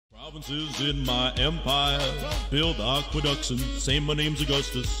Provinces in my empire build aqueducts and say my name's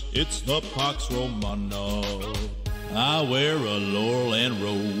Augustus. It's the Pax Romana. I wear a laurel and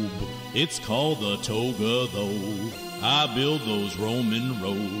robe. It's called the toga, though. I build those Roman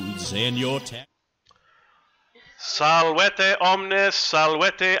roads and your Salvete omnes,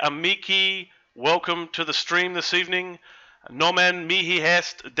 salvete amici. Welcome to the stream this evening. Nomen mihi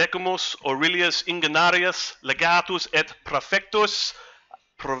est Decimus Aurelius Ingeniarius, legatus et praefectus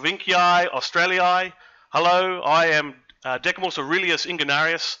provinciae Australiae. Hello, I am Decimus Aurelius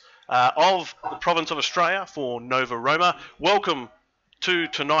Ingeniarius of the province of Australia for Nova Roma. Welcome to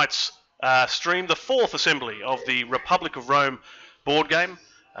tonight's stream, the fourth assembly of the Republic of Rome board game.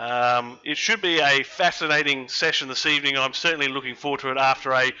 It should be a fascinating session this evening. I'm certainly looking forward to it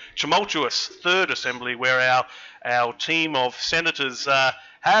after a tumultuous third assembly where our team of senators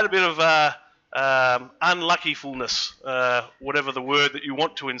had a bit of unluckyfulness, whatever the word that you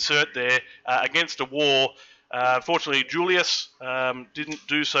want to insert there, against a war. Unfortunately, Julius didn't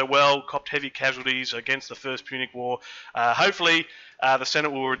do so well, copped heavy casualties against the First Punic War. Hopefully, the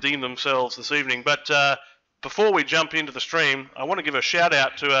Senate will redeem themselves this evening. But before we jump into the stream, I want to give a shout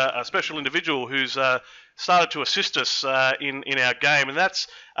out to a special individual who's started to assist us in our game, and that's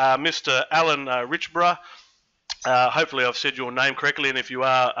Mr. Alan Richborough. Hopefully I've said your name correctly, and if you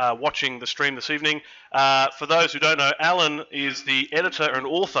are watching the stream this evening, for those who don't know, Alan is the editor and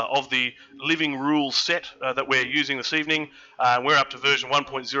author of the Living Rules set that we're using this evening. We're up to version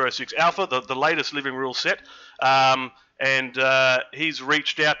 1.06 alpha, the latest Living Rules set. And he's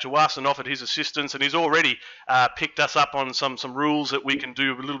reached out to us and offered his assistance, and he's already picked us up on some rules that we can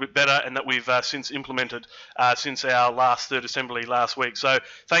do a little bit better and that we've since implemented since our last third assembly last week. So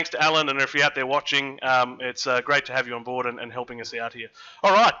thanks to Alan, and if you're out there watching, it's great to have you on board and helping us out here.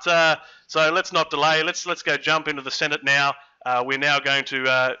 All right, so let's not delay. Let's go jump into the Senate now. We're now going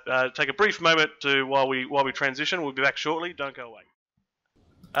to take a brief moment while we transition. We'll be back shortly. Don't go away.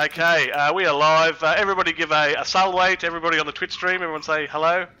 Okay, we are live. Everybody give a salve to everybody on the Twitch stream. Everyone say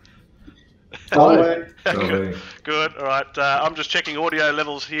hello. Hello. Good. All right. I'm just checking audio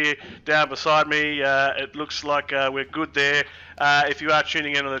levels here down beside me. It looks like we're good there. If you are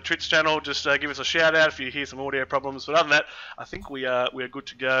tuning in on the Twitch channel, just give us a shout out if you hear some audio problems. But other than that, I think we are good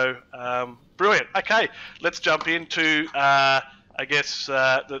to go. Brilliant. Okay, let's jump into I guess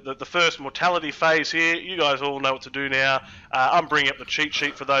the first mortality phase here. You guys all know what to do now. I'm bringing up the cheat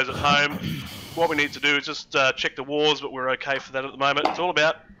sheet for those at home. What we need to do is just check the wars, but we're okay for that at the moment. It's all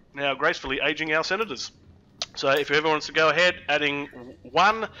about now gracefully aging our senators. So if whoever wants to go ahead, adding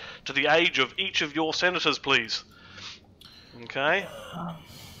 1 to the age of each of your senators, please. Okay.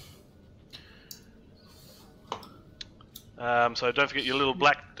 So don't forget your little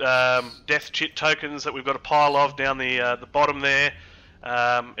black death chit tokens that we've got a pile of down the bottom there.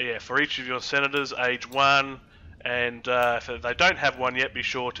 Yeah, for each of your senators, age 1, and if they don't have one yet, be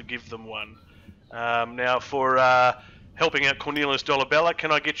sure to give them one. Now for helping out Cornelius Dolabella,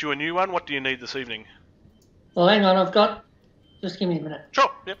 can I get you a new one? What do you need this evening? Well, hang on, I've got... Just give me a minute. Sure,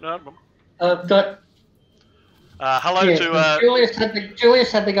 yep, no problem. I've got... Hello to...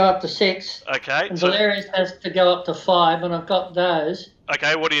 Julius had to go up to 6. Okay. And Valerius has to go up to 5, and I've got those.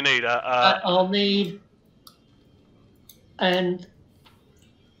 Okay, what do you need? I'll need... And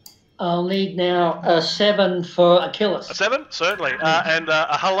I'll need now a 7 for Achilles. A 7? Certainly. And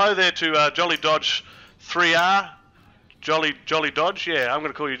a hello there to Jolly Dodge 3R. Jolly Dodge, yeah, I'm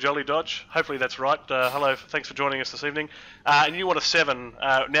going to call you Jolly Dodge. Hopefully that's right. Hello, thanks for joining us this evening. And you want a 7.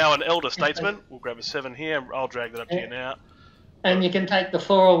 Now an Elder Statesman. We'll grab a 7 here. I'll drag that up to you now. And you can take the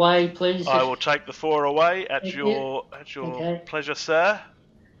 4 away, please. I will take the 4 away at your pleasure, sir.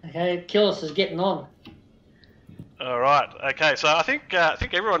 Okay, Achilles is getting on. All right. Okay, so I think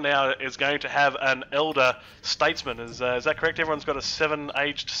everyone now is going to have an Elder Statesman. Is that correct? Everyone's got a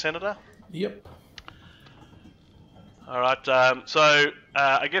 7-aged senator? Yep. All right, so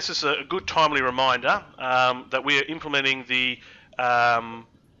I guess it's a good timely reminder that we are implementing the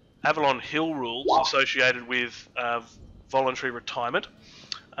Avalon Hill rules associated with voluntary retirement.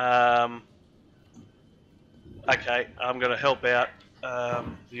 Okay, I'm going to help out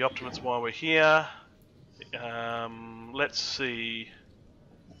the Optimates while we're here. Let's see.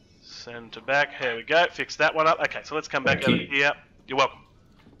 Send to back. Here we go. Fix that one up. Okay, so let's come back over here. You're welcome.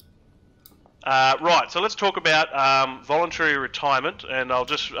 Right, so let's talk about voluntary retirement, and I'll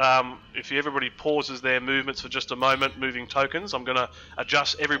just, if everybody pauses their movements for just a moment, moving tokens, I'm going to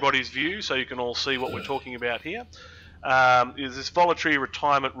adjust everybody's view so you can all see what we're talking about here. Is this voluntary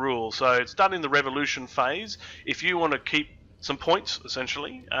retirement rule. So it's done in the revolution phase. If you want to keep some points,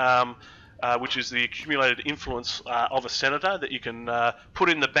 essentially, which is the accumulated influence of a senator that you can put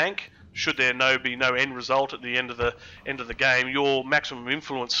in the bank. Should there be no end result at the end of the game, your maximum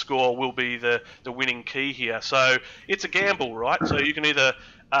influence score will be the winning key here. So it's a gamble, right? So you can either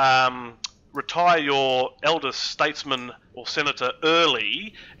retire your eldest statesman or senator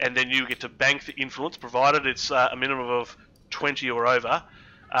early, and then you get to bank the influence, provided it's a minimum of 20 or over.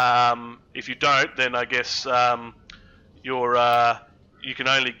 If you don't, then I guess you can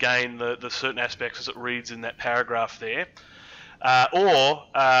only gain the certain aspects as it reads in that paragraph there. Or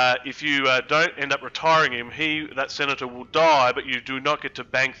if you don't end up retiring him, that senator will die, but you do not get to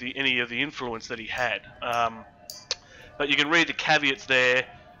bank any of the influence that he had. But you can read the caveats there.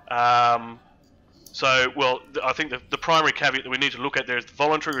 I think the primary caveat that we need to look at there is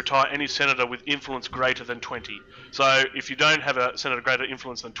voluntary retire any senator with influence greater than 20. So if you don't have a senator greater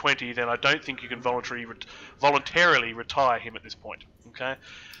influence than 20, then I don't think you can voluntarily retire him at this point. Okay.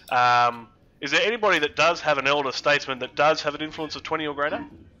 Is there anybody that does have an elder statesman that does have an influence of 20 or greater?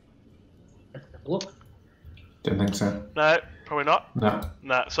 Look. Don't think so. No, probably not.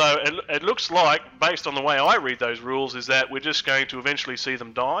 No. So it looks like, based on the way I read those rules, is that we're just going to eventually see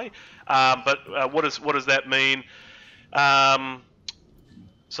them die. But what does that mean?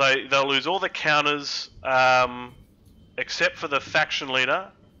 So they'll lose all the counters except for the faction leader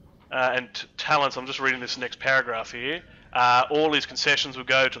and talents. I'm just reading this next paragraph here. All his concessions will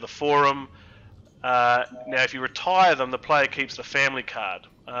go to the forum. Now, if you retire them, the player keeps the family card.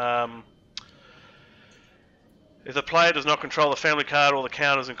 If the player does not control the family card, all the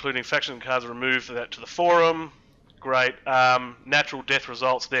counters, including faction cards, are removed for that to the forum. Great. Natural death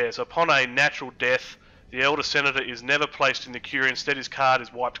results there. So upon a natural death, the elder senator is never placed in the queue. Instead, his card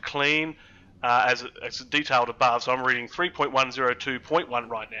is wiped clean, as detailed above. So I'm reading 3.102.1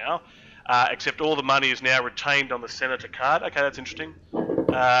 right now. Except all the money is now retained on the senator card. Okay, that's interesting.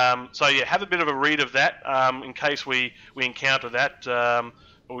 So yeah, have a bit of a read of that in case we encounter that.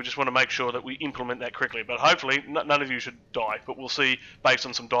 But we just want to make sure that we implement that correctly. But hopefully, none of you should die. But we'll see based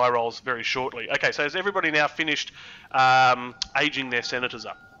on some die rolls very shortly. Okay, so has everybody now finished aging their senators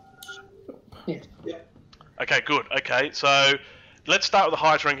up? Yeah. Okay, good. Okay, so let's start with the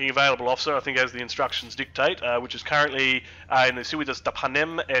highest ranking available officer, I think as the instructions dictate, which is currently in the Civitas de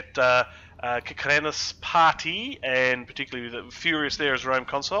Panem at Kikarenis Party, and particularly the Furious there as Rome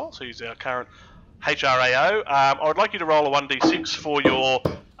Consul, so he's our current HRAO. I would like you to roll a 1d6 for your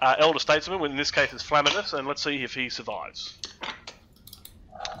elder statesman, in this case it's Flaminus, and let's see if he survives.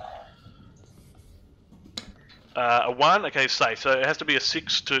 A 1, okay, safe. So it has to be a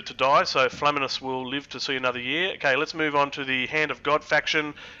 6 to die, so Flaminus will live to see another year. Okay, let's move on to the Hand of God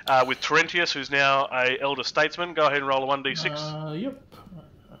faction with Terentius, who's now a elder statesman. Go ahead and roll a 1d6. Yep.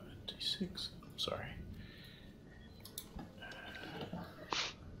 D6. Sorry.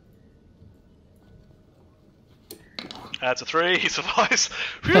 That's a 3, he survives.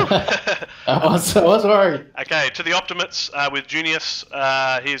 Phew. I was worried. Okay, to the Optimates with Junius.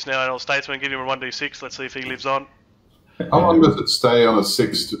 He is now an elder statesman. Give him a 1d6. Let's see if he lives on. How long does it stay on a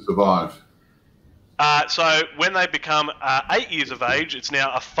 6 to survive? So when they become 8 years of age, it's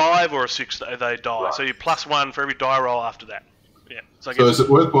now a 5 or a 6 that they die. Right. So you plus 1 for every die roll after that. Yeah. So is it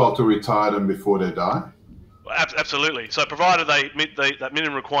worthwhile to retire them before they die? Absolutely. So provided they meet that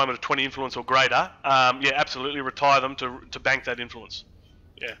minimum requirement of 20 influence or greater, yeah, absolutely retire them to bank that influence.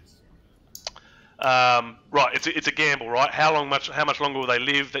 Yeah. Right. It's a gamble, right? How much longer will they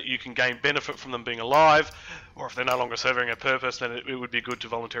live that you can gain benefit from them being alive, or if they're no longer serving a purpose, then it would be good to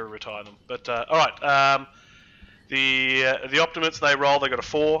voluntarily retire them. But all right. The Optimates, they roll. They got a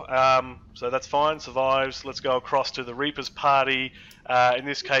 4, so that's fine. Survives. Let's go across to the Reapers party. In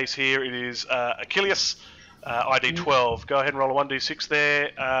this case here, it is Aelius. ID 12. Go ahead and roll a 1d6 there.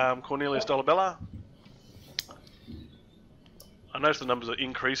 Cornelius Dolabella. I notice the numbers are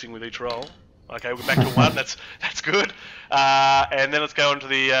increasing with each roll. Okay, we're back to 1. That's good. And then let's go into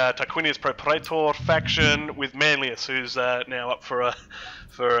the Tarquinius Pro Praetor faction with Manlius, who's now up for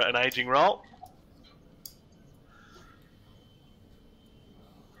an aging roll.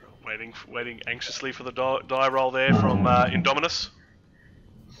 Waiting anxiously for the die roll there from Indominus.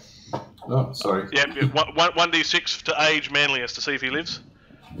 Oh, sorry. Yeah, 1d6 to age Manlius to see if he lives.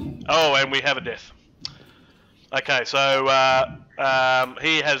 Oh, and we have a death. Okay, so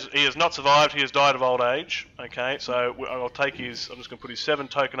he has not survived. He has died of old age. Okay, so I'll take his. I'm just going to put his 7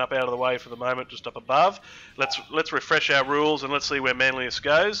 token up out of the way for the moment, just up above. Let's refresh our rules and let's see where Manlius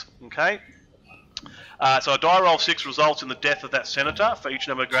goes. Okay. So a die roll 6 results in the death of that senator for each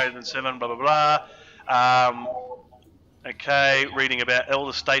number greater than 7. Blah blah blah. Okay, reading about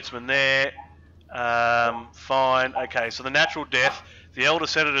elder statesman there. Fine. Okay, so the natural death. The elder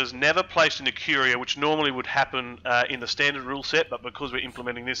senators never placed in a curia, which normally would happen in the standard rule set, but because we're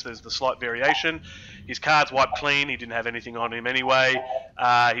implementing this, there's the slight variation. His card's wiped clean. He didn't have anything on him anyway.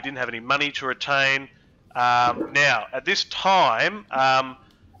 He didn't have any money to retain. Now, at this time,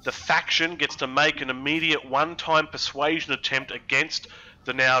 the faction gets to make an immediate one-time persuasion attempt against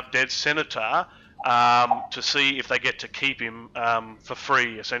the now dead senator to see if they get to keep him for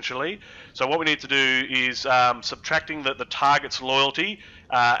free, essentially. So what we need to do is subtracting the target's loyalty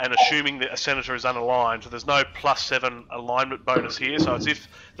and assuming that a senator is unaligned. So there's no +7 alignment bonus here, so as if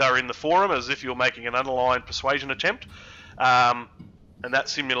they're in the forum, as if you're making an unaligned persuasion attempt. And that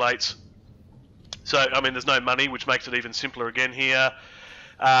simulates... So, I mean, there's no money, which makes it even simpler again here.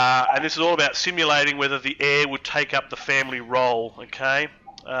 And this is all about simulating whether the heir would take up the family role, okay?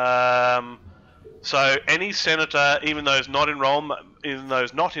 So any senator, even those not in Rome,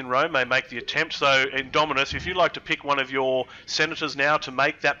 may make the attempt. So Indominus, if you'd like to pick one of your senators now to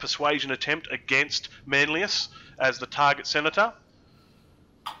make that persuasion attempt against Manlius as the target senator.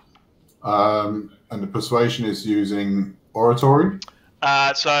 And the persuasion is using oratory?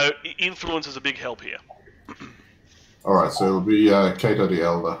 So influence is a big help here. All right, so it'll be Cato the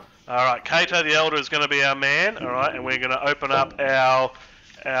Elder. All right, Cato the Elder is going to be our man. All right, and we're going to open up our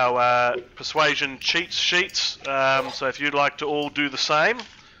persuasion cheat sheets. So if you'd like to all do the same,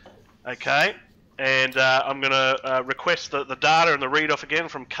 okay. And I'm going to request the data and the read off again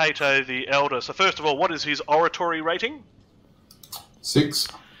from Cato the Elder. So first of all, what is his oratory rating? 6.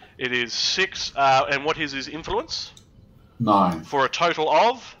 It is 6. And what is his influence? 9. For a total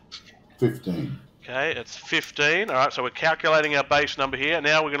of? 15. Okay, it's 15. All right, so we're calculating our base number here.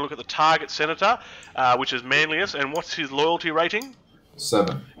 Now we're going to look at the target senator, which is Manlius. And what's his loyalty rating?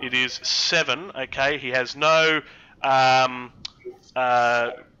 7. It is 7. Okay, he has no gold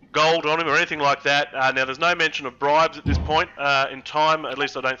on him or anything like that. Now, there's no mention of bribes at this point in time. At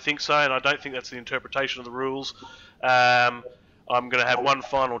least I don't think so, and I don't think that's the interpretation of the rules. I'm going to have one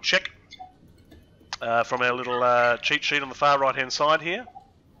final check from our little cheat sheet on the far right-hand side here.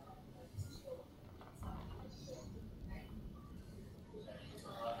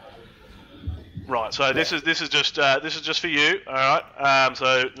 Right, so this is just for you. All right.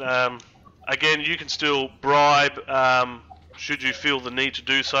 Again, you can still bribe should you feel the need to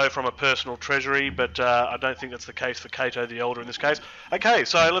do so from a personal treasury, but I don't think that's the case for Cato the Elder in this case. Okay,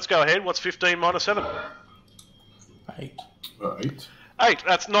 so let's go ahead. What's 15 minus 7? 8. 8. 8.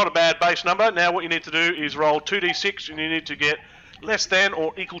 That's not a bad base number. Now what you need to do is roll 2d6, and you need to get less than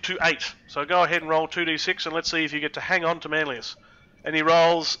or equal to 8. So go ahead and roll 2d6, and let's see if you get to hang on to Manlius. And he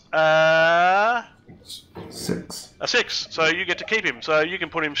rolls 6. A 6. So you get to keep him. So you can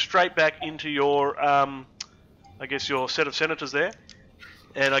put him straight back into your, I guess, your set of senators there.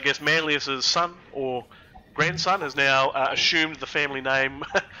 And I guess Manlius's son or grandson has now assumed the family name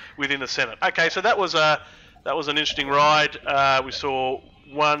within the Senate. Okay, so that was an interesting ride. We saw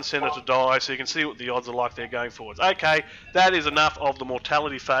one senator die, so you can see what the odds are like there going forwards. Okay, that is enough of the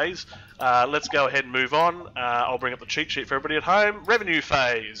mortality phase. Let's go ahead and move on. I'll bring up the cheat sheet for everybody at home. Revenue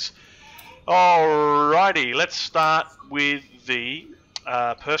phase. Alrighty, let's start with the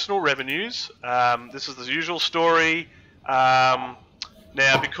personal revenues. This is the usual story. Now,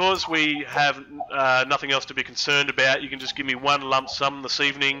 because we have nothing else to be concerned about, you can just give me one lump sum this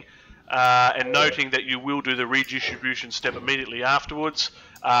evening, and noting that you will do the redistribution step immediately afterwards.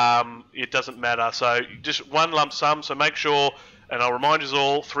 It doesn't matter. So just one lump sum, so make sure, and I'll remind you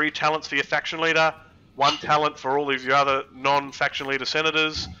all, 3 talents for your faction leader, 1 talent for all of your other non-faction leader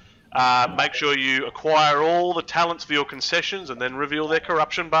senators. Make sure you acquire all the talents for your concessions and then reveal their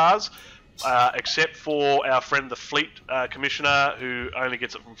corruption bars, except for our friend the Fleet Commissioner, who only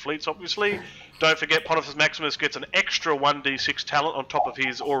gets it from fleets, obviously. Don't forget, Pontifex Maximus gets an extra 1d6 talent on top of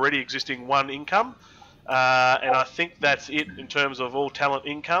his already existing 1 income. And I think that's it in terms of all talent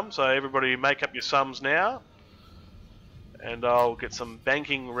income, so everybody make up your sums now. And I'll get some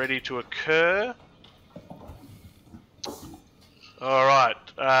banking ready to occur. Alright,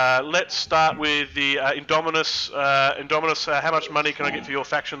 let's start with the Indominus. Indominus, how much money can I get for your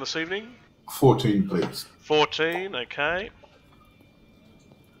faction this evening? 14, please. 14, okay.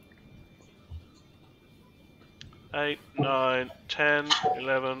 8, 9, 10,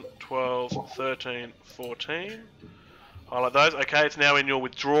 11, 12, 13, 14. Highlight those. Okay, it's now in your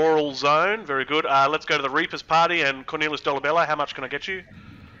withdrawal zone. Very good. Let's go to the Reaper's Party, and Cornelius Dolabella, how much can I get you?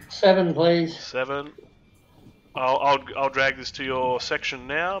 7, please. 7. I'll drag this to your section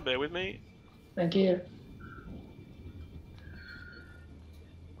now. Bear with me. Thank you.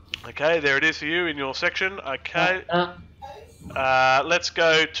 Okay, there it is for you in your section. Okay. Let's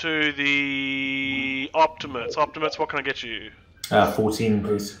go to the Optimates. Optimates, what can I get you? 14,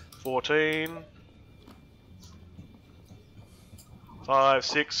 please. 14. 5,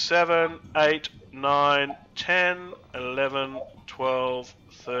 6, 7, 8, 9, 10, 11, 12,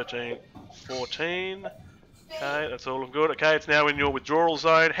 13, 14. Okay, that's all good. Okay, it's now in your withdrawal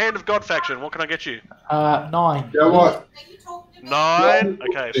zone. Hand of God faction, what can I get you? 9. Yeah, what? 9.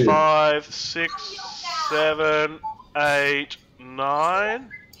 Okay, 5, 6, 7, 8, 9.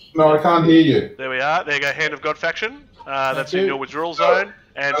 No, I can't hear you. There we are. There you go, Hand of God faction. That's in you. your withdrawal zone.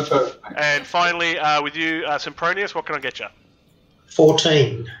 And Okay. and finally, with you, Sempronius, what can I get you?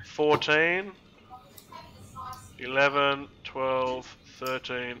 14. 14. 11, 12,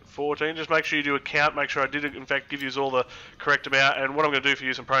 13, 14. Just make sure you do a count. Make sure I did, in fact, give you all the correct amount. And what I'm going to do for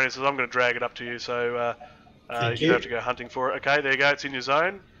you, Sempronius, is I'm going to drag it up to you, so you don't have to go hunting for it. Okay, there you go. It's in your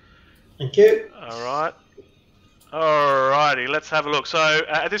zone. Thank you. All right. Alrighty, let's have a look. So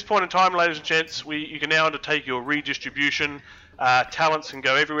at this point in time, ladies and gents, you can now undertake your redistribution. Talents can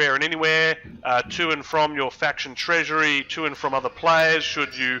go everywhere and anywhere, to and from your faction treasury, to and from other players,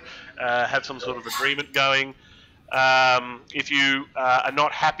 should you have some sort of agreement going. If you are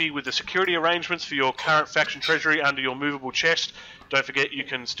not happy with the security arrangements for your current faction treasury under your movable chest, don't forget you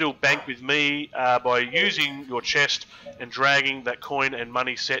can still bank with me by using your chest and dragging that coin and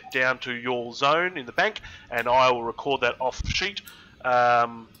money set down to your zone in the bank, and I will record that off the sheet.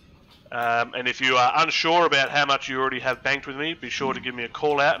 And if you are unsure about how much you already have banked with me, be sure to give me a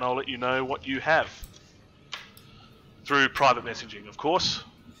call out and I'll let you know what you have. Through private messaging, of course.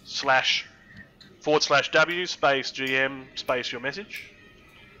 //W space GM space your message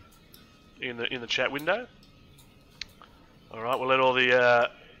in the chat window. Alright, we'll let all the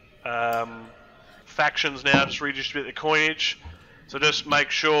factions now just redistribute the coinage. So just make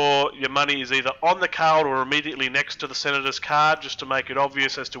sure your money is either on the card or immediately next to the senator's card, just to make it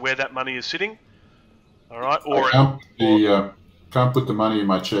obvious as to where that money is sitting. All right. Can't put the money in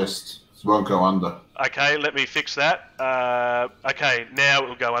my chest. It won't go under. Okay, let me fix that. Okay, now it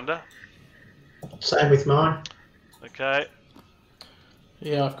will go under. Same with mine. Okay.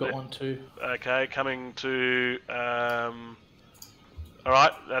 Yeah, I've got one too. Okay, coming to... all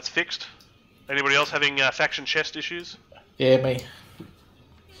right, that's fixed. Anybody else having faction chest issues? Yeah, me.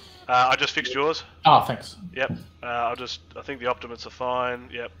 I just fixed yours. Oh, thanks. Yep. I think the Optimates are fine.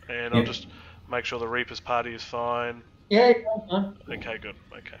 Yep. And I'll just make sure the Reaper's party is fine. Yeah. Okay, good.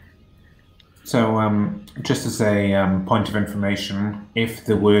 Okay. So, just as a point of information, if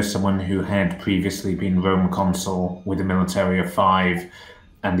there were someone who had previously been Rome consul with a military of 5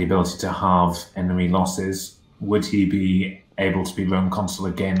 and the ability to halve enemy losses, would he be able to be Rome consul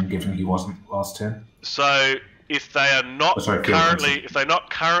again, given he wasn't last turn? So, if they are not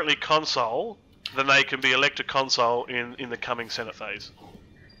currently consul, then they can be elected consul in the coming Senate phase.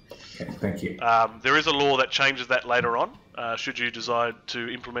 Okay, thank you. There is a law that changes that later on, should you decide to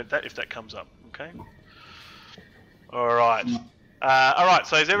implement that, if that comes up. Okay. All right. All right.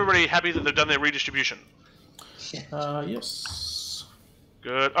 So is everybody happy that they've done their redistribution? Yes.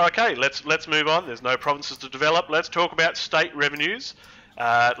 Good. Okay. Let's move on. There's no provinces to develop. Let's talk about state revenues.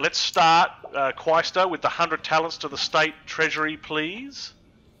 Let's start, Quaestor, with the 100 talents to the state treasury, please.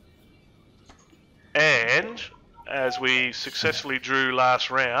 And as we successfully drew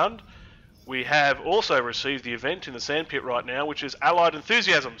last round, we have also received the event in the sandpit right now, which is Allied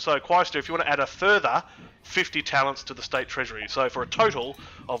Enthusiasm. So, Quaestor, if you want to add a further 50 talents to the state treasury, so for a total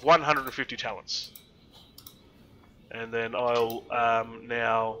of 150 talents. And then I'll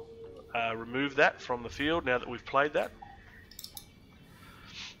now remove that from the field now that we've played that.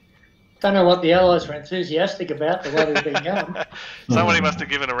 Don't know what the Allies were enthusiastic about, the way they've been going. Somebody must have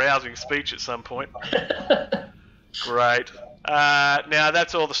given a rousing speech at some point. Great. Now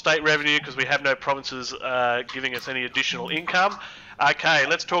that's all the state revenue because we have no provinces giving us any additional income. Okay,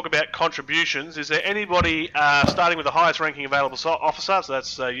 let's talk about contributions. Is there anybody, starting with the highest ranking available officer, so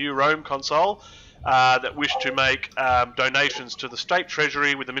that's you, Rome Consul, that wish to make donations to the state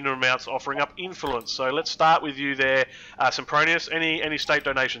treasury with the minimum amounts offering up influence? So let's start with you there, Sempronius. Any state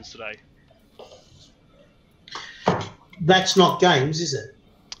donations today? That's not games, is it?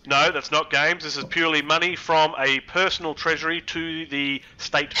 No, that's not games. This is purely money from a personal treasury to the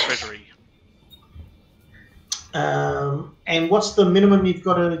state treasury. And what's the minimum you've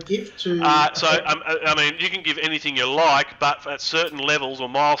got to give to... I mean, you can give anything you like, but at certain levels or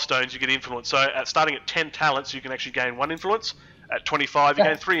milestones, you get influence. So starting at 10 talents, you can actually gain 1 influence. At 25, you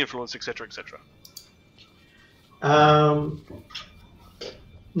gain 3 influence, etc., etc.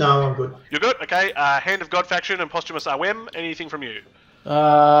 No, I'm good. You're good? Okay. Hand of God faction and Posthumous RM, anything from you?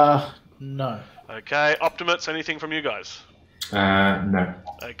 No. Okay. Optimates, anything from you guys? No.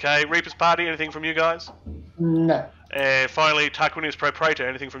 Okay. Reaper's Party, anything from you guys? No. And finally, Tarquinius Pro Praetor.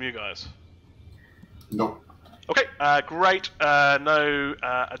 Anything from you guys? Nope. Okay, great. No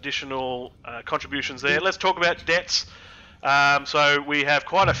additional contributions there. Let's talk about debts. So we have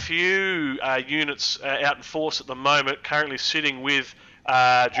quite a few units out in force at the moment, currently sitting with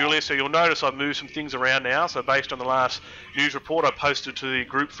Julius. So you'll notice I've moved some things around now. So based on the last news report I posted to the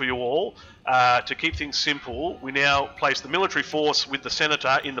group for you all, to keep things simple, we now place the military force with the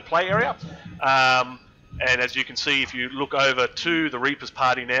senator in the play area. And as you can see, if you look over to the Reapers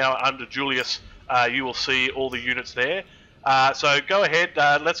party now under Julius, you will see all the units there. So go ahead,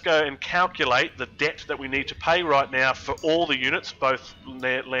 let's go and calculate the debt that we need to pay right now for all the units, both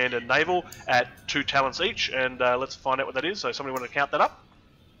land and naval, at 2 talents each, and let's find out what that is. So somebody want to count that up?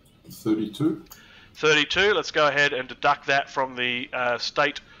 32. 32, let's go ahead and deduct that from the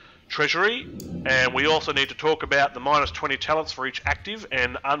state treasury, and we also need to talk about the minus 20 talents for each active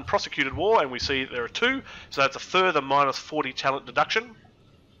and unprosecuted war, and we see there are 2, so that's a further minus 40 talent deduction.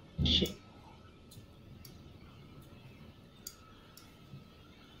 Shit.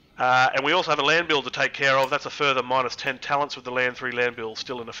 And we also have a land bill to take care of. That's a further minus 10 talents with the land 3 land bill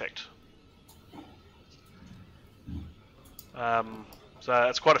still in effect. So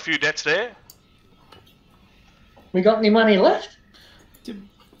that's quite a few debts there. We got any money left?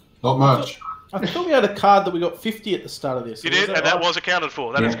 Not much. I thought we had a card that we got 50 at the start of this. You did, and that was accounted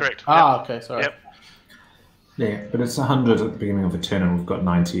for. That is correct. Ah, okay, sorry. Yep. Yeah, but it's 100 at the beginning of the turn, and we've got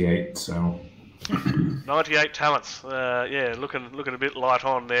 98, so... 98 talents. Yeah, looking a bit light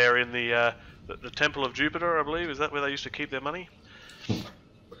on there in the Temple of Jupiter, I believe. Is that where they used to keep their money?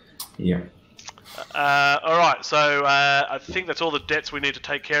 Yeah. All right, so I think that's all the debts we need to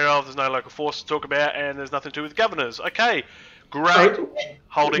take care of. There's no local force to talk about, and there's nothing to do with governors. Okay, great.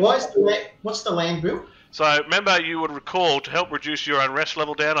 Holding. What's the land bill? So remember, you would recall, to help reduce your unrest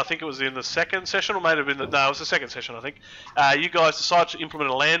level down, I think it was in the second session, or may have been no, it was the second session, I think. You guys decided to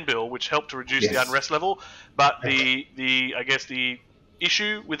implement a land bill, which helped to reduce the unrest level. But I guess the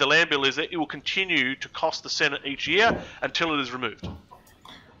issue with the land bill is that it will continue to cost the Senate each year until it is removed.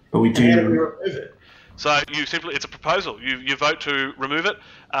 But we do. How do we remove it? So you simply, it's a proposal. You vote to remove it,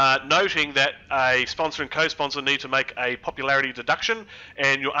 noting that a sponsor and co-sponsor need to make a popularity deduction,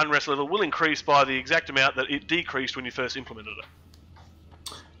 and your unrest level will increase by the exact amount that it decreased when you first implemented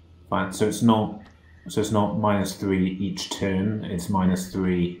it. Fine. So it's not minus 3 each turn. It's minus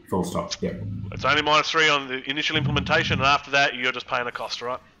 3 full stop. Yep. It's only minus 3 on the initial implementation, and after that you're just paying a cost,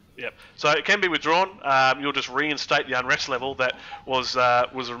 right? Yep. So it can be withdrawn. You'll just reinstate the unrest level that was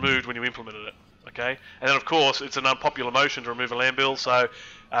removed when you implemented it. Okay, and then of course it's an unpopular motion to remove a land bill, so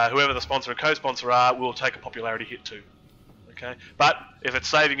whoever the sponsor and co-sponsor are will take a popularity hit too. Okay, but if it's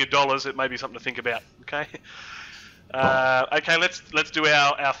saving you dollars, it may be something to think about. Okay, okay, let's do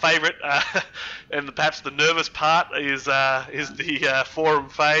our favourite, and perhaps the nervous part is the forum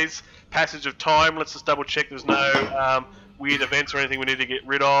phase, passage of time. Let's just double check there's no weird events or anything we need to get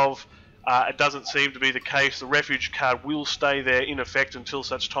rid of. It doesn't seem to be the case. The refuge card will stay there in effect until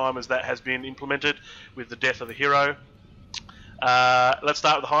such time as that has been implemented with the death of the hero. Let's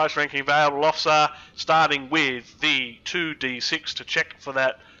start with the highest ranking available officer, starting with the 2d6 to check for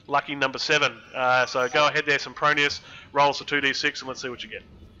that lucky number 7. So go ahead there, Sempronius, roll us a 2d6 and let's see what you get.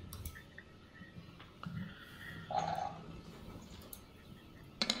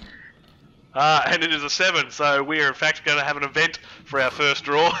 And it is a 7, so we are in fact going to have an event for our first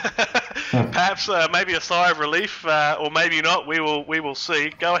draw. Perhaps maybe a sigh of relief, or maybe not. We will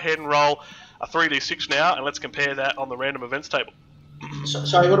see. Go ahead and roll a 3d6 now, and let's compare that on the random events table.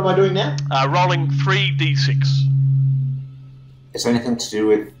 Sorry, what am I doing now? Rolling 3d6. Is there anything to do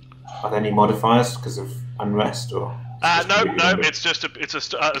with, are there any modifiers because of unrest or? No, it's just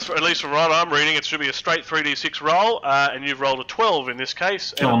at least from what I'm reading, it should be a straight 3d6 roll, and you've rolled a 12 in this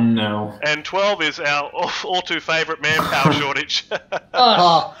case. And, oh no! And 12 is our all too favourite manpower shortage.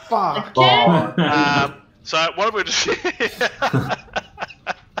 Oh, fuck! Again? So what am we just?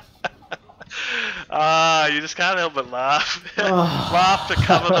 You just can't help but laugh. Laugh to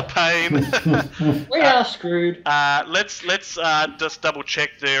cover the pain. We are screwed. Let's just double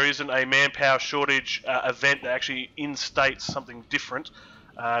check there isn't a manpower shortage event that actually instates something different.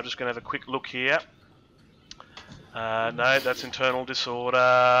 Just going to have a quick look here. No, that's internal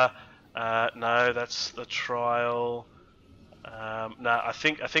disorder. No, that's the trial. No, I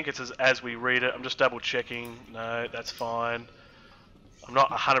think it's as we read it. I'm just double checking. No, that's fine. I'm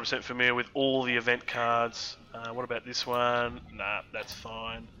not 100% familiar with all the event cards. What about this one? Nah, that's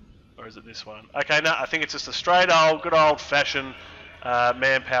fine. Or is it this one? Okay, no, I think it's just a straight good old-fashioned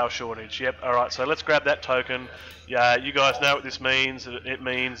manpower shortage. Yep, alright, so let's grab that token. Yeah, you guys know what this means. It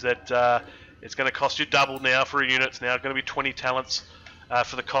means that It's going to cost you double now for a unit. It's now going to be 20 talents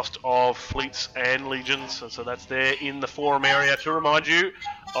for the cost of fleets and legions. And so that's there in the forum area to remind you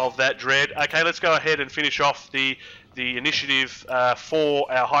of that dread. Okay, let's go ahead and finish off the initiative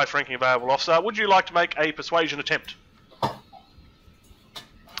for our highest ranking available officer. Would you like to make a persuasion attempt?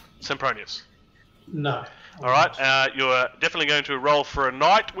 Sempronius. No. All right, you're definitely going to roll for a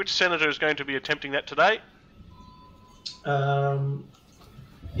knight. Which senator is going to be attempting that today?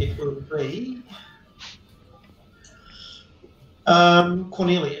 It will be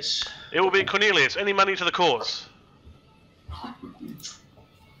Cornelius. It will be Cornelius. Any money to the cause?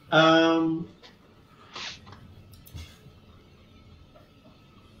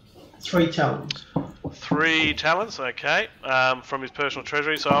 3 talents. 3 talents, okay, from his personal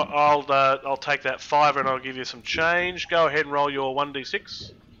treasury. So I'll take that 5 and I'll give you some change. Go ahead and roll your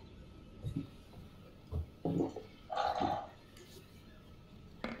 1d6.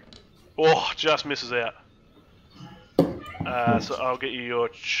 Oh, just misses out. So I'll get you your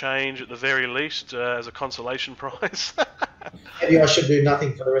change at the very least as a consolation prize. Maybe I should do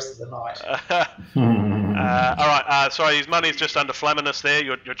nothing for the rest of the night. Alright, sorry, his money's just under Flaminus there,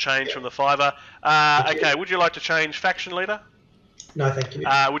 your change from the 5er. Okay, would you like to change faction leader? No, thank you.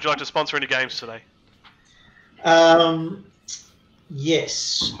 Would you like to sponsor any games today?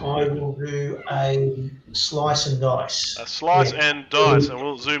 Yes, I will do a slice and dice. A slice and dice, and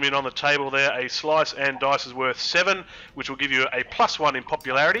we'll zoom in on the table there. A slice and dice is worth 7, which will give you a +1 in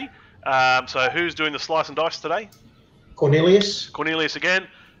popularity. So who's doing the slice and dice today? Cornelius. Cornelius again.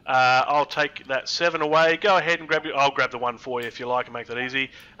 I'll take that 7 away. Go ahead and grab I'll grab the 1 for you if you like and make that easy.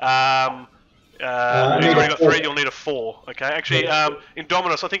 You've already got 3, you'll need a 4. Okay, actually,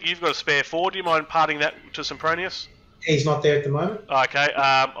 Indominus, I think you've got a spare 4. Do you mind parting that to Sempronius? He's not there at the moment. Okay,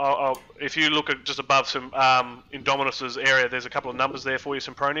 if you look at just above some Indominus's area, there's a couple of numbers there for you,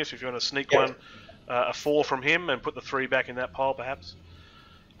 Sempronius, if you want to sneak one, a 4 from him and put the 3 back in that pile, perhaps.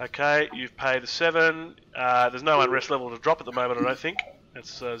 Okay, you've paid the 7. There's no unrest level to drop at the moment, I don't think.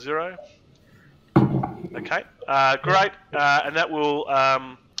 It's 0. Okay, great, and that will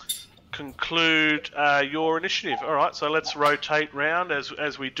conclude your initiative. Alright, so let's rotate round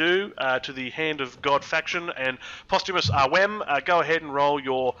as we do to the Hand of God faction, and Posthumus Arwem, go ahead and roll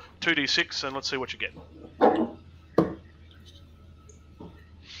your 2d6 and let's see what you get.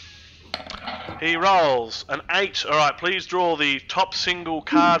 He rolls an 8. Alright, please draw the top single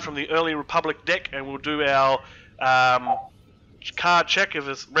card from the Early Republic deck and we'll do our card check if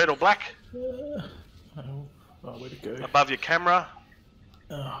it's red or black. Where to go? Above your camera.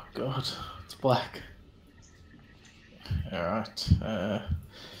 Oh god, it's black. Alright,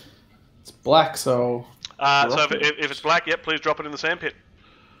 it's black, so... so if it's black, yep, please drop it in the sandpit.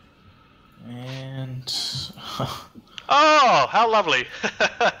 And... oh, how lovely.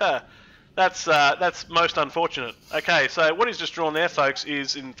 That's most unfortunate. Okay, so what he's just drawn there, folks,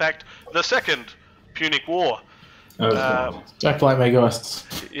 is in fact the Second Punic War. Don't blame me, ghosts.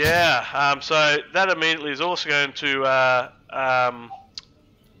 Yeah, so that immediately is also going to...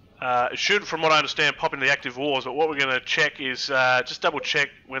 it should, from what I understand, pop into the active wars, but what we're going to check is just double check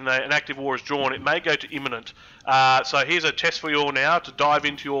when an active war is drawn. It may go to imminent. So here's a test for you all now to dive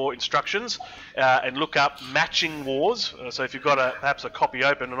into your instructions and look up matching wars. So if you've got perhaps a copy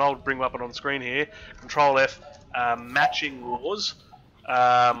open, and I'll bring them up on the screen here, Control F, matching wars.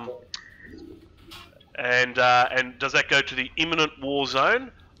 And does that go to the imminent war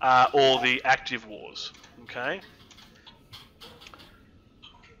zone or the active wars? Okay.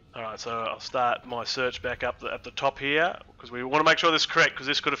 Alright, so I'll start my search back up at the top here, because we want to make sure this is correct, because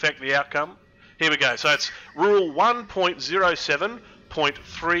this could affect the outcome. Here we go. So it's Rule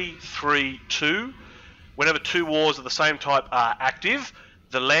 1.07.332. Whenever 2 wars of the same type are active,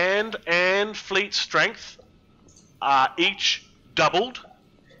 the land and fleet strength are each doubled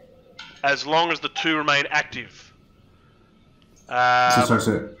as long as the 2 remain active.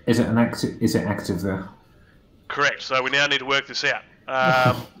 So is it active there? Correct. So we now need to work this out.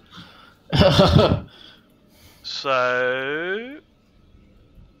 So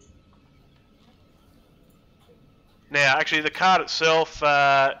now, actually, the card itself,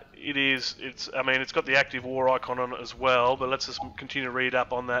 it's got the active war icon on it as well. But let's just continue to read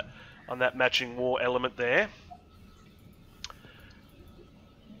up on that matching war element there.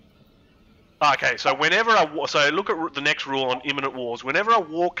 Okay, so so look at the next rule on imminent wars. Whenever a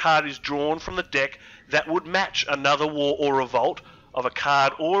war card is drawn from the deck that would match another war or revolt of a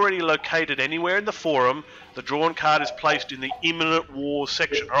card already located anywhere in the forum, the drawn card is placed in the imminent wars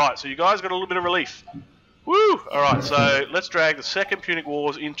section. Alright, so you guys got a little bit of relief. Woo! Alright, so let's drag the Second Punic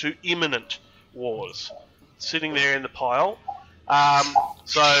Wars into imminent wars. Sitting there in the pile.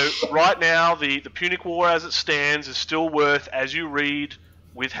 So right now, the Punic War as it stands is still worth, as you read,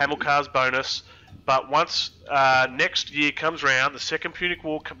 with Hamilcar's bonus. But once next year comes around, the second Punic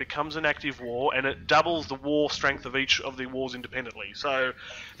War becomes an active war, and it doubles the war strength of each of the wars independently. So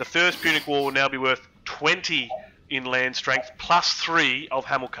the first Punic War will now be worth 20 in land strength, plus 3 of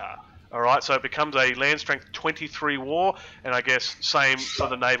Hamilcar. Alright, so it becomes a land strength 23 war, and I guess same for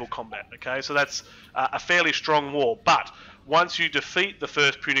the naval combat. Okay, so that's a fairly strong war. But once you defeat the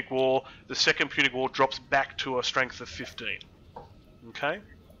first Punic War, the second Punic War drops back to a strength of 15. Okay?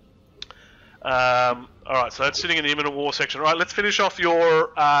 Alright, so that's sitting in the imminent war section. Alright, let's finish off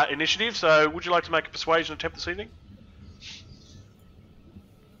your initiative. So, would you like to make a persuasion attempt this evening?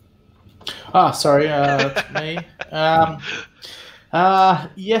 Sorry, me.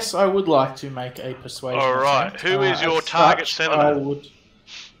 Yes, I would like to make a persuasion. Alright, who is your target senator? I would.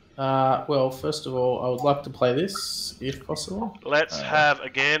 Well, first of all, I would like to play this, if possible. Let's have a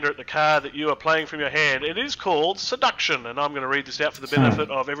gander at the card that you are playing from your hand. It is called Seduction, and I'm going to read this out for the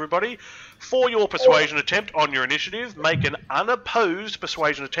benefit of everybody. For your persuasion attempt on your initiative, make an unopposed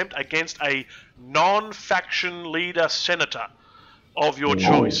persuasion attempt against a non-faction leader senator of your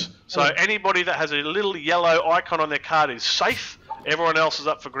choice. So anybody that has a little yellow icon on their card is safe. Everyone else is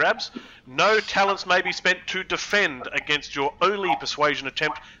up for grabs. No talents may be spent to defend against your only persuasion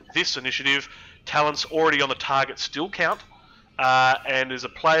attempt. This initiative, talents already on the target still count, and is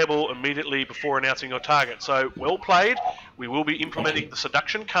playable immediately before announcing your target. So, well played. We will be implementing the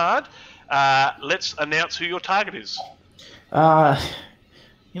seduction card. Let's announce who your target is.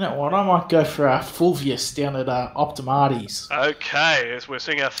 You know what? I might go for Fulvius down at Optimates. Okay, as we're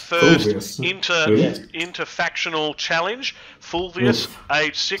seeing our first inter-factional challenge. Fulvius,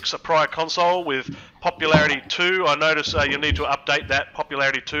 age 6, a prior consul with popularity 2. I notice you need to update that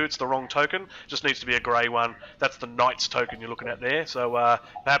popularity 2. It's the wrong token. Just needs to be a grey one. That's the Knight's token you're looking at there. So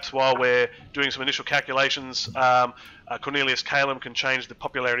perhaps while we're doing some initial calculations, Cornelius Calum can change the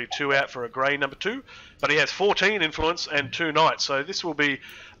popularity 2 out for a grey number 2. But he has 14 influence and 2 knights, so this will be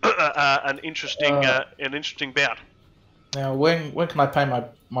an interesting bout. Now, when can I pay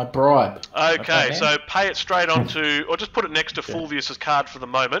my bribe? Okay, so pay it straight onto, or just put it next to Fulvius's card for the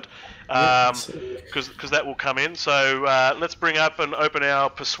moment, because that will come in. So let's bring up and open our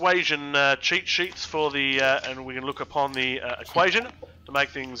persuasion cheat sheets for the, and we can look upon the equation to make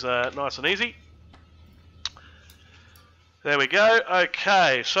things nice and easy. There we go.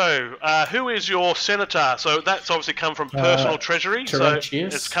 Okay, so who is your senator? So that's obviously come from personal treasury.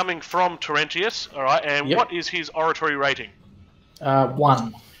 Terentius. So it's coming from Terentius. All right, and what is his oratory rating?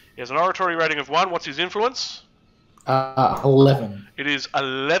 1. He has an oratory rating of 1. What's his influence? 11. It is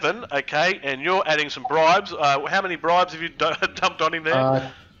 11. Okay, and you're adding some bribes. How many bribes have you dumped on him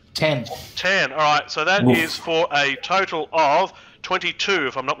there? 10. 10. All right, so that is for a total of 22,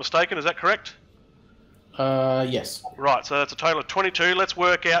 if I'm not mistaken. Is that correct? Yes. Right, so that's a total of 22. Let's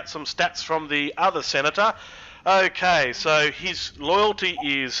work out some stats from the other senator. Okay, so his loyalty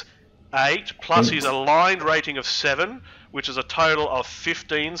is 8, plus his aligned rating of 7, which is a total of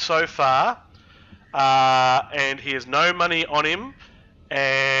 15 so far. And he has no money on him,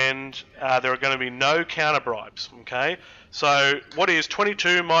 and there are going to be no counter bribes. Okay, so what is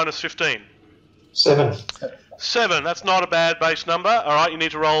 22 minus 15? 7. 7, that's not a bad base number. Alright, you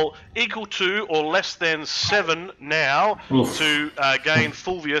need to roll equal to or less than 7 now to gain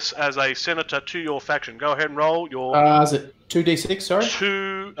Fulvius as a senator to your faction. Go ahead and roll your... is it 2d6, sorry?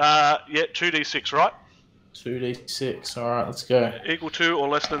 2d6, right? 2d6, alright, let's go. Equal to or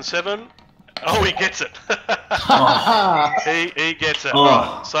less than 7. Oh, he gets it. He gets it.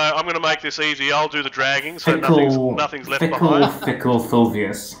 Right. So I'm going to make this easy. I'll do the dragging, so nothing's left behind. Fickle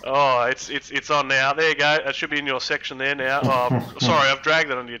Fulvius. Oh, it's on now. There you go. It should be in your section there now. Oh, sorry, I've dragged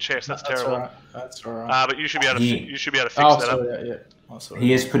that onto your chest. That's terrible. Right. That's all right. But you should be able to fix that up. Yeah.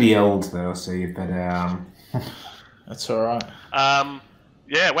 He is pretty old though, so you better. That's all right.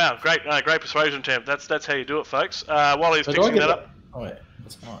 Yeah. Wow. Great. Great persuasion attempt. That's how you do it, folks. While he's fixing that up. Oh wait,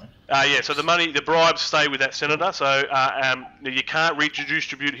 that's mine. Yeah, so the bribes stay with that senator, so you can't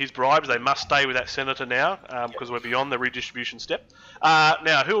redistribute his bribes. They must stay with that senator now, because we're beyond the redistribution step.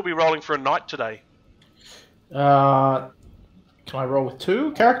 Now, who will be rolling for a knight today? Can I roll with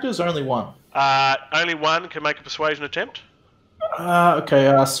 2 characters or only 1? Only 1 can make a persuasion attempt. Okay,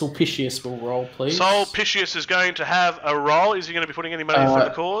 Sulpicius will roll, please. Sulpicius is going to have a roll. Is he going to be putting any money for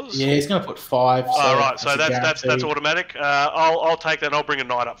the cause? Yeah, he's going to put 5. So right, so that's automatic. I'll take that and I'll bring a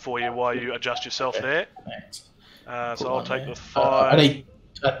knight up for you while you adjust yourself there. Thanks. So I'll take the 5. I need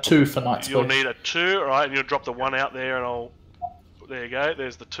a 2 for knights, You'll need a 2, all right, and you'll drop the 1 out there and there you go,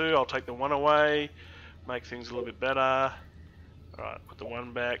 there's the 2. I'll take the 1 away, make things a little bit better. Alright, put the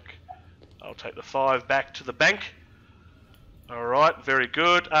 1 back. I'll take the 5 back to the bank. Alright, very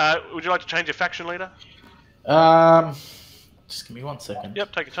good. Would you like to change your faction leader? Just give me 1 second.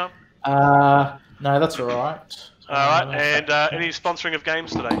 Yep, take your time. No, that's alright. Alright, and any sponsoring of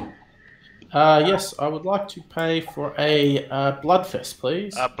games today? Yes, I would like to pay for a Bloodfest,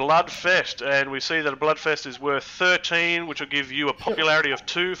 please. A Bloodfest, and we see that a Bloodfest is worth 13, which will give you a popularity of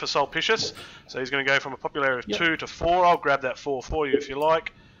 2 for Sulpicius. So he's going to go from a popularity of 2 to 4. I'll grab that 4 for you if you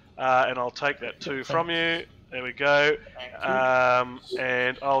like, and I'll take that 2 from you. There we go.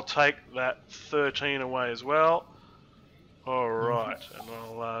 And I'll take that 13 away as well. Alright, and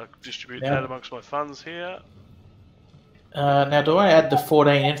I'll distribute that amongst my funds here. Now, do I add the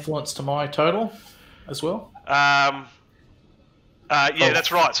 14 influence to my total as well? Yeah,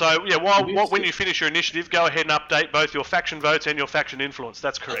 that's right. So, yeah, when you finish your initiative, go ahead and update both your faction votes and your faction influence.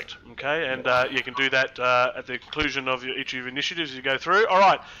 That's correct. Okay, and you can do that at the conclusion of each of your initiatives as you go through. All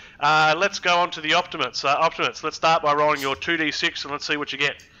right, let's go on to the Optimates. Optimates, let's start by rolling your 2d6 and let's see what you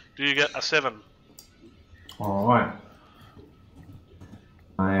get. Do you get a 7? All right.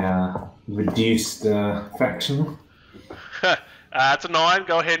 I reduced the faction. It's a 9.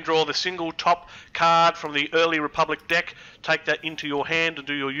 Go ahead and draw the single top card from the Early Republic deck. Take that into your hand and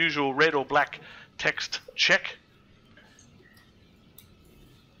do your usual red or black text check.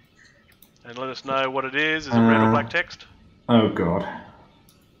 And let us know what it is. Is it red or black text? Oh, God.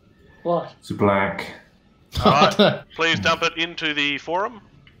 What? It's black. Alright, please dump it into the forum.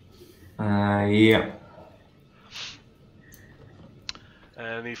 Yeah.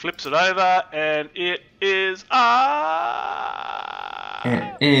 And he flips it over, and it is the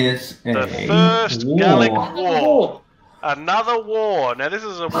First war. Gallic War. Another war. Now, this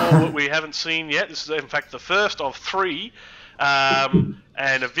is a war that we haven't seen yet. This is, in fact, the first of 3.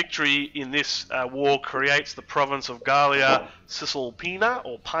 And a victory in this war creates the province of Gallia Cisalpina,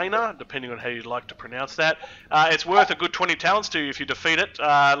 or Pina, depending on how you'd like to pronounce that. It's worth a good 20 talents to you if you defeat it.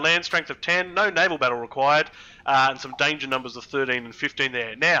 Land strength of 10, no naval battle required, and some danger numbers of 13 and 15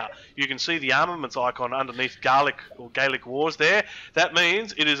 there. Now, you can see the armaments icon underneath Gallic or Gaelic wars there. That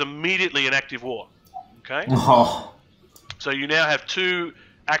means it is immediately an active war. Okay? Oh. So you now have 2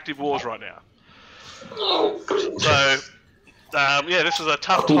 active wars right now. So... yeah, this is a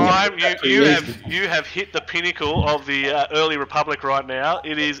tough time. You have hit the pinnacle of the early republic right now.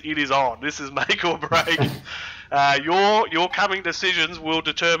 It is on. This is make or break. Your coming decisions will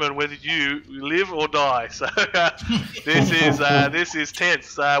determine whether you live or die. So this is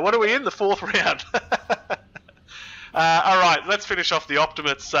tense. What are we in the 4th round? All right, let's finish off the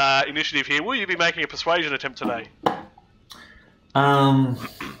Optimates initiative here. Will you be making a persuasion attempt today?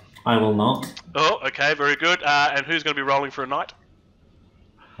 I will not. Oh, okay, very good. And who's going to be rolling for a knight?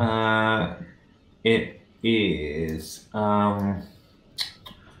 It is what's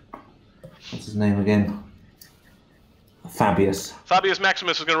his name again? Fabius. Fabius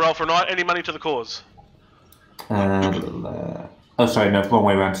Maximus is going to roll for a knight. Any money to the cause? Oh, sorry, no, wrong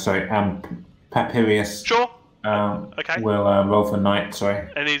way around. Sorry, Papirius. Sure. Okay. Will roll for knight. Sorry.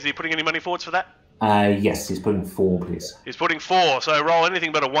 And is he putting any money forwards for that? Yes, he's putting 4, please. He's putting 4, so roll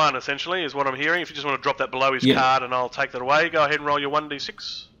anything but a 1, essentially, is what I'm hearing. If you just want to drop that below his card and I'll take that away, go ahead and roll your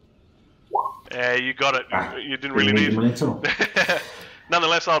 1d6. You got it. You didn't really need money at all.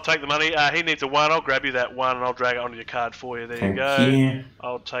 Nonetheless, I'll take the money. He needs a 1. I'll grab you that 1 and I'll drag it onto your card for you. There Thank you go. You.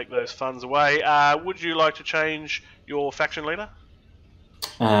 I'll take those funds away. Would you like to change your faction leader?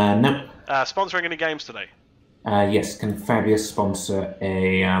 No. Sponsoring any games today? Yes, can Fabius sponsor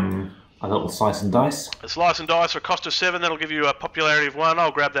a little slice and dice? A slice and dice for a cost of 7. That'll give you a popularity of 1. I'll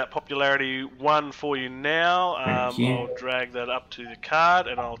grab that popularity 1 for you now. Thank you. I'll drag that up to the card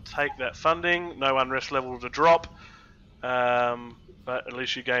and I'll take that funding. No unrest level to drop, but at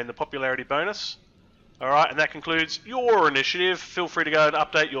least you gain the popularity bonus. Alright, and that concludes your initiative. Feel free to go and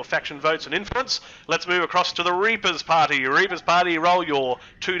update your faction votes and influence. Let's move across to the Reapers Party. Reapers Party, roll your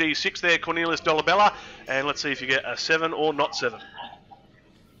 2d6 there, Cornelius Dolabella, and let's see if you get a 7 or not 7.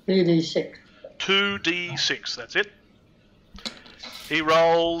 2d6. 2d6, that's it. He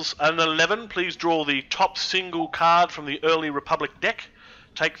rolls an 11. Please draw the top single card from the Early Republic deck.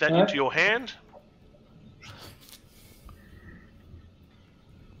 Take that into your hand.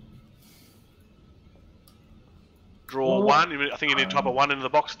 Draw 1. I think you need to type a 1 into the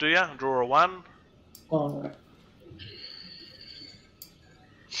box, do you? Draw a 1. Alright.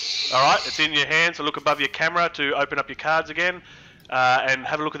 Alright, it's in your hand, so look above your camera to open up your cards again. And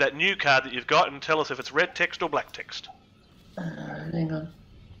have a look at that new card that you've got and tell us if it's red text or black text. Hang on.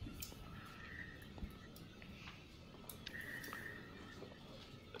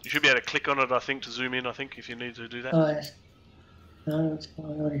 You should be able to click on it, I think, to zoom in, I think, if you need to do that. Oh, yes. No, that's what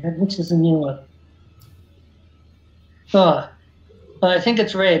I already had. Which is the new one? Oh, I think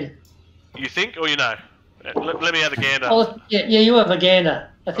it's red. You think or you know? Let me have a gander. Oh, yeah, you have a gander.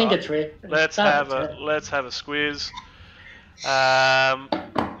 I think Right. it's red. Let's have a squiz.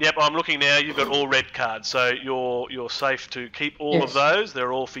 Yep, I'm looking now. You've got all red cards, so you're safe to keep all of those.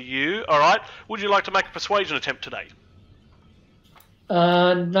 They're all for you. All right. Would you like to make a persuasion attempt today?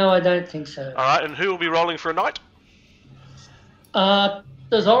 No, I don't think so. All right. And who will be rolling for a knight?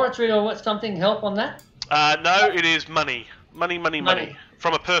 Does oratory or something help on that? No, it is money. Money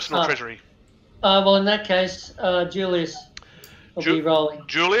from a personal treasury. Well, in that case, Julius will be rolling.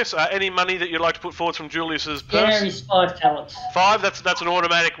 Julius, any money that you'd like to put forward from Julius's purse? Yeah, he's 5 talents. 5. That's an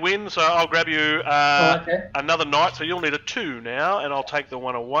automatic win. So I'll grab you another knight. So you'll need a 2 now, and I'll take the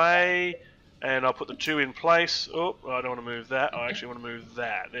 1 away, and I'll put the 2 in place. Oh, I don't want to move that. I actually want to move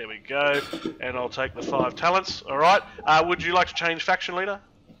that. There we go. And I'll take the 5 talents. All right. Would you like to change faction leader?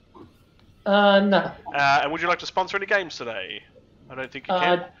 No. And would you like to sponsor any games today? I don't think you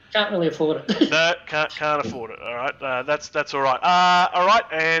can. Can't really afford it. No, can't afford it. All right, that's all right. All right,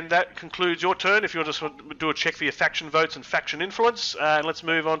 and that concludes your turn. If you want to do a check for your faction votes and faction influence, and let's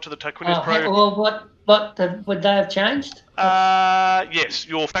move on to the Tarquinius Pro. Well, what would they have changed? Yes,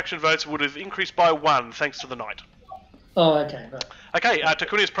 your faction votes would have increased by 1 thanks to the knight. Oh, okay, right. Okay,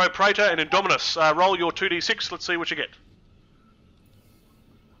 Tarquinius Pro Praetor and Indominus. Roll your 2d6. Let's see what you get.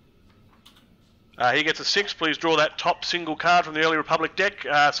 He gets a 6. Please draw that top single card from the Early Republic deck.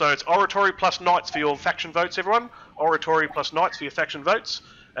 So it's Oratory plus Knights for your faction votes, everyone. Oratory plus Knights for your faction votes.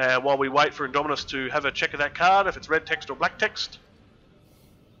 While we wait for Indominus to have a check of that card, if it's red text or black text.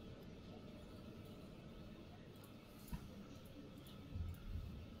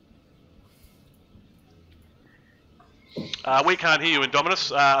 We can't hear you,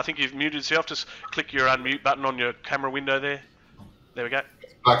 Indominus. I think you've muted yourself. Just click your unmute button on your camera window there. There we go.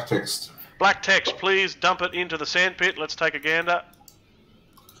 Black text. Black text, please dump it into the sandpit. Let's take a gander.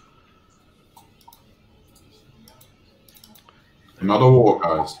 Not a war,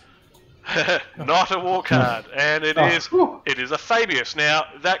 guys. Not a war card, and it is a Fabius. Now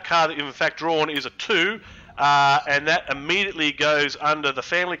that card that you've in fact drawn is a 2, and that immediately goes under the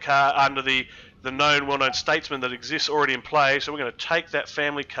family card, under the well-known statesman that exists already in play. So we're going to take that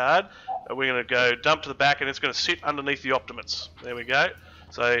family card, and we're going to go dump to the back, and it's going to sit underneath the Optimates. There we go.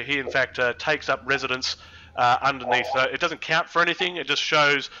 So he, in fact, takes up residence underneath. So it doesn't count for anything. It just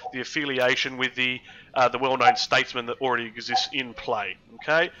shows the affiliation with the well-known statesman that already exists in play.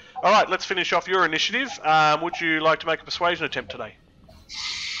 Okay. All right. Let's finish off your initiative. Would you like to make a persuasion attempt today?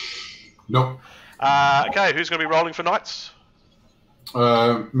 No. Okay. Who's going to be rolling for knights?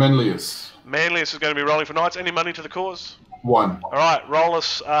 Manlius. Manlius is going to be rolling for knights. Any money to the cause? 1. All right. Roll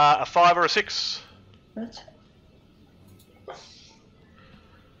us a 5 or a 6. What?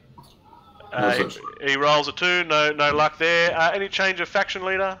 He rolls a 2, no luck there. Any change of faction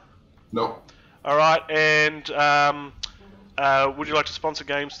leader? No. All right, and would you like to sponsor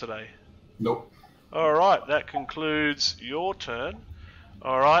games today? Nope. All right, that concludes your turn.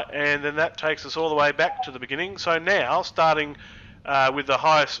 All right, and then that takes us all the way back to the beginning. So now, starting with the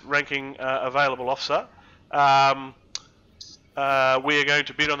highest ranking available officer, we are going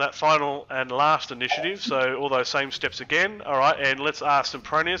to bid on that final and last initiative. So all those same steps again. All right, and let's ask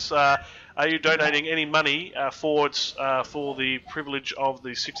Sempronius. Are you donating any money forwards for the privilege of the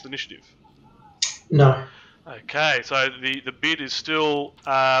 6th initiative? No. Okay, so the bid is still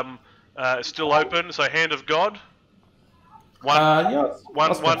open. So Hand of God.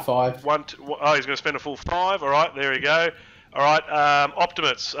 I'll spend 5. Oh, he's going to spend a full 5. All right, there we go. All right,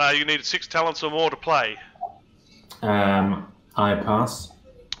 Optimates. You need 6 talents or more to play. I pass.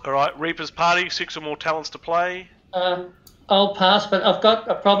 All right, Reaper's Party. 6 or more talents to play. I'll pass, but I've got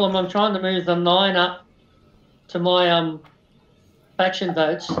a problem. I'm trying to move the 9 up to my faction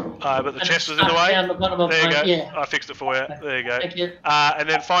votes. But the chest is in the way. Down the bottom of there you go. Yeah. I fixed it for you. There you go. Thank you. And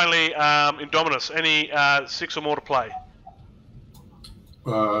then finally, Indominus. Any 6 or more to play?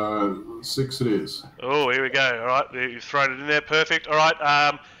 6 it is. Oh, here we go. All right, you've thrown it in there. Perfect. All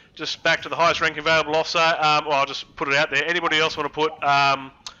right. Just back to the highest ranking available officer. Well, I'll just put it out there. Anybody else want to put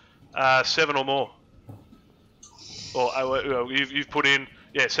 7 or more? Or you've put in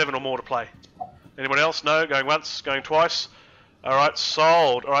 7 or more to play. Anyone else? No. Going once. Going twice. All right.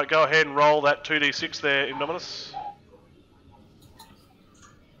 Sold. All right. Go ahead and roll that 2d6 there, Indominus.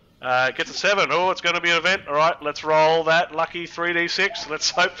 Gets a 7. Oh, it's going to be an event. All right. Let's roll that lucky 3d6. Let's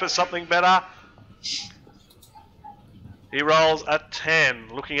hope for something better. He rolls a 10.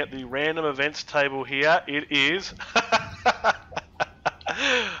 Looking at the random events table here, it is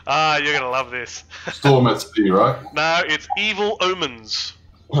Ah, you're going to love this. Storm at sea, right? No, it's Evil Omens.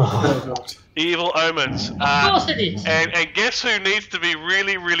 Evil Omens. Of course it is. And guess who needs to be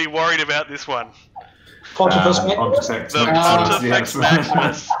really, really worried about this one? Pontifex Pontifex The Maximus, Pontifex yes.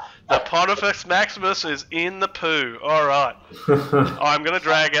 Maximus. The Pontifex Maximus is in the poo. All right. I'm going to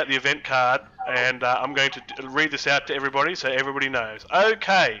drag out the event card, and I'm going to read this out to everybody so everybody knows.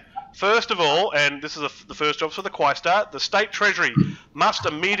 Okay. First of all, and this is the first job for the Quaestor, the State Treasury must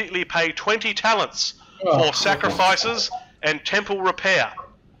immediately pay 20 talents for sacrifices and temple repair.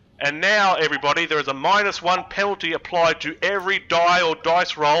 And now, everybody, there is a -1 penalty applied to every die or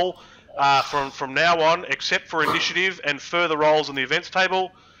dice roll from now on, except for initiative and further rolls in the events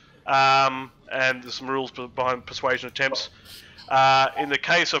table. And there's some rules behind persuasion attempts. In the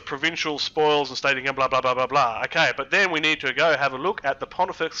case of provincial spoils and stating blah blah blah blah blah. Okay, but then we need to go have a look at the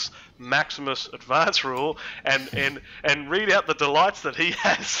Pontifex Maximus Advance Rule and read out the delights that he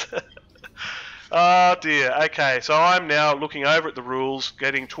has. Oh dear. Okay, so I'm now looking over at the rules,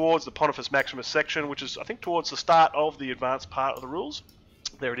 getting towards the Pontifex Maximus section, which is I think towards the start of the advanced part of the rules.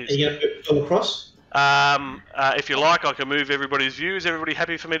 There it is. Are you going to go across? If you like, I can move everybody's view. Is everybody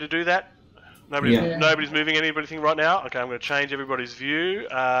happy for me to do that? Nobody's moving anything right now? Okay, I'm going to change everybody's view.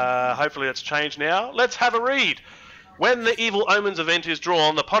 Hopefully that's changed now. Let's have a read. When the Evil Omens event is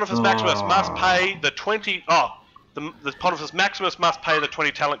drawn, the Pontifex Maximus must pay the 20... the Pontifex Maximus must pay the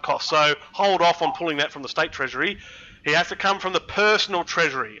 20 talent cost. So hold off on pulling that from the State Treasury. He has to come from the personal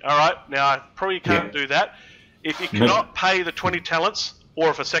treasury. All right? Now, I probably can't do that. If he cannot pay the 20 talents, or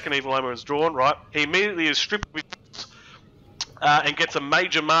if a second Evil Omen is drawn, right, he immediately is stripped of his and gets a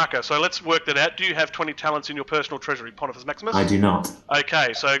major marker. So let's work that out. Do you have 20 talents in your personal treasury, Pontifex Maximus? I do not.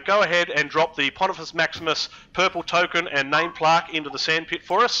 Okay, so go ahead and drop the Pontifex Maximus purple token and name plaque into the sandpit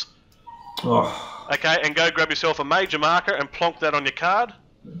for us. Oh, Okay, and go grab yourself a major marker and plonk that on your card.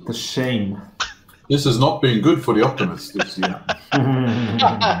 the shame. This has not been good for the Optimates this year.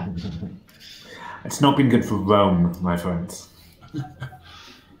 It's not been good for Rome, my friends.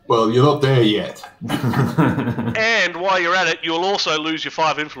 Well, you're not there yet. And while you're at it, you'll also lose your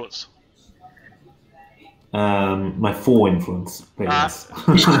 5 influence. My 4 influence, but yes. To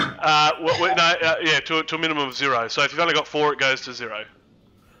a minimum of 0. So if you've only got 4, it goes to 0.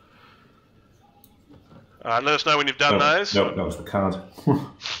 Alright, let us know when you've done those. No, that was the card.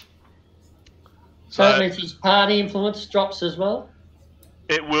 So that means his party influence drops as well?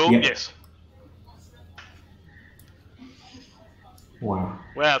 It will, yes. Wow.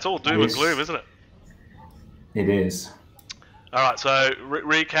 Wow, it's all doom and gloom, isn't it? It is. Alright, so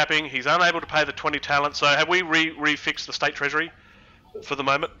recapping, he's unable to pay the 20 talents. So have we refixed the State Treasury for the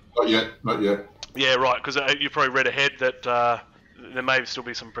moment? Not yet, not yet. Yeah, right, because you probably read ahead that there may still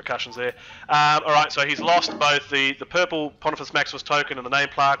be some repercussions there. Alright, so he's lost both the purple Pontifex Maximus token and the name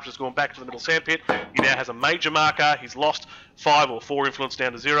plaque, which has gone back to the middle sandpit. He now has a major marker. He's lost 5 or 4 influence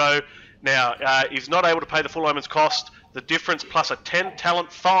down to 0. Now, he's not able to pay the full omen's cost. The difference plus a 10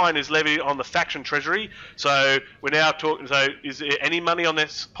 talent fine is levied on the faction treasury. So we're now talking. So is there any money on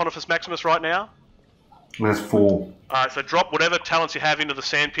this Pontifex Maximus right now? There's 4. Alright, so drop whatever talents you have into the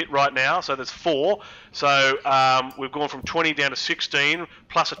sandpit right now. So there's 4. So we've gone from 20 down to 16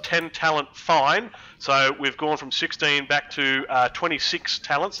 plus a 10 talent fine. So we've gone from 16 back to 26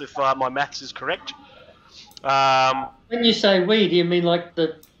 talents, if my maths is correct. When you say we, do you mean like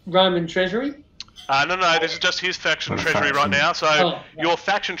the Roman treasury? No, this is just his faction treasury right now. So your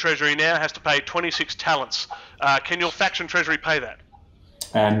faction treasury now has to pay 26 talents. Can your faction treasury pay that?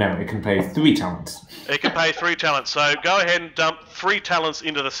 No, it can pay 3 talents. It can pay 3 talents. So go ahead and dump 3 talents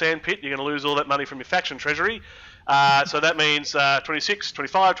into the sandpit. You're going to lose all that money from your faction treasury. So that means 26,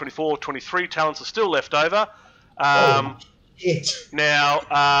 25, 24, 23 talents are still left over. Now,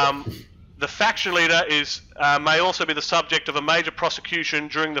 the faction leader may also be the subject of a major prosecution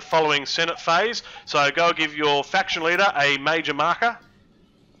during the following Senate phase. So go give your faction leader a major marker.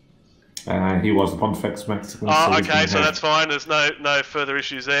 He was the Pontifex Maximus. Oh, okay, so that's fine. There's no further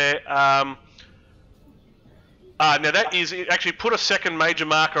issues there. Now that is actually put a second major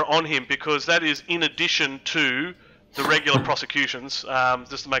marker on him because that is in addition to the regular prosecutions.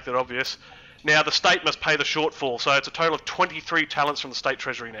 Just to make that obvious. Now the state must pay the shortfall, so it's a total of 23 talents from the state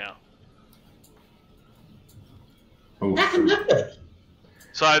treasury now. How can that be?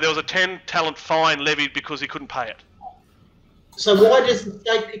 So there was a 10 talent fine levied because he couldn't pay it. So why does the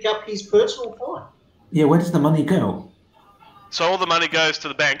state pick up his personal fine? Yeah, where does the money go? So all the money goes to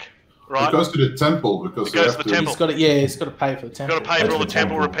the bank, right? It goes to the temple because it goes to the temple. He's got to pay for the temple. He's got to pay for all the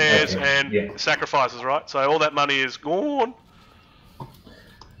temple repairs and sacrifices, right? So all that money is gone.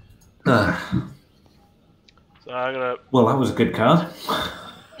 So I'm gonna. Well, that was a good card.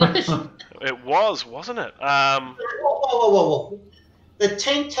 It was, wasn't it? Whoa. The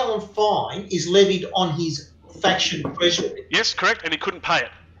 10 talent fine is levied on his faction treasury. Yes, correct, and he couldn't pay it.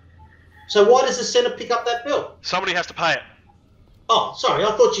 So why does the Senate pick up that bill? Somebody has to pay it. Oh, sorry,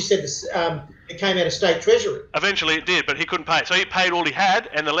 I thought you said this, it came out of state treasury. Eventually it did, but he couldn't pay it. So he paid all he had,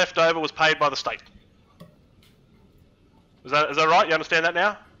 and the leftover was paid by the state. Is that right? You understand that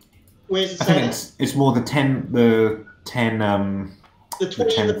now? Where's it I think say it's more the 10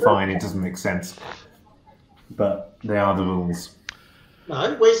 fine. It doesn't make sense, but they are the rules.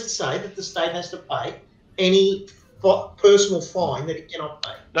 No, where does it say that the state has to pay any personal fine that it cannot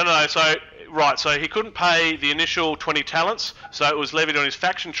pay? No. So he couldn't pay the initial 20 talents, so it was levied on his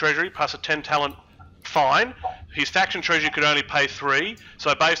faction treasury plus a 10 talent fine. His faction treasury could only pay 3,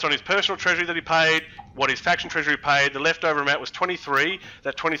 so based on his personal treasury that he paid, what his faction treasury paid, the leftover amount was 23.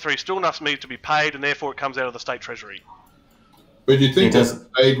 That 23 still must need to be paid, and therefore it comes out of the state treasury. But you think that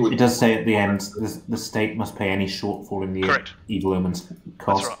state would... It does say at the end the state must pay any shortfall in the evil omen's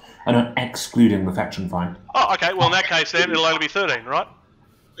cost, right. and excluding the faction fine. Oh, okay. Well, in that case, then it'll only be 13, right?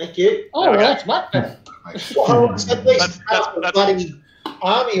 Thank you. Oh, that's much better. Well, at least that's bloody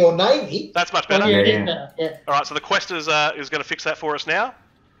army or navy. That's much better. Yeah. All right. So the quest is going to fix that for us now.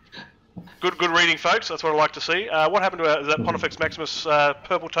 Good reading, folks. That's what I like to see. What happened to that Pontifex Maximus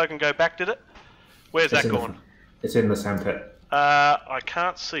purple token go back, did it? Where's that gone? It's in the sandpit. I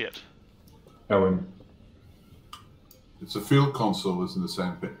can't see it. It's a field console, is in the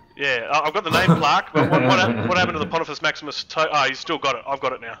sandpit. Yeah, I've got the name plaque, but what happened to the Pontifex Maximus token? Oh, he's still got it. I've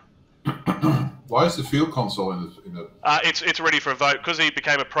got it now. Why is the field console in the... It's ready for a vote, because he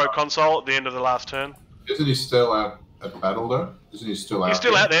became a pro-consul at the end of the last turn. Isn't he still out at battle, though? Isn't he still out He's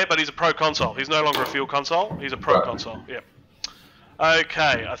still out there, but he's a pro-consul. He's no longer a field consul. He's a pro-consul, yep.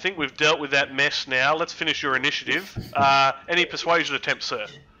 Okay, I think we've dealt with that mess now. Let's finish your initiative. Any persuasion attempts, sir?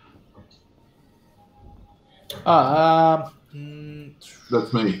 That's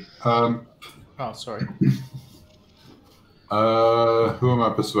me. Sorry. Who am I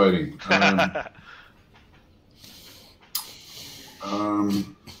persuading?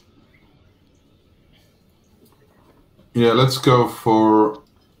 Yeah, let's go for...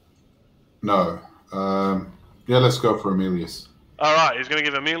 No. Yeah, let's go for Aelius. All right, he's going to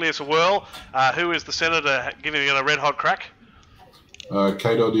give Aelius a whirl. Who is the senator giving it a red-hot crack?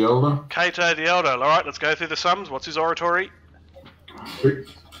 Cato the Elder. Cato the Elder. All right, let's go through the sums. What's his oratory?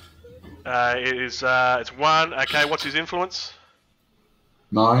 6. It's 1. Okay, what's his influence?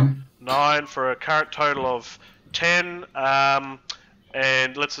 9. 9 for a current total of 10.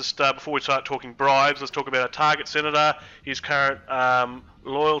 And let's just, before we start talking bribes, let's talk about a target senator. His current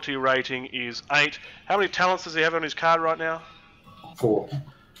loyalty rating is 8. How many talents does he have on his card right now? 4.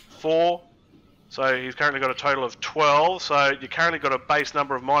 4. So he's currently got a total of 12. So you currently got a base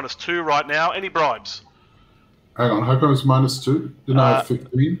number of -2 right now. Any bribes? Hang on, how come it's -2? Didn't I have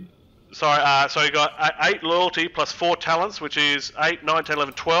 15? Sorry, so you got 8 loyalty plus 4 talents, which is 8, 9, 10,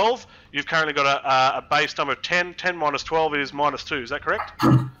 11, 12. You've currently got a base number of 10. 10 minus 12 is -2. Is that correct?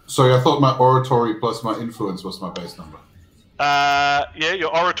 Sorry, I thought my oratory plus my influence was my base number. Yeah,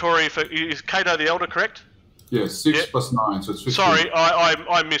 your oratory is Cato the Elder, correct? Yes, 6 plus 9, so it's 15. Sorry,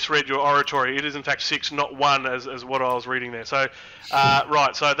 I misread your oratory. It is in fact 6, not 1, as what I was reading there. So,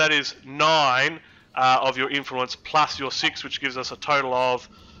 right, so that is 9 of your influence plus your 6, which gives us a total of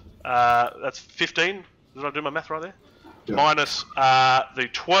that's 15. Did I do my math right there? Yeah. Minus the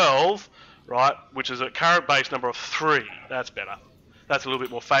 12, right, which is a current base number of 3. That's better. That's a little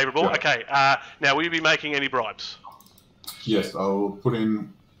bit more favourable. Yeah. Okay, now will you be making any bribes? Yes, I'll put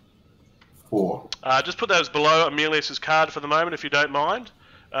in 4. Just put those below Aelius's card for the moment, if you don't mind.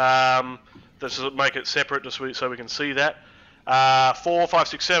 Let's make it separate just so we can see that. 4, 5,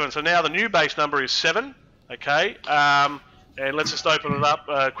 6, 7. So now the new base number is 7. Okay. And let's just open it up,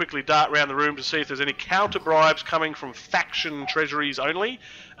 quickly dart around the room to see if there's any counter bribes coming from faction treasuries only.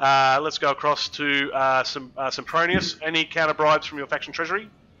 Let's go across to Sempronius. Any counter bribes from your faction treasury?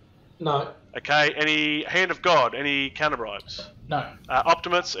 No. Okay. Any Hand of God? Any counter bribes? No.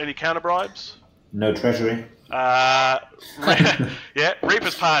 Optimates? Any counter bribes? No treasury. Yeah.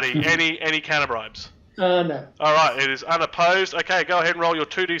 Reaper's Party. Any counter bribes? No. All right. It is unopposed. Okay. Go ahead and roll your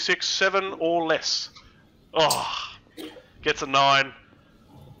 2d6, 7 or less. Oh. Gets a 9.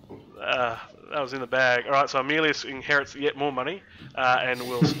 That was in the bag. All right, so Aelius inherits yet more money, and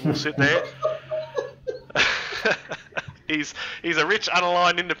we'll sit there. He's a rich,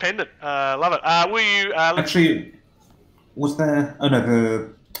 unaligned independent. Love it. Will you? Actually, was there? Oh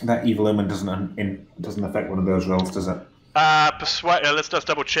no, that evil omen doesn't affect one of those rolls, does it? Let's just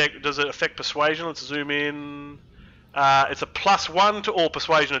double check. Does it affect persuasion? Let's zoom in. It's a +1 to all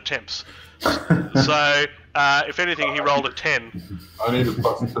persuasion attempts. So, if anything, he rolled a 10. I need a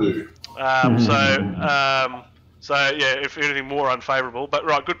 +2. So yeah, if anything, more unfavourable. But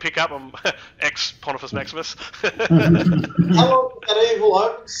right, good pick-up. I'm ex Pontifex Maximus. How long did that evil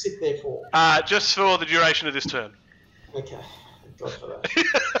omen sit there for? Just for the duration of this turn. Okay. Thank God for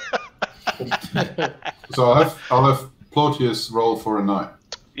that. So I'll have Plautius roll for a 9.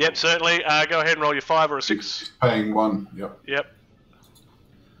 Yep, certainly. Go ahead and roll your 5 or a 6. He's paying 1. Yep. Yep.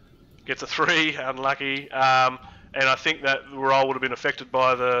 Gets a 3. Unlucky. And I think that roll would have been affected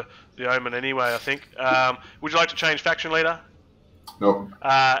by the omen anyway, I think. Would you like to change faction leader? No.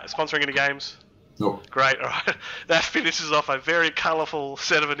 Sponsoring any games? No. Great, alright. That finishes off a very colourful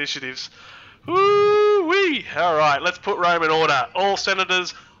set of initiatives. Woo-wee! Alright, let's put Rome in order. All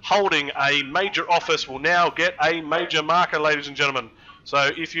senators holding a major office will now get a major marker, ladies and gentlemen. So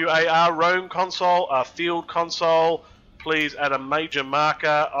if you are Rome consul, a field consul, please add a major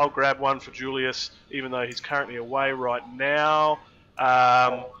marker. I'll grab one for Julius, even though he's currently away right now.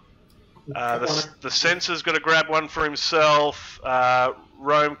 The censor's got to grab one for himself.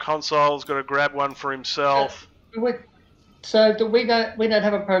 Rome consul's got to grab one for himself. So we don't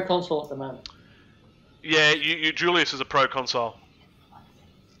have a proconsul at the moment. Yeah, Julius is a proconsul.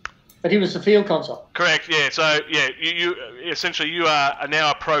 But he was the field consul. Correct. Yeah. So yeah, you essentially you are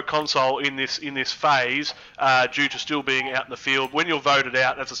now a proconsul in this phase due to still being out in the field. When you're voted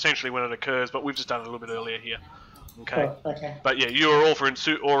out, that's essentially when it occurs. But we've just done it a little bit earlier here. Okay. Oh, okay. But yeah, you are all for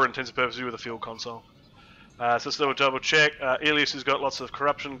all intents and purposes you were the field consul. So let's double check. Aelius has got lots of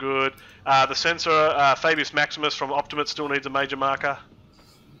corruption. Good. The censor Fabius Maximus from Optimates still needs a major marker.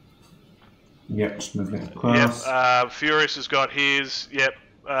 Yep. Just moving it across. Yep. Furious has got his. Yep.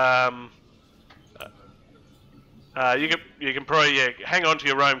 You can probably hang on to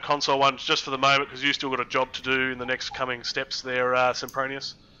your Rome console ones just for the moment because you still got a job to do in the next coming steps there,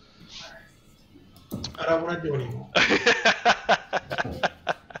 Sempronius. I don't want to do it anymore.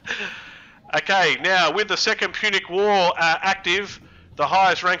 Okay, now with the Second Punic War active, the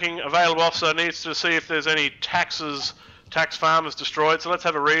highest ranking available officer needs to see if there's any tax farmers destroyed. So let's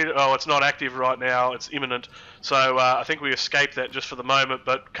have a read. Oh, it's not active right now. It's imminent. So I think we escaped that just for the moment.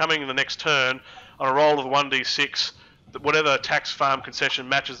 But coming in the next turn, on a roll of 1d6, whatever tax farm concession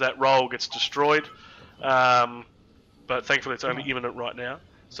matches that roll gets destroyed. But thankfully it's only imminent right now.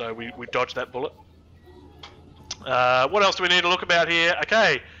 So we dodged that bullet. What else do we need to look about here?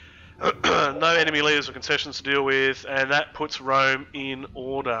 Okay. No enemy leaders or concessions to deal with, and that puts Rome in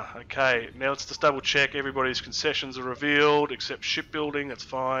order. Okay, now let's just double check everybody's concessions are revealed, except shipbuilding, that's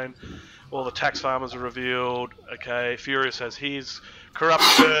fine. All the tax farmers are revealed. Okay, Furious has his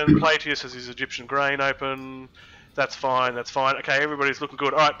corruption, Plautius has his Egyptian grain open. That's fine, that's fine. Okay, everybody's looking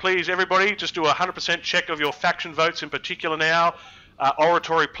good. Alright, please, everybody, just do a 100% check of your faction votes in particular now.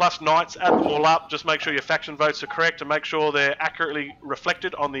 Oratory plus knights, add them all up. Just make sure your faction votes are correct and make sure they're accurately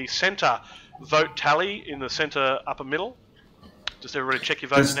reflected on the centre vote tally in the centre upper middle. Just everybody check your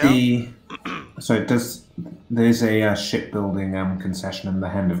votes now. There's a shipbuilding concession in the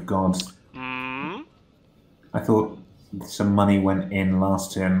Hand of God. I thought some money went in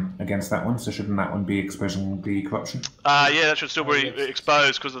last turn against that one, so shouldn't that one be exposing the corruption? Yeah, that should still be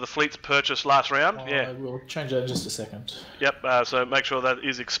exposed because of the fleet's purchase last round. Yeah, We'll change that in just a second. Yep, so make sure that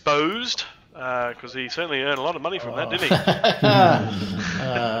is exposed because he certainly earned a lot of money from that, didn't he?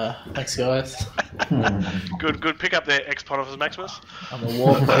 Thanks, guys. Good pick up there, ex-Pontifex Maximus. I'm a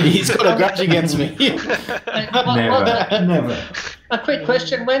war. He's got a grudge against me. Never. A quick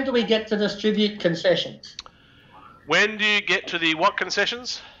question: when do we get to distribute concessions? When do you get to the what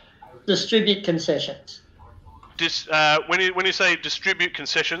concessions? Distribute concessions. When you say distribute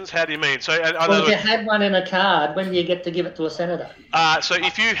concessions, how do you mean? So, if you had one in a card, when do you get to give it to a senator? So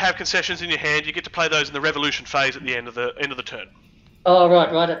if you have concessions in your hand, you get to play those in the revolution phase at the end of the turn. Oh,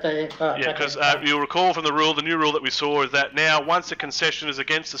 right at the end. Right, yeah, because you'll recall from the new rule that we saw is that now once a concession is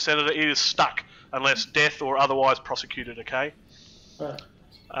against the senator, it is stuck unless death or otherwise prosecuted. Okay. Right.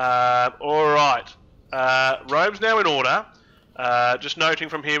 All right. Rome's now in order. Just noting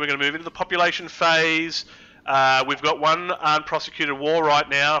from here, we're going to move into the population phase. We've got one unprosecuted war right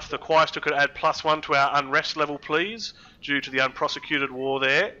now. If the Quaestor could add +1 to our unrest level, please, due to the unprosecuted war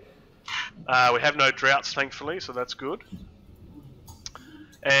there. We have no droughts, thankfully, so that's good.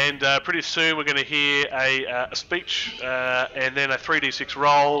 And pretty soon we're going to hear a speech and then a 3d6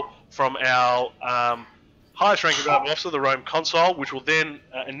 roll from our highest ranking officer, the Rome consul, which will then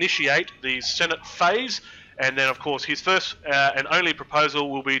initiate the Senate phase. And then, of course, his first and only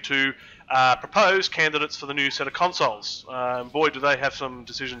proposal will be to propose candidates for the new set of consuls. Boy, do they have some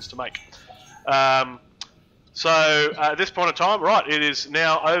decisions to make. So at this point in time, right, it is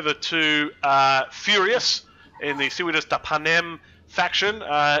now over to Furious in the Civitas de Panem faction.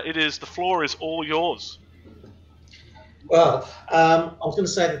 The floor is all yours. Well, I was going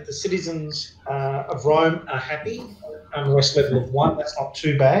to say that the citizens of Rome are happy. Unrest level of 1, that's not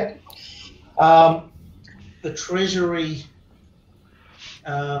too bad. The Treasury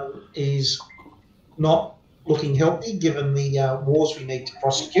is not looking healthy given the wars we need to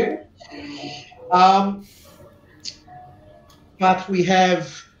prosecute. But we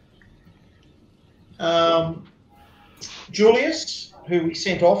have Julius, who we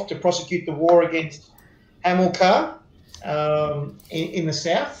sent off to prosecute the war against Hamilcar in the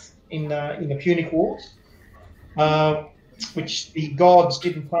south, in the Punic Wars, which the gods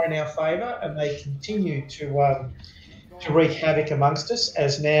didn't play in our favour, and they continue to wreak havoc amongst us,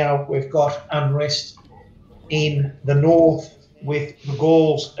 as now we've got unrest in the north with the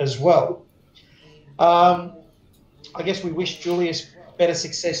Gauls as well. I guess we wish Julius better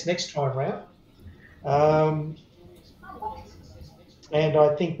success next time round. And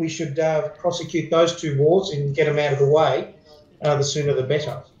I think we should prosecute those 2 wars and get them out of the way. The sooner the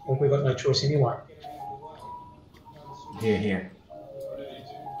better. Well, we've got no choice anyway. Here.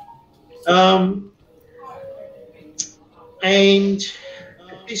 And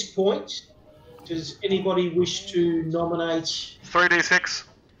at this point, does anybody wish to nominate 3d6.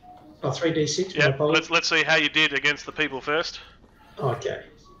 3d6? Yeah, let's see how you did against the people first. Okay.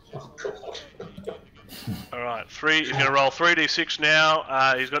 Oh, God. All right, he's going to roll 3d6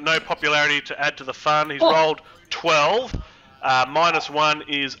 now. He's got no popularity to add to the fun. He's rolled 12. -1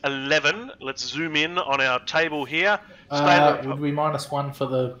 is 11. Let's zoom in on our table here. Would we -1 for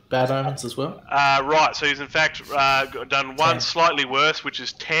the bad omens as well? Right, so he's in fact done 1 slightly worse, which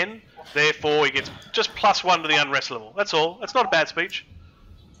is 10. Therefore, he gets just +1 to the unrest level. That's all. That's not a bad speech.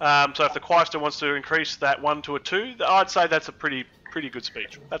 So if the Quaestor wants to increase that 1 to a 2, I'd say that's a pretty good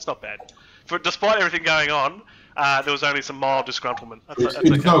speech. That's not bad. Despite everything going on, there was only some mild disgruntlement.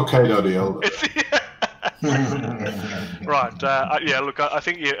 It's okay though, the elder. Right. Yeah. Look, I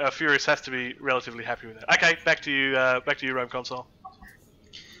think Furious has to be relatively happy with that. Okay. Back to you, Rome Console.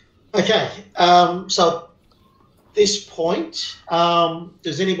 Okay. So at this point,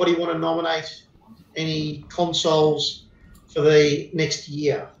 does anybody want to nominate any consoles for the next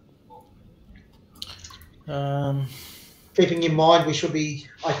year? Keeping in mind we should be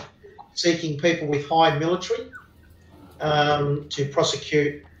seeking people with high military to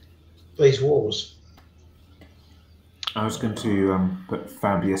prosecute these wars. I was going to put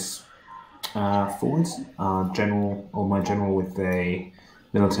Fabius forward, my general with a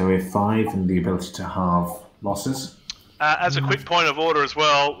military of 5 and the ability to halve losses. As a quick point of order as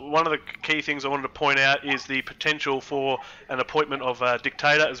well, one of the key things I wanted to point out is the potential for an appointment of a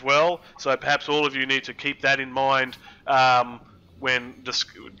dictator as well. So perhaps all of you need to keep that in mind when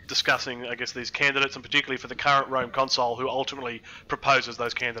discussing, I guess, these candidates, and particularly for the current Rome consul who ultimately proposes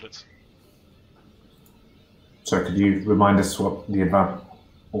those candidates. So could you remind us what the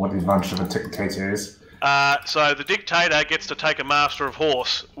advantage of a dictator is? So the dictator gets to take a master of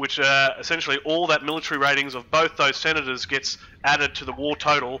horse, which essentially all that military ratings of both those senators gets added to the war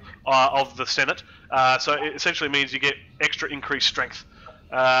total of the Senate. So it essentially means you get extra increased strength.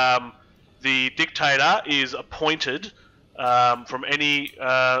 The dictator is appointed from any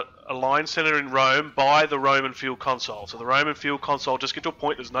aligned senator in Rome by the Roman field consul. So the Roman field consul just get to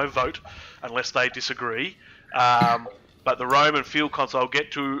appoint. There's no vote unless they disagree. But the Roman field consul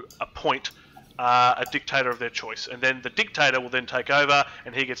get to appoint a dictator of their choice, and then the dictator will then take over,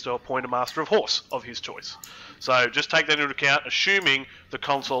 and he gets to appoint a master of horse of his choice. So just take that into account, assuming the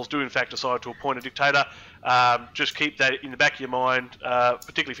consuls do in fact decide to appoint a dictator. Just keep that in the back of your mind,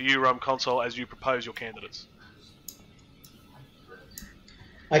 particularly for you, Rome consul, as you propose your candidates.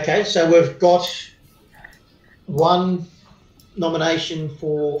 Okay, so we've got 1 nomination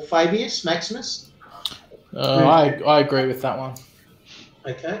for Fabius Maximus. I agree with that one.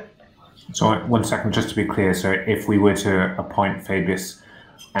 Okay. So 1 second, just to be clear, so if we were to appoint Fabius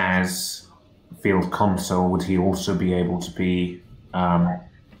as field consul, would he also be able to be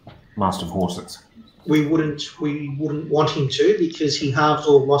master of horses? We wouldn't want him to, because he halves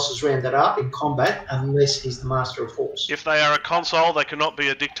all losses rounded up in combat unless he's the master of horse. If they are a consul, they cannot be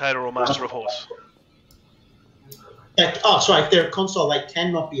a dictator or master of horse. Sorry, if they're a consul, they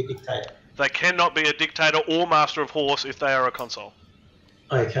cannot be a dictator. They cannot be a dictator or master of horse if they are a consul.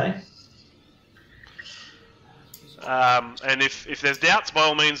 Okay. And if there's doubts, by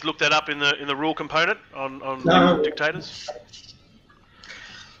all means, look that up in the rule component on dictators.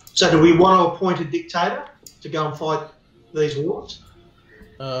 So do we want to appoint a dictator to go and fight these wars?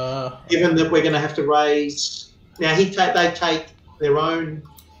 Given that we're going to have to raise... Now, they take their own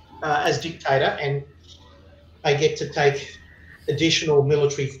as dictator, and they get to take additional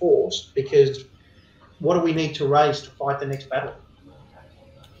military force, because what do we need to raise to fight the next battle?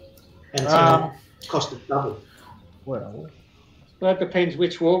 And it's going to cost us double. Well, that depends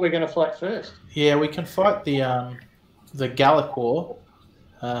which war we're going to fight first. yeah, we can fight the Gallic War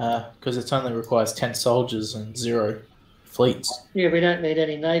because it only requires 10 soldiers and 0 fleets. Yeah, we don't need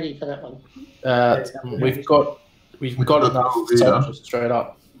any navy for that one. We've got enough soldiers straight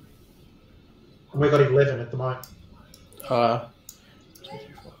up. And we've got 11 at the moment.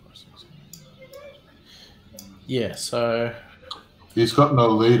 Yeah, so He's got no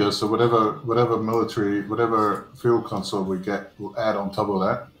leader, so whatever field console we get, we'll add on top of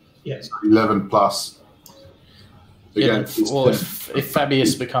that. Yeah. So 11 plus. Again, if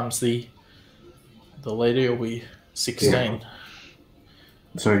Fabius becomes the leader, it'll be 16. Yeah.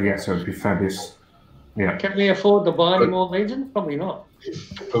 So it'd be Fabius. Yeah. Can we afford to buy any more legions? Probably not.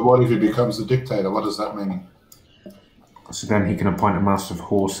 But what if he becomes the dictator? What does that mean? So then he can appoint a Master of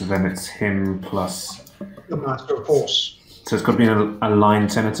Horse, so then it's him plus... The Master of Horse. So it's got to be an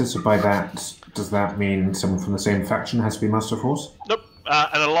aligned senator, so by that, does that mean someone from the same faction has to be Master of Horse? Nope.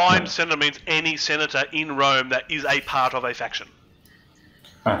 An aligned senator means any senator in Rome that is a part of a faction.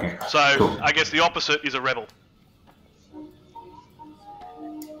 Okay. So cool. I guess the opposite is a rebel.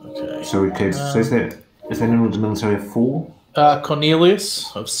 Okay. So is there anyone with a military of 4?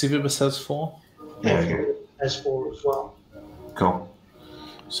 Cornelius of Civibus has 4. Yeah, okay. As 4 as well. Cool.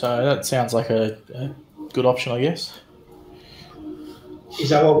 So that sounds like a good option, I guess. Is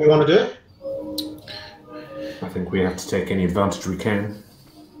that what we want to do? I think we have to take any advantage we can.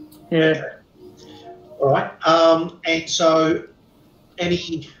 Yeah. All right. And so,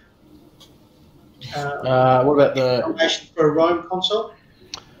 any what about the nomination for a Rome console?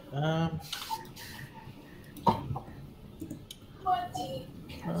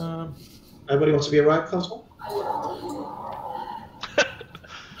 Nobody wants to be a Rome console?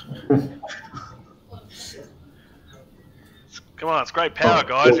 Come on, it's great power,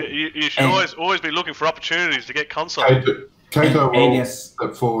 guys. You should always be looking for opportunities to get consoles. Cato will Aelius.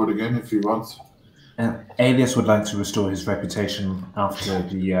 step forward again if he wants. Aelius would like to restore his reputation after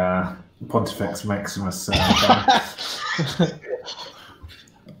the Pontifex Maximus.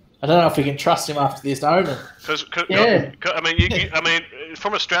 I don't know if we can trust him after this omen. I mean,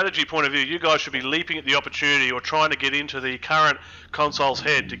 from a strategy point of view, you guys should be leaping at the opportunity or trying to get into the current console's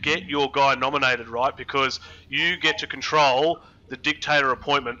head to get your guy nominated, right? Because you get to control the dictator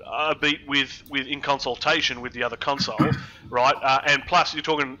appointment, albeit in consultation with the other console, right? And plus, you're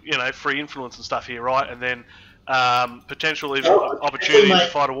talking, free influence and stuff here, right? And then potential opportunity to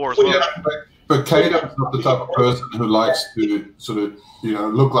fight a war as well. But Cato's not the type of person who likes to sort of,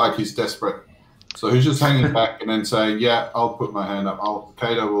 look like he's desperate. So he's just hanging back and then saying, yeah, I'll put my hand up.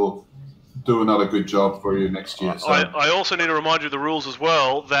 Cato will do another good job for you next year. So. I also need to remind you of the rules as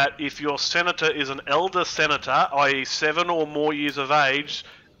well, that if your senator is an elder senator, i.e. 7 or more years of age,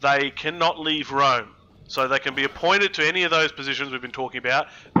 they cannot leave Rome. So they can be appointed to any of those positions we've been talking about,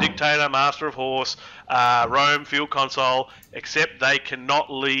 dictator, master of horse, Rome, field consul, except they cannot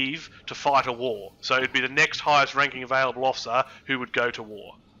leave to fight a war. So it'd be the next highest ranking available officer who would go to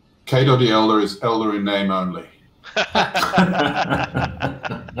war. Cato the Elder is elder in name only.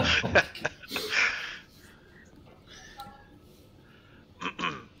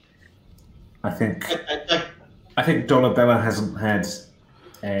 I think Dolabella hasn't had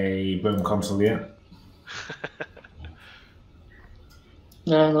a Rome consul yet.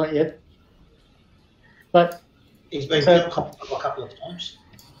 No, not yet. But he's been a couple of times.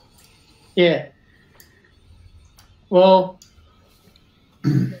 Yeah. Well,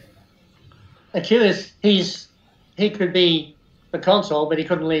 Achilles, he could be the consul, but he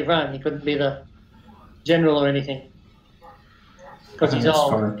couldn't leave Rome. He couldn't be the general or anything because he's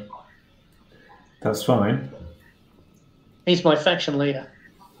old. Fine. That's fine. He's my faction leader.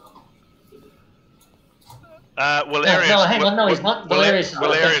 Valerius. No, hang on. No, he's not.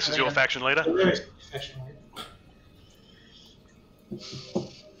 Valerius is your faction leader.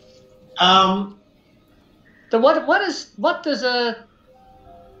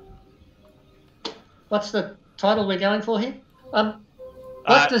 What's the title we're going for here?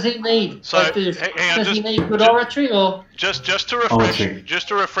 What does he need? So, does he need good oratory or just to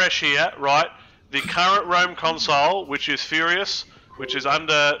refresh here, right? The current Rome consul, which is Furius, which is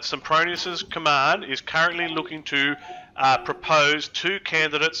under Sempronius's command, is currently looking to propose 2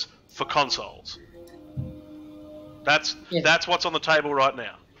 candidates for consuls. That's what's on the table right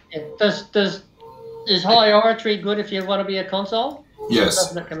now. Yeah. Is high oratory good if you want to be a consul? Yes.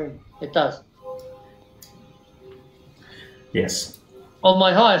 Doesn't it come in? It does. Yes. Well,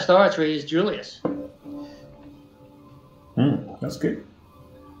 my highest oratory is Julius. That's good.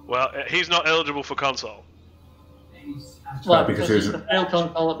 Well, he's not eligible for console. Well, because because he's he's the field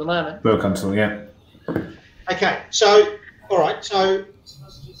console at the moment. World console, yeah. Okay, so, all right, so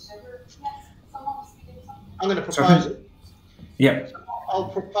I'm going to propose it. Yeah. I'll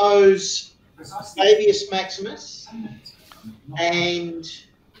propose Fabius Maximus and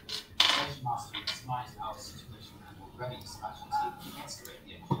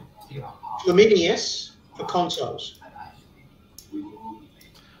Flaminius for consoles.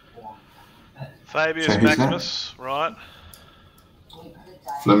 Fabius So who's Maximus, right?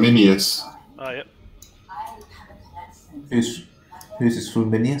 Flaminius. Oh, yep. Who's this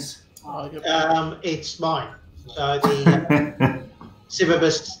Fulvius? Oh, yep. It's mine. So the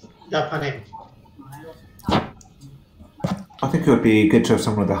Civibus Dapanem. I think it would be good to have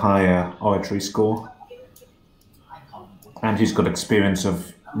someone with a higher oratory score. And who's got experience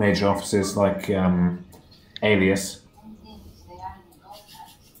of major offices like Aelius.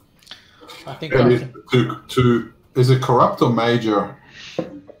 I think I can. Is it corrupt or major?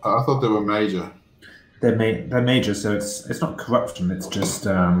 I thought they were major. They're major, so it's not corruption. It's just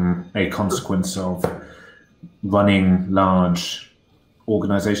a consequence of running large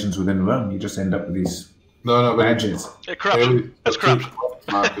organizations within Rome. You just end up with these No, but badges. Yeah, corruption. That's corruption.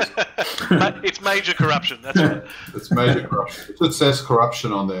 Marcus. It's major corruption. That's right. It's major corruption. It says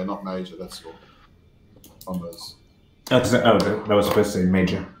corruption on there, not major. That's all. On those. That was supposed to say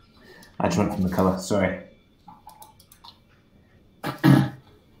major. I just went from the colour. Sorry. I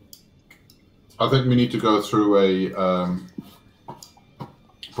think we need to go through a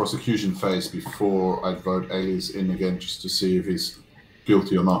prosecution phase before I vote Aelius in again, just to see if he's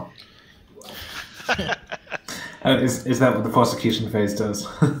guilty or not. Is that what the prosecution phase does?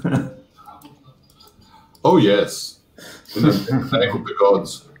 Oh yes, in the name of the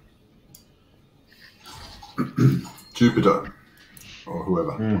gods, Jupiter or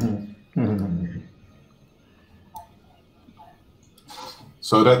whoever.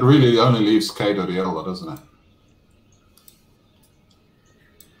 So that really only leaves Cato the Elder, doesn't it?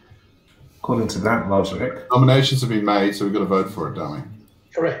 According to that logic. Nominations have been made, so we've got to vote for it, don't we?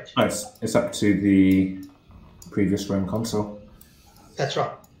 Correct. It's up to the previous Rome consul. That's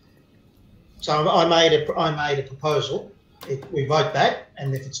right. So I made a proposal. We vote that,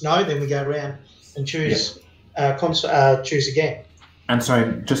 and if it's no, then we go around and choose choose again. And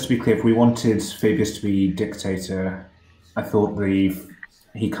sorry, just to be clear, if we wanted Fabius to be dictator, I thought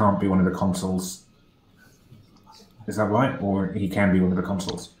he can't be one of the consuls. Is that right? Or he can be one of the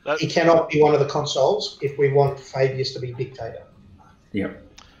consuls? He cannot be one of the consuls if we want Fabius to be dictator. Yep.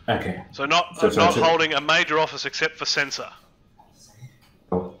 Okay. So not holding a major office except for censor.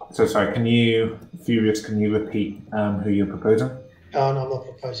 Cool. So sorry, Fulvius, can you repeat who you're proposing? Oh no, I'm not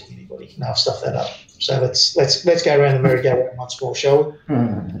proposing anybody. No, I've stuffed that up. So let's go around the merry-go-round once more, shall we?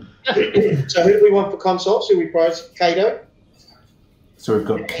 So who do we want for consuls? Who we propose? Cato. So we've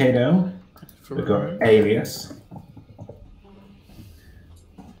got Cato, we've got Aelius,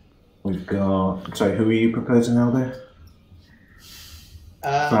 we've got. Sorry, who are you proposing, Aldo?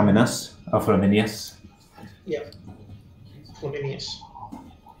 Flaminius or Flaminius? Yep. Flaminius.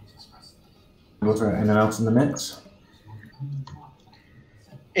 Was there anyone else in the mix?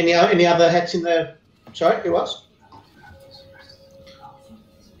 Any other hats in the? Sorry, who else?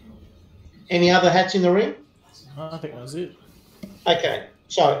 Any other hats in the ring? I think that was it. Okay,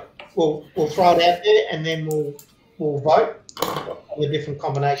 so we'll throw it out there and then we'll vote on the different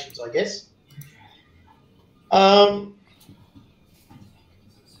combinations, I guess.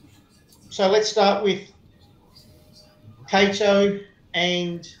 So let's start with Cato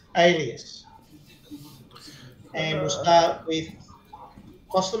and Aelius, and we'll start with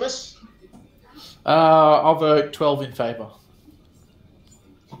Postumus. I'll vote 12 in favour.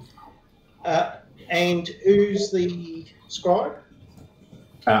 And who's the scribe?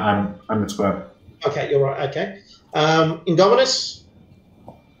 I'm the scribe. Okay, you're right. Okay. Indominus.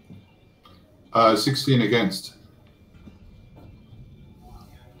 16 against.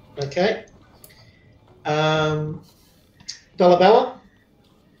 Okay. Dolabella.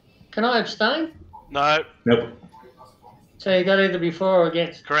 Can I abstain? No, Nope. So you got either before or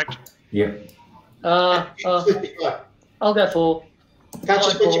against. correct. Yep. I'll go for. Can't you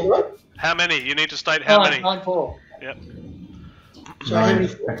split your vote? How many? You need to state how many. 9-4. Yep. So how many?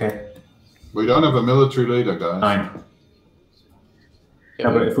 Okay. We don't have a military leader, guys. 9.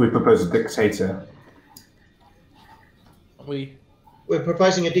 No, but if we propose a dictator, We're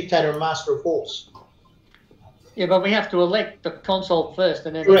proposing a dictator and master of horse. Yeah, but we have to elect the consul first,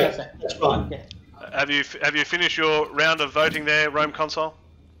 and then Correct. that's it. That's right. Yeah. Have you finished your round of voting there, Rome Consul?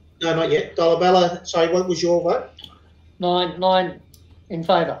 No, not yet. Dolabella, sorry, what was your vote? 9 in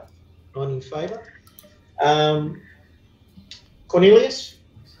favour. 9 in favour. Cornelius?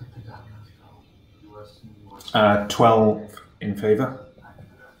 12 in favour.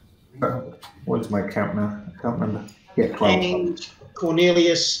 What is my count now? I can't remember. Yeah, 12. And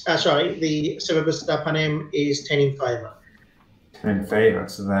Cornelius, the Cerebus da Panem is 10 in favour. 10 in favour,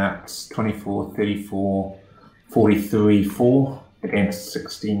 so that's 24, 34, 43, 4 against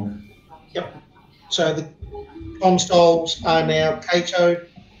 16. Yep. So the consuls are now Cato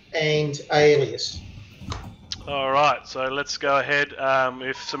and Aelius. All right, so let's go ahead.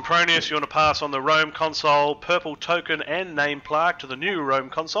 If Sempronius, you want to pass on the Rome Consul purple token and name plaque to the new Rome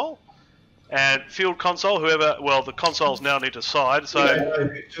Consul, and field consul, whoever. Well, the consuls now need to side.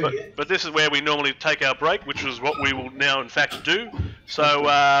 So, but this is where we normally take our break, which is what we will now in fact do. So,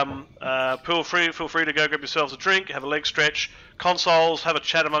 feel free to go grab yourselves a drink, have a leg stretch. Consuls, have a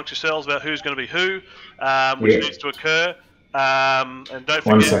chat amongst yourselves about who's going to be who, which needs to occur. And don't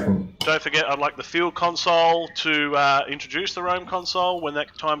forget, I'd like the field consul to introduce the Rome consul when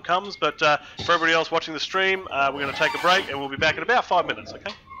that time comes. But for everybody else watching the stream, we're going to take a break, and we'll be back in about 5 minutes.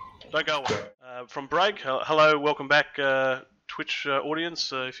 Okay? Don't go away. From break, hello, welcome back, Twitch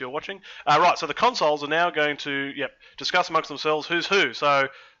audience, if you're watching. Right, so the consuls are now going to discuss amongst themselves who's who. So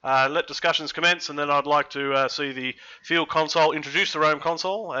let discussions commence, and then I'd like to see the field consul introduce the Rome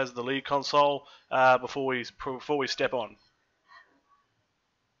consul as the lead consul before we step on.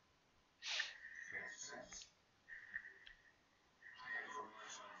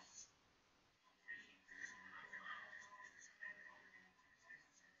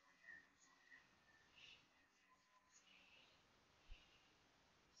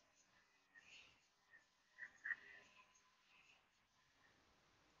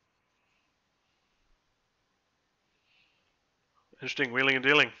 Interesting, wheeling and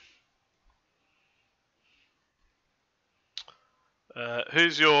dealing.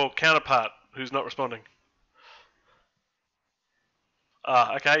 Who's your counterpart who's not responding?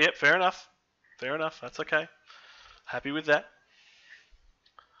 Okay, yep, fair enough. Fair enough, that's okay. Happy with that.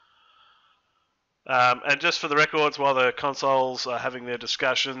 And just for the records, while the consuls are having their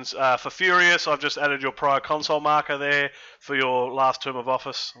discussions, for Furious, I've just added your prior consul marker there for your last term of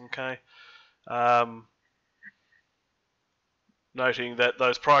office, okay? Noting that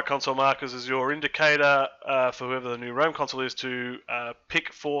those prior consul markers is your indicator for whoever the new Rome consul is to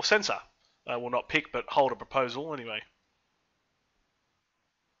pick for Censor. Well, not pick, but hold a proposal anyway.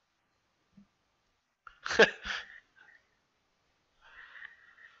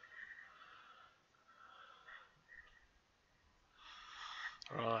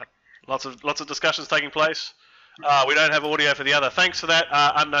 Right, lots of discussions taking place. We don't have audio for the other. Thanks for that,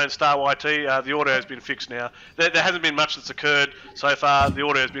 unknown Star YT. The audio has been fixed now. There hasn't been much that's occurred so far. The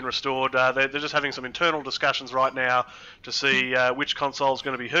audio has been restored. They're just having some internal discussions right now to see which console is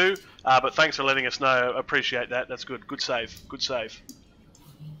going to be who. But thanks for letting us know. Appreciate that. That's good. Good save. Good save.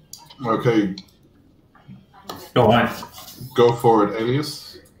 Okay. All right. Go for it,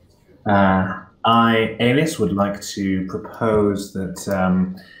 Aelius. Aelius, would like to propose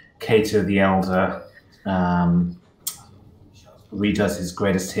that Cato the Elder redoes his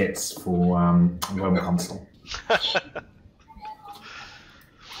greatest hits for Rome Consul.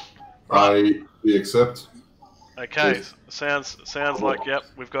 I accept. Okay, sounds like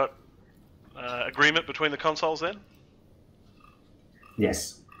we've got agreement between the consuls then.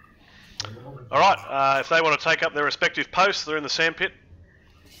 Yes. All right. If they want to take up their respective posts, they're in the sandpit.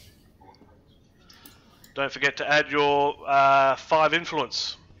 Don't forget to add your 5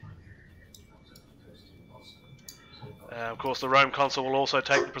 influence. Of course, the Rome consul will also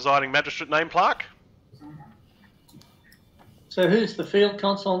take the presiding magistrate name plaque. So who's the field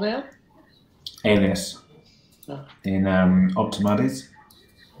consul now? Aelius. Oh. In Optimates.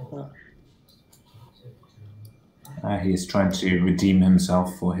 Oh. He is trying to redeem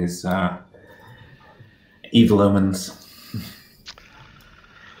himself for his evil omens.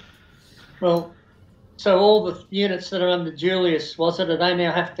 Well, so all the units that are under Julius, do they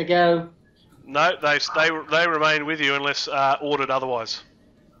now have to go? No, they remain with you unless ordered otherwise.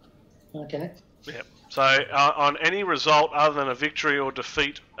 Okay. Yeah. So on any result other than a victory or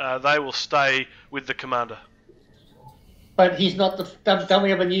defeat, they will stay with the commander. But he's not don't we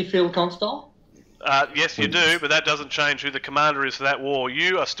have a new field consul? Yes, you do, but that doesn't change who the commander is for that war.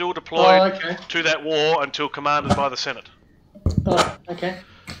 You are still deployed to that war until commanded by the Senate. Oh, okay.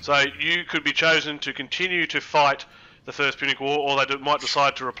 So you could be chosen to continue to fight the First Punic War, or they might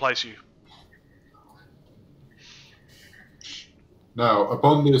decide to replace you. Now,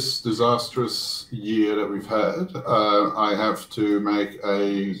 upon this disastrous year that we've had, I have to make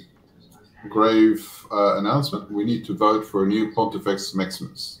a grave announcement. We need to vote for a new Pontifex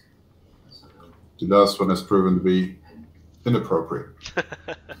Maximus. The last one has proven to be inappropriate.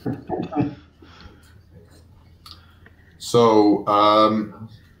 So,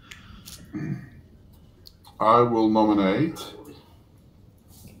 I will nominate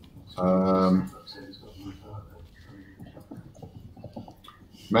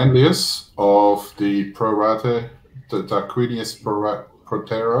Manlius of the Prorate, the Tarquinius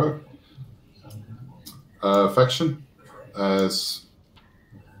Protero faction as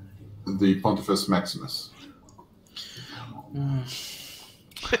the Pontifex Maximus. I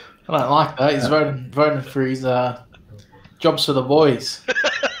don't like that. He's voting for his jobs for the boys.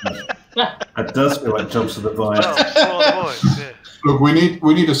 It does feel like jobs for the boys. Yeah. Look, we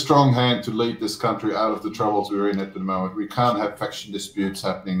need a strong hand to lead this country out of the troubles we're in at the moment. We can't have faction disputes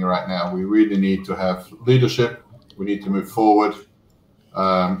happening right now. We really need to have leadership. We need to move forward.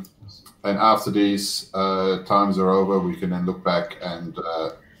 And after these times are over, we can then look back and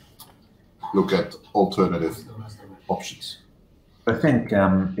look at alternative options. I think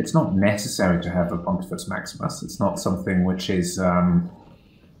it's not necessary to have a Pontifex Maximus. It's not something which is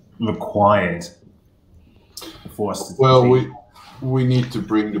required for us to we need to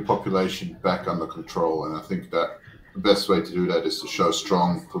bring the population back under control, and I think that the best way to do that is to show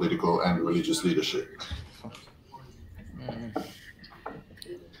strong political and religious leadership.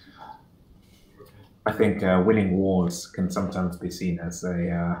 I think winning wars can sometimes be seen as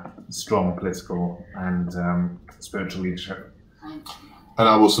a strong political and spiritual leadership. And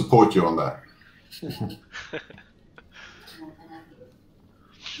I will support you on that.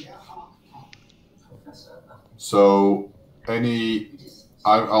 So,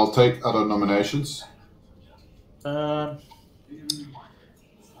 I'll take other nominations. Well,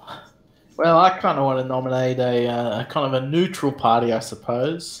 I kind of want to nominate a kind of a neutral party, I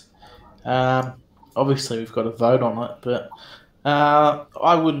suppose. Obviously, we've got to vote on it, but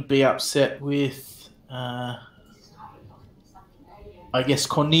I wouldn't be upset with, I guess,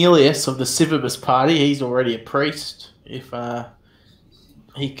 Cornelius of the Civibus party. He's already a priest. If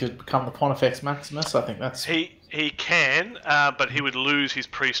he could become the Pontifex Maximus, I think that's... He can, but he would lose his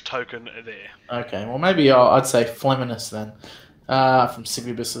priest token there. Okay, well, maybe I'd say Fleminus then, from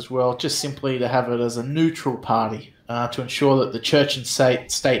Civibus as well, just simply to have it as a neutral party, to ensure that the church and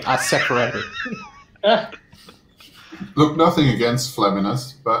state are separated. Look, nothing against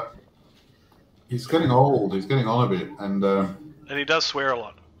Fleminus, but he's getting old. He's getting on a bit, and he does swear a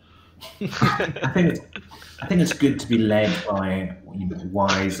lot. I think it's good to be led by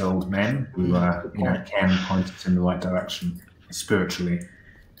wise old men who can point us in the right direction spiritually.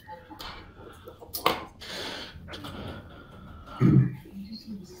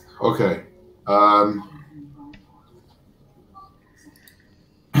 Okay.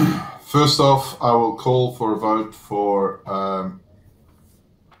 First off, I will call for a vote for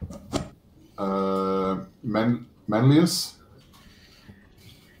Manlius.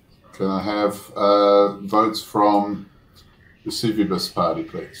 Can I have votes from the Civibus party,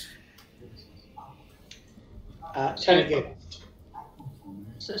 please?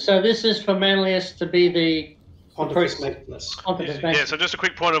 So this is for Manlius to be the Pontifex Maximus. Yeah, so just a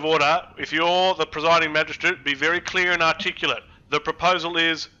quick point of order. If you're the presiding magistrate, be very clear and articulate. The proposal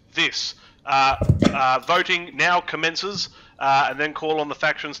is this. Voting now commences, and then call on the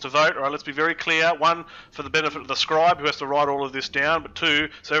factions to vote. All right, let's be very clear. One, for the benefit of the scribe who has to write all of this down, but two,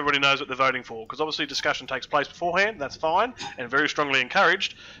 so everybody knows what they're voting for. Because obviously discussion takes place beforehand, that's fine, and very strongly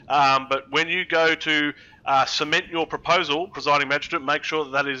encouraged. But when you go to cement your proposal, presiding magistrate, make sure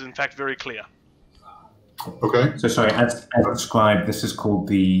that is in fact very clear. Okay. So sorry, as described, this is called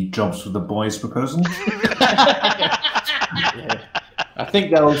the Jobs for the Boys proposal. Yeah. I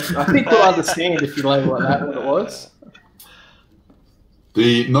think we'll understand if you label it that what it was.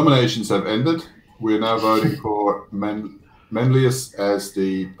 The nominations have ended. We're now voting for Manlius as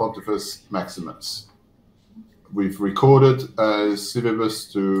the Pontifex Maximus. We've recorded Civibus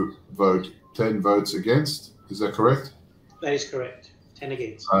to vote 10 votes against. Is that correct? That is correct. 10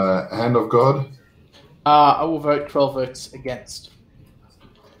 against. Hand of God. I will vote 12 votes against.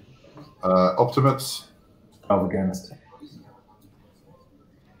 Optimates. 12 against.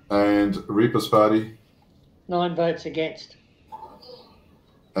 And Reaper's Party. 9 votes against.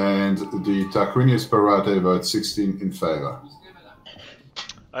 And the Tarquinius Parate votes 16 in favour.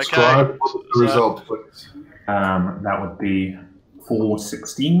 Okay. Scribe, what's the result, please? That would be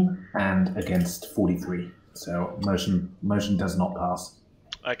 416 and against 43. So motion does not pass.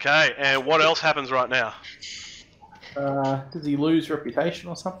 Okay, and what else happens right now? Does he lose reputation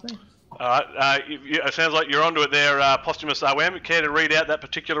or something? All right. It sounds like you're onto it there, Posthumus Arwam. Care to read out that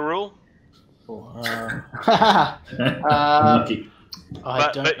particular rule? Lucky.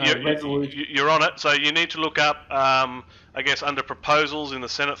 You're on it, so you need to look up, I guess, under proposals in the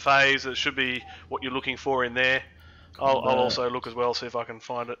Senate phase. It should be what you're looking for in there. I'll also look as well, see if I can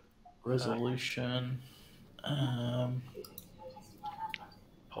find it. Resolution.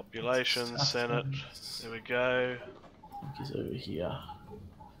 Population, Senate. There we go. I think he's over here.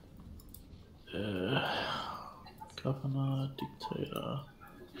 Governor, dictator.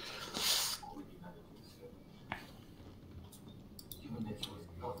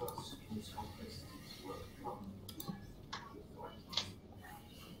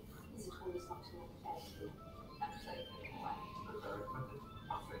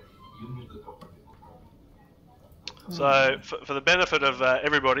 So, for the benefit of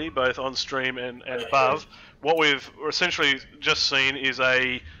everybody, both on stream and above, what we've essentially just seen is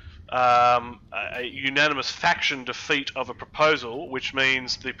a unanimous faction defeat of a proposal, which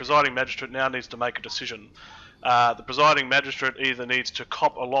means the presiding magistrate now needs to make a decision. The presiding magistrate either needs to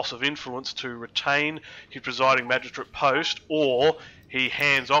cop a loss of influence to retain his presiding magistrate post, or he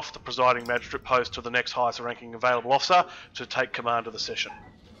hands off the presiding magistrate post to the next highest ranking available officer to take command of the session.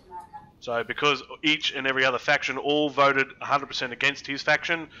 So because each and every other faction all voted 100% against his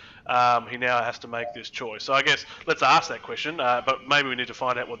faction, he now has to make this choice. So I guess let's ask that question, but maybe we need to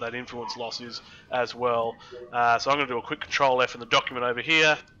find out what that influence loss is as well. So I'm going to do a quick Control F in the document over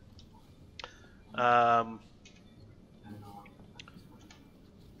here.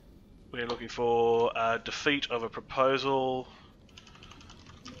 We're looking for defeat of a proposal.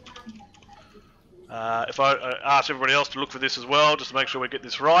 If I ask everybody else to look for this as well, just to make sure we get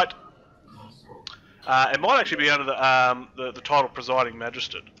this right. It might actually be under the title presiding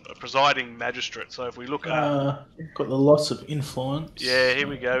magistrate. So if we look at... We've got the loss of influence. Yeah, here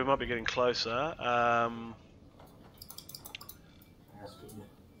we go. We might be getting closer.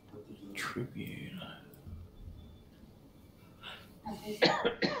 Tribune.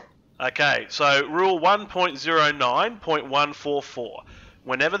 Okay, so Rule 1.09.144.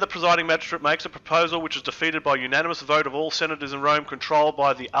 Whenever the presiding magistrate makes a proposal which is defeated by unanimous vote of all senators in Rome controlled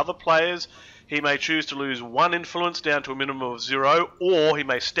by the other players, he may choose to lose 1 influence down to a minimum of 0, or he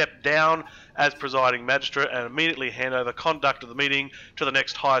may step down as presiding magistrate and immediately hand over conduct of the meeting to the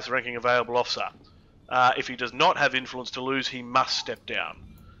next highest ranking available officer. If he does not have influence to lose, he must step down.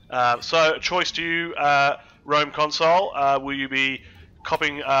 So, a choice to you, Rome Consul. Will you be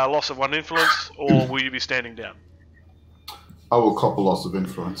copying loss of 1 influence, or will you be standing down? I will cop a loss of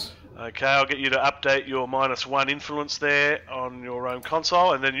influence. Okay, I'll get you to update your -1 influence there on your Rome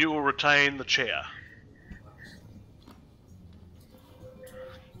Consul, and then you will retain the chair.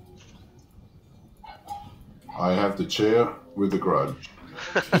 I have the chair with a grudge.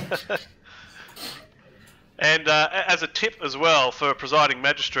 And as a tip as well for presiding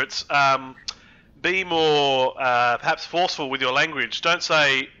magistrates, be more perhaps forceful with your language. Don't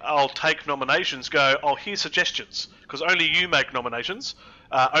say, I'll take nominations, go, oh, here's suggestions, because only you make nominations,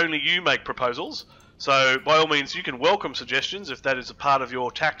 only you make proposals. So by all means, you can welcome suggestions if that is a part of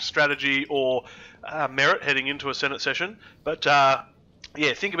your tact strategy or merit heading into a Senate session. But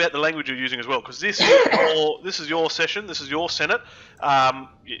yeah, think about the language you're using as well, because this is your session, this is your Senate.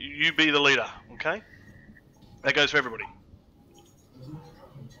 You be the leader, okay? That goes for everybody.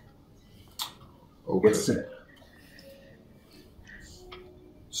 Okay.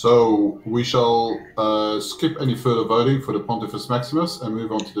 So we shall skip any further voting for the Pontifex Maximus and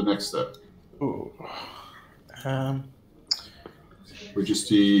move on to the next step. Ooh. Which is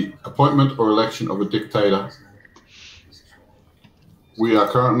the appointment or election of a dictator. We are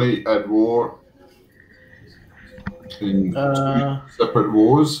currently at war in 2 separate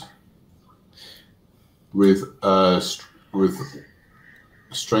wars with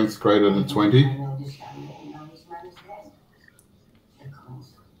strength greater than 20.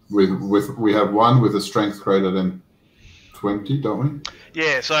 We have one with a strength greater than 20, don't we?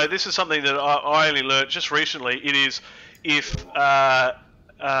 Yeah, so this is something that I only learned just recently. It is if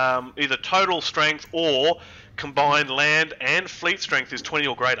either total strength or combined land and fleet strength is 20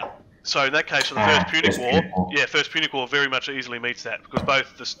 or greater. So in that case, for the First Punic War, First Punic War very much easily meets that, because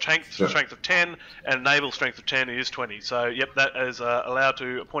both the strength of 10 and naval strength of 10 is 20. So yep, that is allowed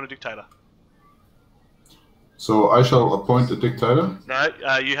to appoint a dictator. So I shall appoint a dictator? No,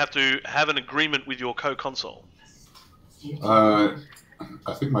 you have to have an agreement with your co-consul. I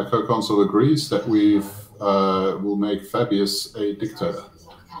think my co-consul agrees that will make Fabius a dictator.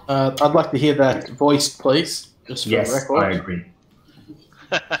 I'd like to hear that voiced, please. Just for the record. I agree.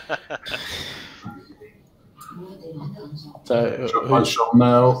 So I shall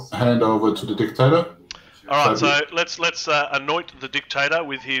now hand over to the dictator. All right, so let's anoint the dictator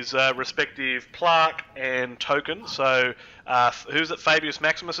with his respective plaque and token. So who's it? Fabius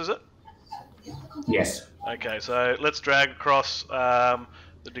Maximus, is it? Yes. Okay, so let's drag across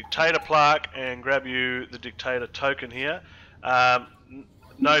the dictator plaque and grab you the dictator token here.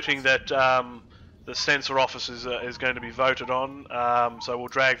 Noting that the censor office is going to be voted on, so we'll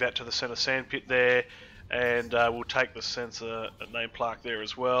drag that to the centre sandpit there, and we'll take the censor name plaque there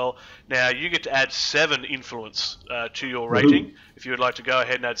as well. Now you get to add 7 influence to your rating. If you would like to go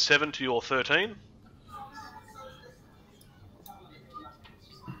ahead and add 7 to your 13.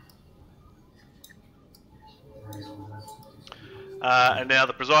 And now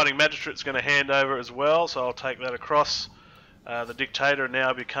the presiding magistrate's going to hand over as well, so I'll take that across. The dictator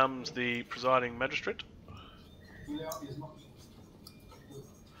now becomes the presiding magistrate.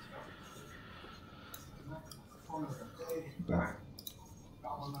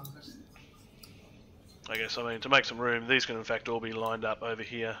 I guess, I mean, to make some room, these can in fact all be lined up over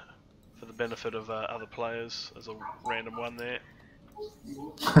here for the benefit of other players as a random one there.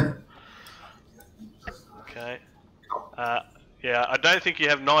 Okay. Yeah, I don't think you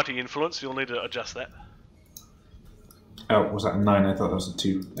have 90 influence. You'll need to adjust that. Oh, was that a 9? I thought that was a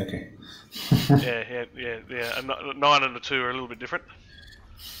 2. Okay. yeah. A 9 and a 2 are a little bit different.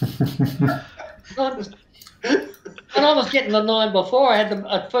 When I was getting the 9 before, I had them.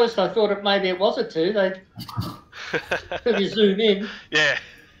 At first, I thought maybe it was a 2. If you zoom in. Yeah.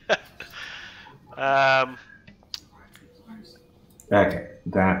 Okay,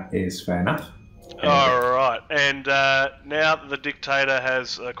 that is fair enough. Alright, and now that the dictator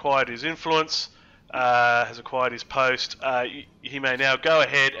has acquired his influence, has acquired his post, he may now go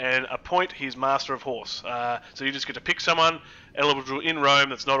ahead and appoint his master of horse. So you just get to pick someone eligible in Rome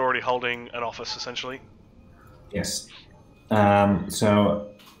that's not already holding an office, essentially. Yes.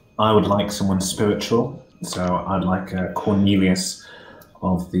 So I would like someone spiritual. So I'd like Cornelius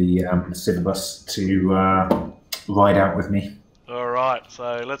of the Civibus to ride out with me. Alright,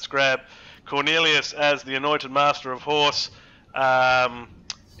 so let's grab Cornelius as the anointed master of horse.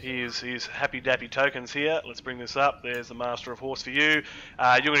 His happy dappy tokens here. Let's bring this up. There's the master of horse for you.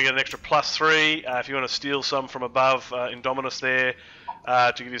 You're going to get an extra +3 if you want to steal some from above Indominus there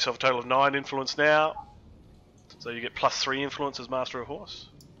to give yourself a total of 9 influence now. So you get +3 influence as master of horse.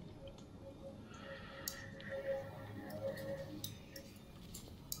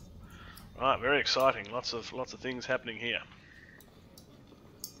 Right, very exciting. Lots of things happening here.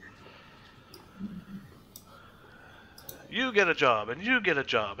 You get a job, and you get a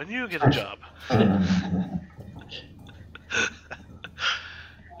job, and you get a job.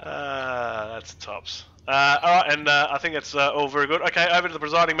 That's tops. Alright, and I think it's all very good. Okay, over to the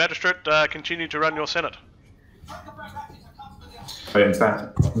presiding magistrate. Continue to run your senate. Wait, is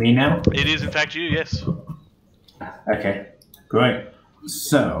that me now? It is, in fact, you, yes. Okay, great.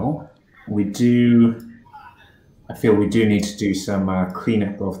 So, I feel we do need to do some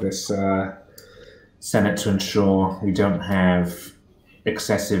cleanup of this Senate to ensure we don't have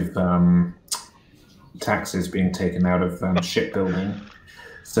excessive taxes being taken out of shipbuilding.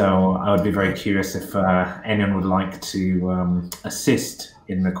 So I would be very curious if anyone would like to assist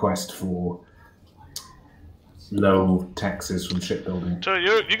in the quest for low taxes from shipbuilding. So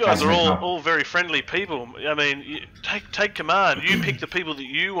you guys are all very friendly people. I mean, take command. You pick the people that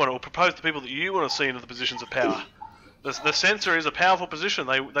you want, or propose the people that you want to see into the positions of power. The censor is a powerful position.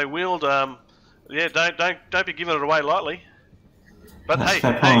 They wield. Yeah, don't be giving it away lightly. But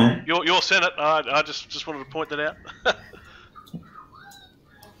hey, your Senate. I just wanted to point that out.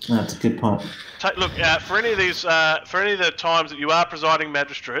 That's a good point. Look, for any of the times that you are presiding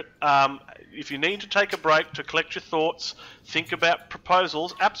magistrate, if you need to take a break to collect your thoughts, think about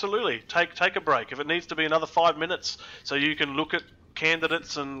proposals, absolutely take a break. If it needs to be another 5 minutes, so you can look at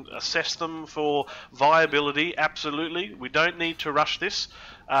candidates and assess them for viability, absolutely. We don't need to rush this.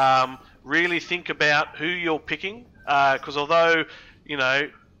 Really think about who you're picking, because although, you know,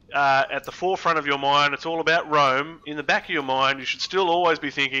 at the forefront of your mind it's all about Rome, in the back of your mind you should still always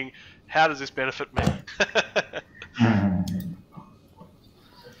be thinking, how does this benefit me?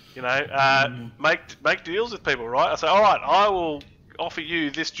 You know, make deals with people, right? I say, all right, I will offer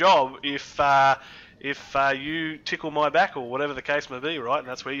you this job if you tickle my back, or whatever the case may be, right? And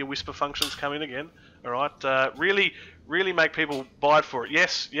that's where your whisper functions come in again. All right, really make people bide for it.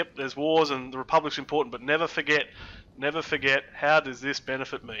 Yes, yep, there's wars and the Republic's important, but never forget, how does this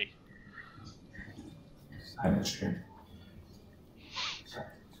benefit me? That's true.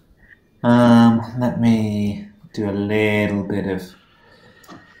 Let me do a little bit of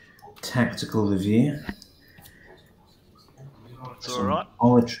tactical review. That's all right.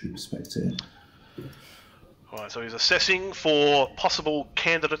 Oratory perspective. Alright, so he's assessing for possible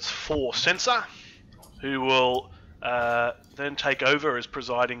candidates for Censor, who will then take over as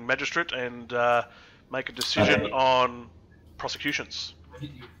presiding magistrate and make a decision on prosecutions.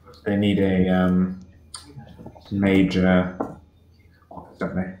 They need a major,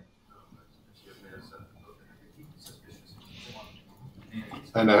 don't they?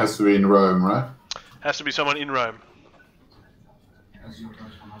 And it has to be in Rome, right? Has to be someone in Rome.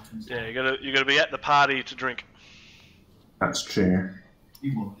 Yeah, you gotta be at the party to drink. That's true.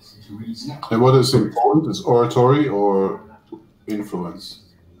 And what is important? Is oratory or influence?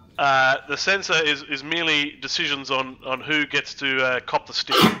 The Censor is merely decisions on who gets to cop the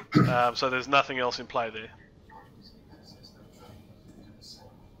stick. So there's nothing else in play there.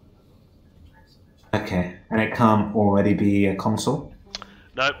 Okay, and it can't already be a consul?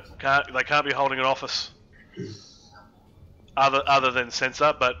 Nope, they can't be holding an office other than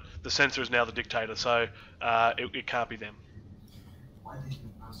Censor, but the Censor is now the dictator, so it can't be them.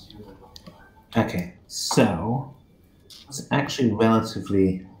 Okay, so it's actually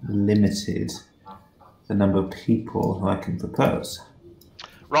relatively limited the number of people who I can propose.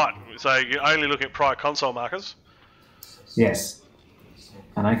 Right, so you're only looking at prior console markers. Yes,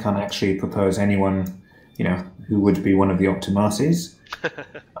 and I can't actually propose anyone, you know, who would be one of the Optimates.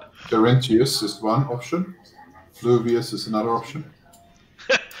 Terentius is one option. Fulvius is another option.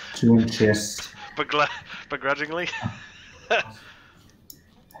 Terentius. Begrudgingly.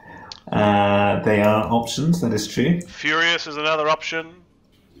 They are options, that is true. Furious is another option.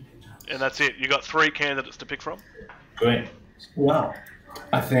 And that's it. You got 3 candidates to pick from. Great. Well,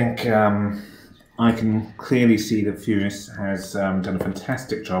 I think I can clearly see that Furious has done a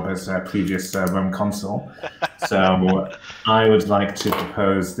fantastic job as a previous Rome consul. So I would like to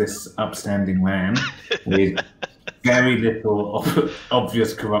propose this upstanding man with very little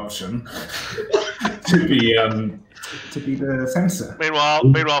obvious corruption to be the censor.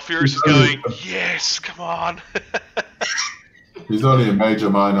 Meanwhile, Furious is going, yes, come on. He's only a major,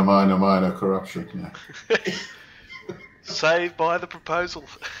 minor corruption. Yeah. Saved by the proposal.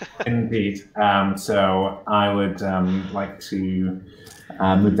 Indeed. So I would like to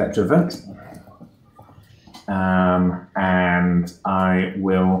move that to a vote. And I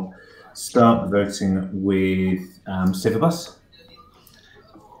will start voting with Civibus.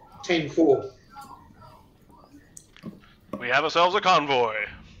 10-4. We have ourselves a convoy.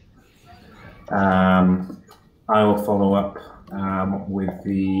 I will follow up with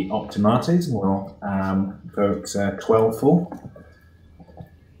the Optimates. We'll vote 12-4.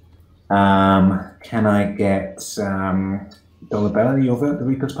 Can I get Dolabella, your vote, the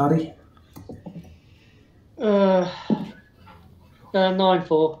Reaper's Party?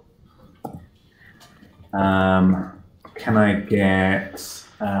 9-4. Can I get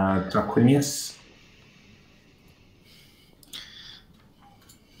Tarquinius?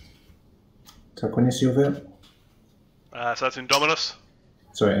 Tarquinius, your vote? So that's Indominus.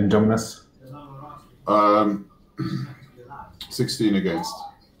 Sorry, Indominus. 16 against.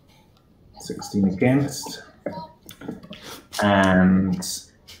 16 against. And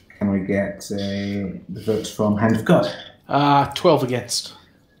can we get the vote from Hand of God? 12 against.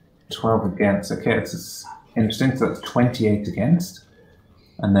 12 against. Okay, this is interesting. So that's 28 against.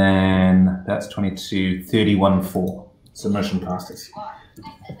 And then that's 22, 31-4. So motion passes.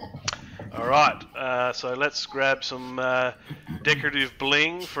 All right, so let's grab some decorative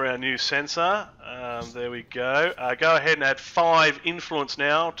bling for our new Censor. There we go. Go ahead and add 5 influence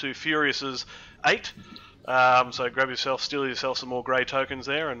now to Furious's 8. So grab yourself, steal yourself some more grey tokens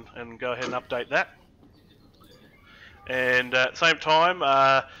there, and go ahead and update that. And at the same time,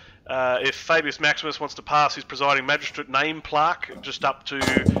 if Fabius Maximus wants to pass his presiding magistrate name plaque just up to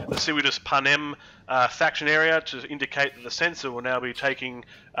the Civitas Panem faction area to indicate that the Censor will now be taking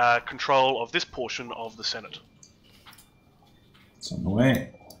control of this portion of the Senate. It's on the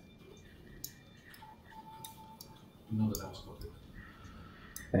way.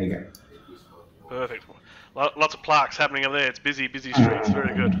 There you go. Perfect. Lots of plaques happening up there. It's busy streets.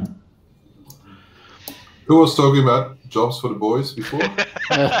 Very good. Who was talking about jobs for the boys before?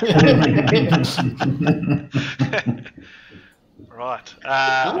 Right.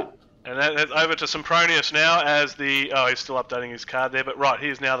 And that's over to Sempronius now as the... Oh, he's still updating his card there. But right, he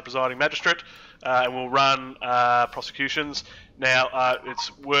is now the presiding magistrate and will run prosecutions. Now,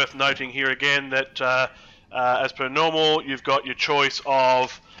 it's worth noting here again that as per normal, you've got your choice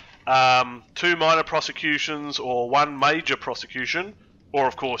of 2 minor prosecutions or 1 major prosecution. Or,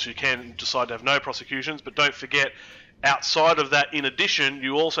 of course, you can decide to have no prosecutions. But don't forget, outside of that, in addition,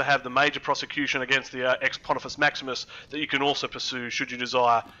 you also have the major prosecution against the ex Pontifex Maximus that you can also pursue should you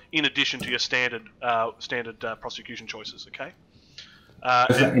desire, in addition to your standard prosecution choices. Okay.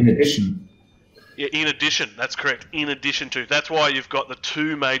 Is that in addition? Yeah, in addition, that's correct. In addition to, that's why you've got the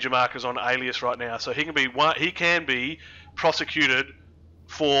 2 major markers on Aelius right now. So he can be prosecuted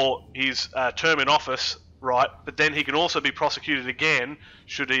for his term in office, right? But then he can also be prosecuted again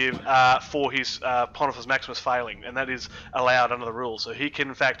should he for his Pontifex Maximus failing, and that is allowed under the rules. So he can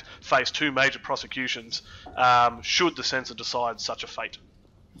in fact face 2 major prosecutions should the censor decide such a fate.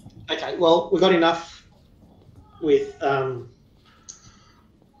 Okay, well, we've got enough with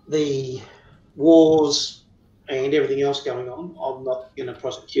the wars and everything else going on. I'm not going to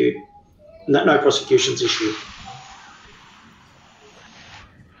prosecute. No prosecutions issued.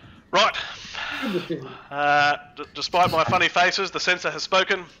 Right. Despite my funny faces, the censor has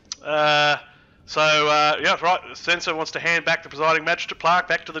spoken. Yeah, right. The censor wants to hand back the presiding magistrate plaque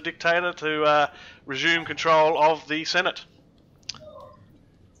back to the dictator to resume control of the Senate.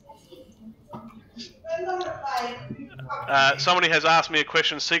 Somebody has asked me a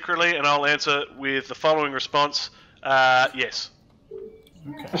question secretly, and I'll answer with the following response: yes.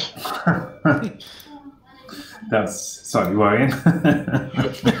 Okay. That's slightly worrying.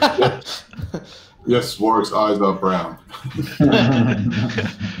 Yes, Warwick's eyes are brown.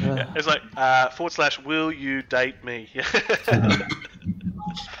 Yeah, it's like / will you date me?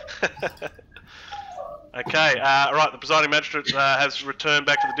 Okay, right, the presiding magistrate has returned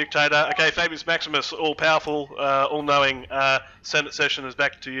back to the dictator. Okay, Fabius Maximus, all-powerful, all-knowing, Senate session is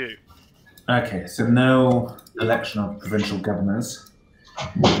back to you. Okay, so no election of provincial governors.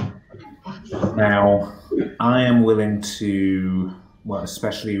 Now, I am willing to, well,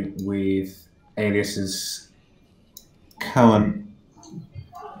 especially with Aelius's current,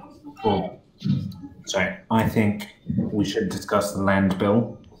 I think we should discuss the land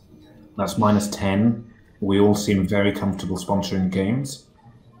bill. That's -10. We all seem very comfortable sponsoring games.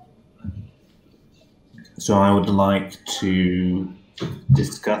 So I would like to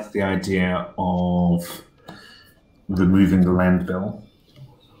discuss the idea of removing the land bill.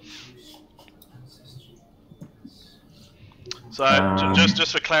 So,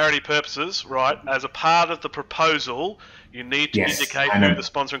 just for clarity purposes, right, as a part of the proposal, you need to indicate who the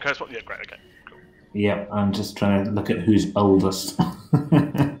sponsor and co-sponsor... Yeah, great, okay. Cool. Yeah, I'm just trying to look at who's oldest.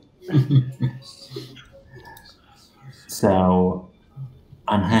 So,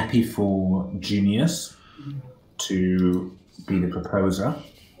 I'm happy for Junius to be the proposer.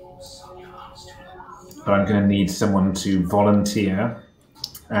 But I'm going to need someone to volunteer,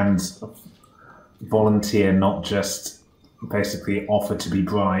 and volunteer, not just basically offer to be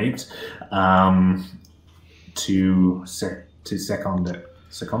bribed, to second it.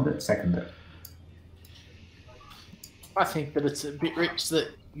 Second it. I think that it's a bit rich that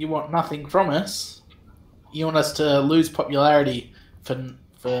you want nothing from us. You want us to lose popularity for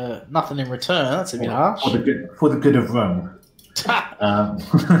nothing in return. That's a bit harsh. For the good of Rome.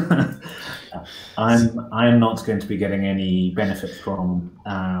 I'm not going to be getting any benefit from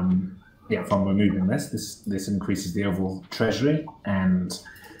from removing this. This increases the overall treasury and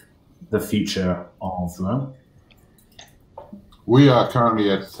the future of Rome. We are currently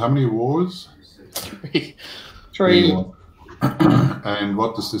at how many wars? 3. And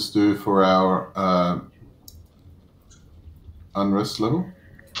what does this do for our unrest level?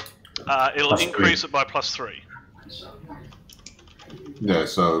 It'll increase it by +3. Yeah,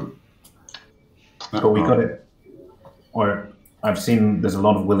 so... But we got it. Or I've seen there's a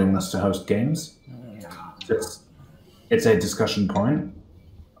lot of willingness to host games. It's a discussion point.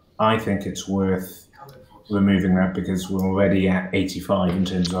 I think it's worth removing that because we're already at 85 in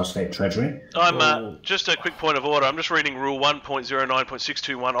terms of our state treasury. Just a quick point of order. I'm just reading Rule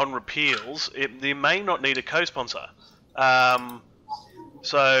 1.09.621 on repeals. They may not need a co-sponsor.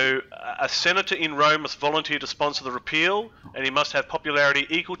 So a senator in Rome must volunteer to sponsor the repeal, and he must have popularity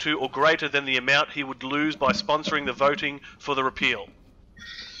equal to or greater than the amount he would lose by sponsoring the voting for the repeal.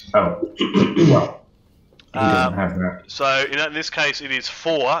 Oh, well, he doesn't have that. So in this case, it is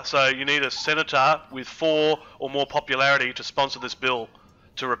 4. So you need a senator with 4 or more popularity to sponsor this bill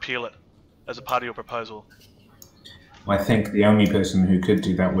to repeal it as a part of your proposal. I think the only person who could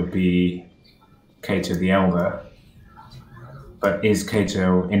do that would be Cato the Elder. But is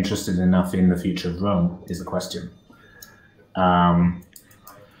Cato interested enough in the future of Rome, is the question. I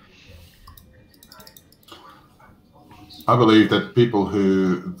believe that people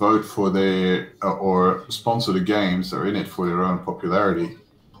who vote for their or sponsor the games are in it for their own popularity.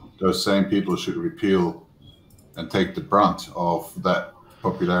 Those same people should repeal and take the brunt of that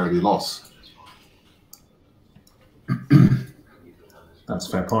popularity loss. That's a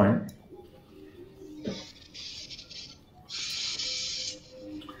fair point.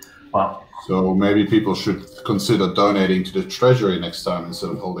 Well, So maybe people should consider donating to the treasury next time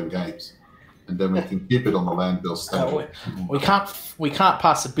instead of holding games, and then we can keep it on the land bill stand. We can't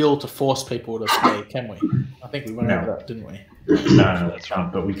pass a bill to force people to pay, can we? I think we went over that, didn't we? no, that's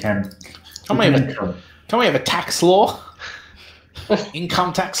right. But we can. Can we have a tax law?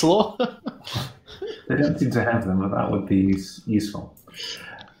 Income tax law? They don't seem to have them, but that would be useful.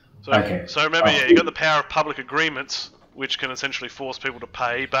 So, Okay. So remember, you've got the power of public agreements, which can essentially force people to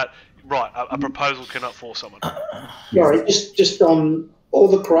pay, but a proposal cannot force someone. Sorry, just on all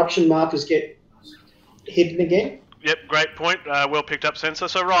the corruption markers get hidden again. Yep, great point. Well picked up, Censor.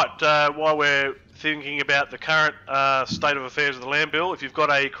 So while we're thinking about the current state of affairs of the land bill, if you've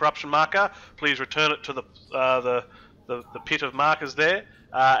got a corruption marker, please return it to the pit of markers there,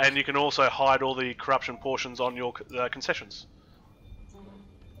 and you can also hide all the corruption portions on your concessions.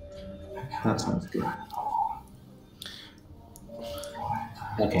 That sounds good.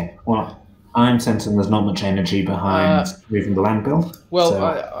 Okay, well, I'm sensing there's not much energy behind moving the land bill. Well,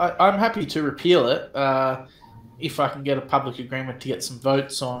 so... I'm happy to repeal it if I can get a public agreement to get some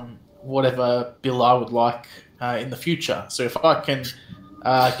votes on whatever bill I would like in the future. So if I can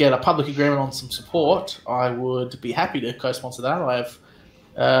get a public agreement on some support, I would be happy to co-sponsor that. I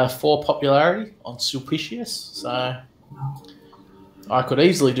have 4 popularity on Sulpicius, so I could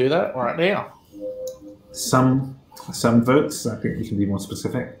easily do that right now. Some votes. I think you can be more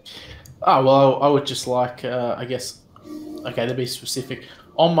specific. Oh, well, I would just like, I guess, okay, to be specific,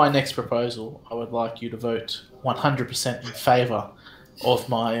 on my next proposal, I would like you to vote 100% in favour of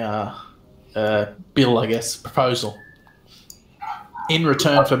my bill, I guess, proposal, in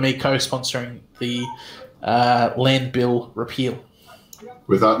return for me co-sponsoring the land bill repeal.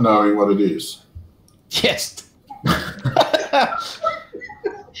 Without knowing what it is. Yes.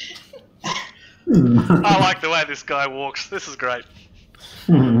 I like the way this guy walks. This is great.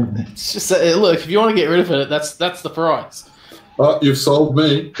 It's just look, if you want to get rid of it, that's the price. Oh, you've sold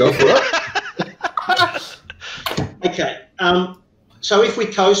me. Go for it. Okay. So if we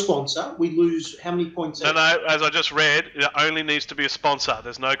co-sponsor, we lose how many points? No, as I just read, it only needs to be a sponsor.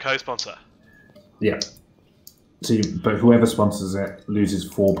 There's no co-sponsor. Yeah. So, but whoever sponsors it loses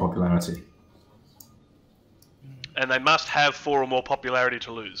 4 popularity. And they must have 4 or more popularity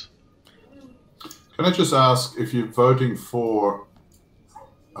to lose. Can I just ask, if you're voting for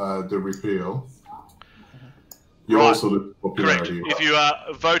the repeal, you also lose popularity? Correct. If you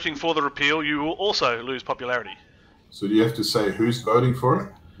are voting for the repeal, you will also lose popularity. So do you have to say who's voting for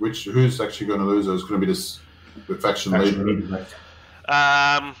it? Who's actually going to lose? Or is it going to be the faction leader?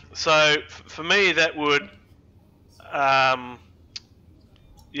 So for me, that would,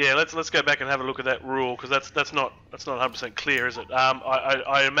 yeah. Let's go back and have a look at that rule, because that's not 100% clear, is it?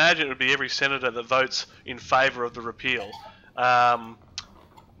 I imagine it would be every senator that votes in favour of the repeal.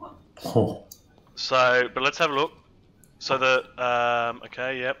 So, but let's have a look. So the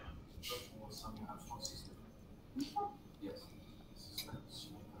okay, yep.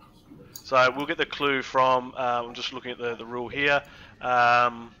 So we'll get the clue from, I'm just looking at the rule here.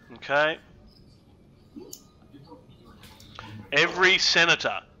 Okay. Every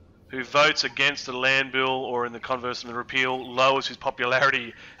senator who votes against the land bill, or in the converse of the repeal, lowers his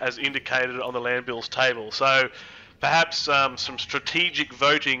popularity as indicated on the land bill's table. So perhaps some strategic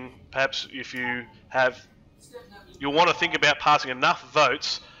voting, perhaps if you'll want to think about passing enough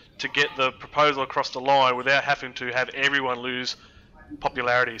votes to get the proposal across the line without having to have everyone lose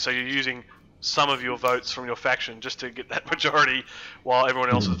popularity. So you're using some of your votes from your faction just to get that majority, while everyone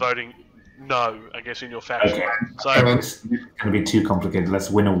else is voting no, I guess, in your faction. Okay. So it's going to be too complicated.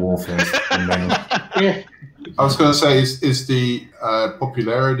 Let's win a war first, and then. Yeah. I was going to say, is the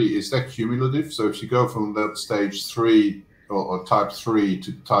popularity, is that cumulative? So if you go from that stage 3 or type 3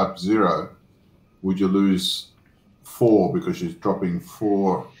 to type 0, would you lose 4 because you're dropping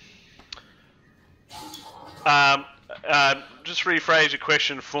 4? Just rephrase your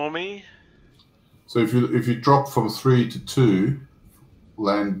question for me. So if you drop from 3 to 2,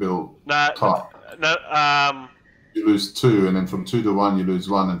 land bill type, you lose 2, and then from 2 to 1 you lose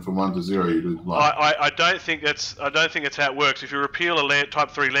 1, and from 1 to 0 you lose 1. I don't think that's how it works. If you repeal a type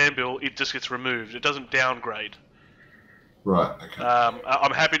 3 land bill, it just gets removed. It doesn't downgrade. Right. Okay.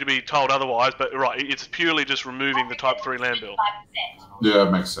 I'm happy to be told otherwise, but right, it's purely just removing the type 3 land bill. Yeah,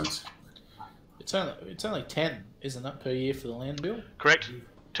 it makes sense. It's only 10, isn't it, per year for the land bill? Correct.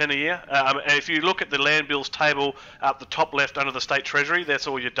 10 a year. And if you look at the land bills table up the top left under the state treasury, that's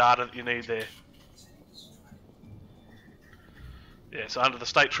all your data that you need there. Yeah, so under the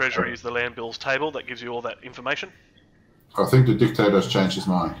state treasury is the land bills table that gives you all that information. I think the dictator has changed his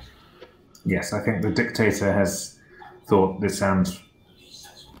mind. Yes, I think the dictator has thought this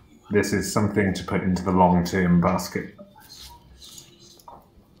is something to put into the long-term basket.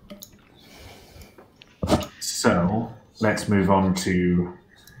 So let's move on to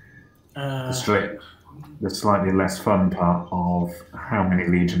the slightly less fun part of how many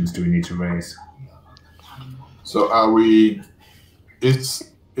legions do we need to raise. So are we?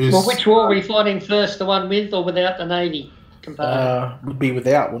 Well, which war are we fighting first? The one with or without the navy component? Would be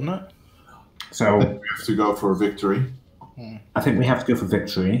without, wouldn't it? So we have to go for a victory. I think we have to go for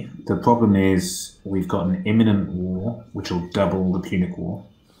victory. The problem is we've got an imminent war, which will double the Punic War.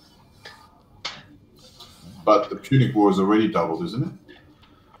 But the Punic War is already doubled, isn't it?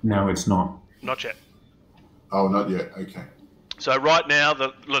 No, it's not. Not yet. Oh, not yet. Okay. So right now,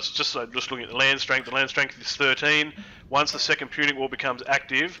 just looking at the land strength. The land strength is 13. Once the Second Punic War becomes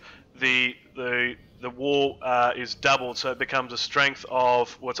active, the war is doubled, so it becomes a strength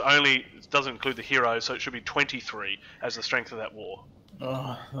of it doesn't include the heroes, so it should be 23 as the strength of that war.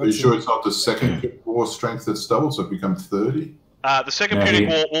 Are you sure it's not the Second War strength that's doubled, so it becomes 30? The Second Punic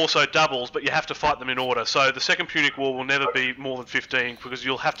War also doubles, but you have to fight them in order. So the Second Punic War will never be more than 15 because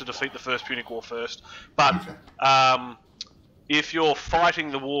you'll have to defeat the First Punic War first. But if you're fighting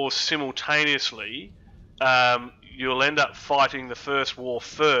the wars simultaneously, you'll end up fighting the first war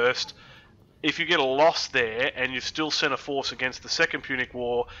first. If you get a loss there and you've still sent a force against the Second Punic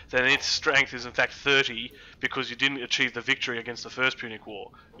War, then its strength is in fact 30 because you didn't achieve the victory against the First Punic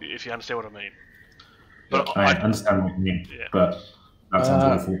War, if you understand what I mean. But I understand what you mean, but that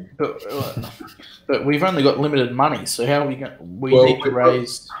sounds awful. But we've only got limited money, so how are we going? We need to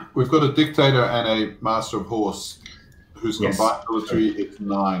raise. We've got a dictator and a master of horse whose combined military is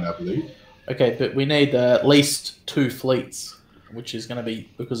 9, I believe. Okay, but we need at least 2 fleets, which is going to be,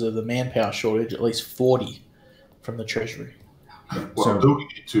 because of the manpower shortage, at least 40 from the treasury. Well, do we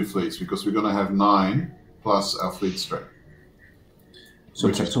need 2 fleets? Because we're going to have 9 plus our fleet strength. So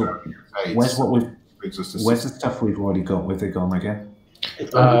where's the stuff we've already got? Where's it gone again?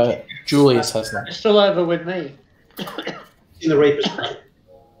 Julius has them. It's still over with me. In the Reaper's.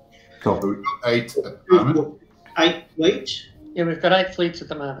 Cool. So we've got 8 at the moment. 8 fleets? Yeah, we've got 8 fleets at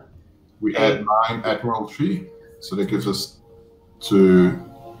the moment. We add 9 Admiralty, so that gives us to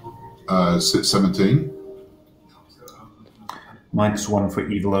 17. -1 for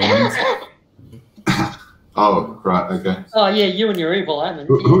evil omens. Oh, right, okay. Oh, yeah, you and your evil omen.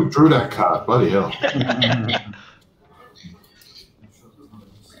 Who drew that card? Bloody hell.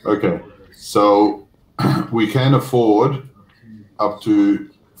 Okay, so we can afford up to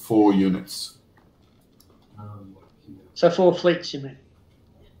 4 units. So 4 fleets, you mean?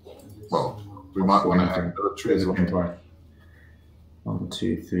 Well, we might want to have military as well. 1,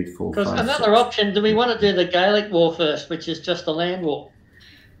 2, 3, 4, 5. Because another option, do we want to do the Gaelic War first, which is just a land war?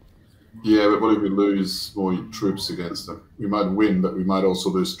 Yeah, but what if we lose more troops against them? We might win, but we might also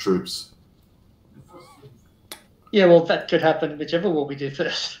lose troops. Yeah, well, that could happen whichever war we do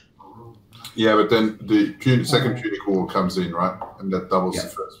first. Yeah, but then the Second Punic War comes in, right? And that doubles the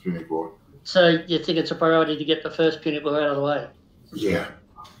First Punic War. So you think it's a priority to get the First Punic War out of the way? Yeah.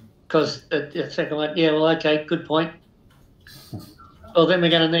 Because the second one, yeah, well, okay, good point. Well, then we're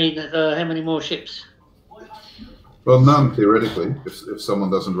going to need how many more ships? Well, none, theoretically, if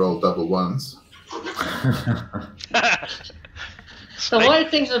someone doesn't roll double ones. The way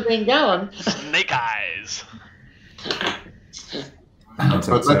things have been going. Snake eyes.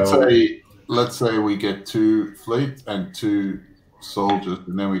 But let's say we get 2 fleet and 2 soldiers,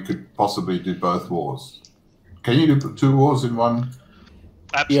 and then we could possibly do both wars. Can you do 2 wars in one?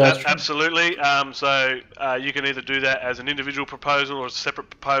 Absolutely. So you can either do that as an individual proposal or as separate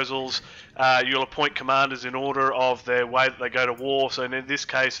proposals. You'll appoint commanders in order of their way that they go to war. So in this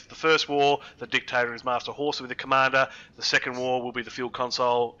case, the first war, the dictator is master horse will be the commander. The second war will be the field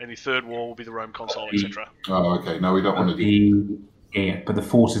consul, and the third war will be the Rome consul, etc. Oh, okay. No, we don't want to do. Yeah, but the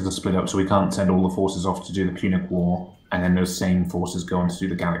forces are split up, so we can't send all the forces off to do the Punic War, and then those same forces go on to do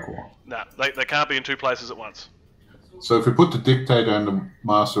the Gallic War. No, they can't be in 2 places at once. So if we put the dictator and the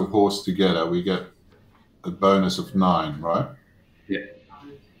master of horse together, we get a bonus of 9, right? Yeah.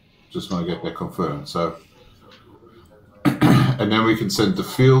 Just want to get that confirmed. So, and then we can send the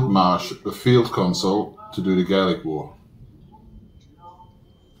field consul to do the Gallic War.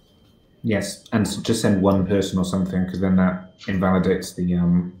 Yes, and just send 1 person or something, because then that invalidates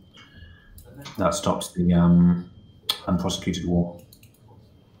the that stops the unprosecuted war.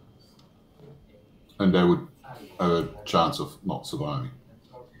 And they would have a chance of not surviving.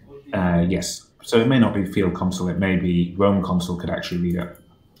 Yes. So it may not be field consul, it may be Rome consul could actually lead it.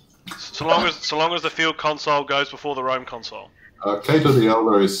 So long as the field console goes before the Rome console. Cato the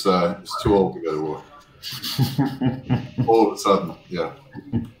Elder is too old to go to war. All of a sudden, yeah.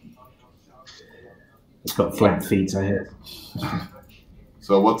 It's got flat feet, I hear.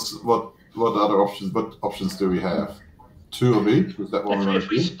 So what other options? What options do we have? 2 of each? Was that what we want If to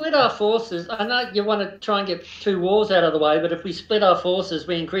we do? split our forces, I know you want to try and get 2 wars out of the way, but if we split our forces,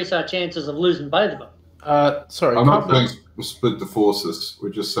 we increase our chances of losing both of them. Sorry, I'm not saying split the forces. We're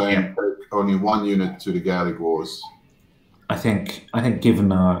just saying take only 1 unit to the Gallic Wars. I think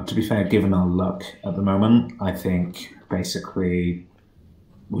given our luck at the moment, I think basically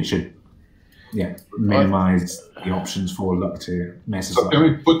we should minimize the options for luck to mess us So up. can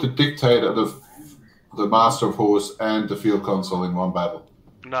we put the Dictator, the Master of Horse, and the Field Console in one battle?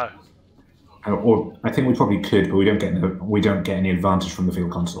 No. Or I think we probably could, but we don't get any advantage from the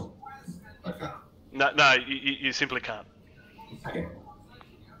field console. Okay. No, you simply can't. Okay.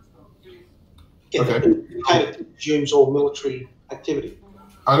 It consumes all military activity.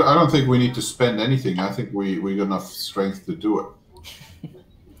 I don't think we need to spend anything. I think we got enough strength to do it.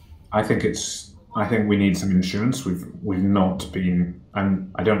 I think we need some insurance. We've not been,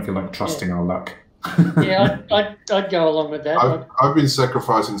 and I don't feel like trusting our luck. Yeah, I'd go along with that. I've been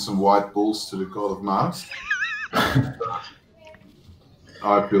sacrificing some white bulls to the god of Mars.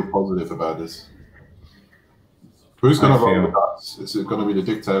 I feel positive about this. Who's going to roll the dice? Is it going to be the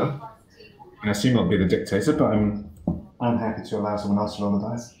Dictator? I assume it'll be the Dictator, but I'm happy to allow someone else to roll the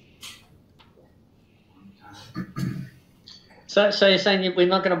dice. So you're saying we're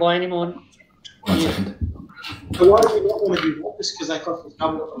not going to buy any more? 1 second. So why do we not want to do that? Just because they cost us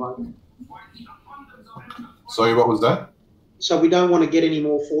double at the moment. Sorry, what was that? So we don't want to get any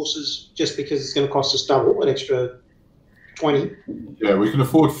more forces just because it's going to cost us double, an extra 20. Yeah, we can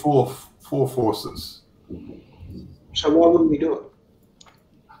afford four forces. So why wouldn't we do it?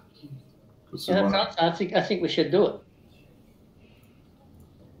 Yeah, I think we should do it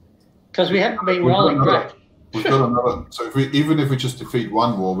because we haven't been rolling great. We've got another. So even if we just defeat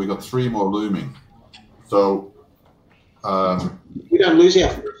 1 war, we got 3 more looming. So we don't lose our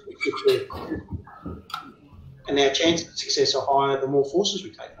forces, and our chances of success are higher the more forces we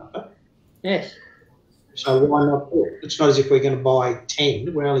take. Okay? Yes. So why not do it? It's not as if we're going to buy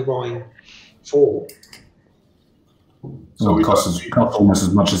 10. We're only buying 4. So it costs almost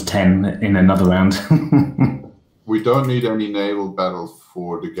as much as 10 in another round. We don't need any naval battles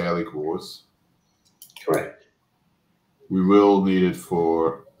for the Gallic Wars. Correct. We will need it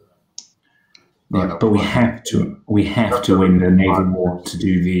for. Yeah, but we have to win the naval war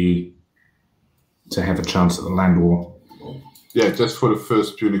to have a chance at the land war. Yeah, just for the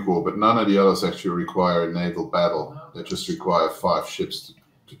First Punic War, but none of the others actually require a naval battle. They just require 5 ships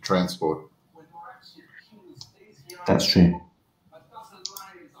to transport. That's true.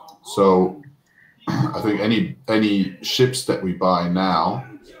 So I think any ships that we buy now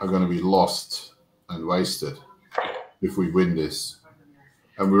are going to be lost and wasted if we win this.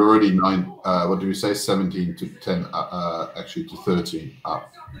 And we're already 17 to 10, actually to 13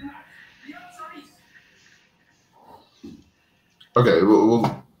 up. Okay,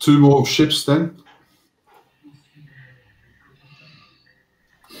 well, 2 more ships then.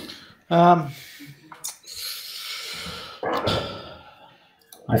 I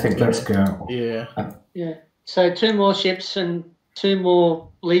think let's go. Yeah. Yeah. So 2 more ships and 2 more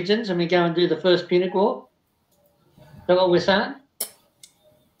legions, and we go and do the First Punic War. Is that what we're saying?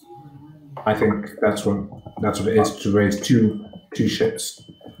 I think that's what it is, to raise two ships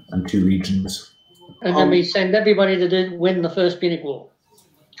and 2 legions. And then we send everybody to win the First Punic War.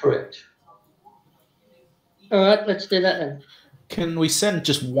 Correct. All right, let's do that then. Can we send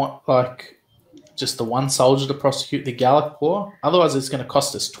just the one soldier to prosecute the Gallic War? Otherwise, it's going to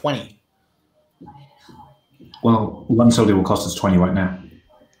cost us 20. Well, 1 soldier will cost us 20 right now.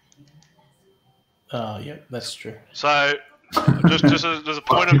 Oh, yeah, that's true. So, just as a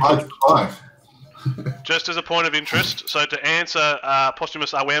point of just as a point of interest, so to answer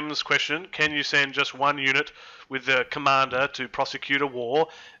Posthumus Awem's question, can you send just 1 unit with the commander to prosecute a war?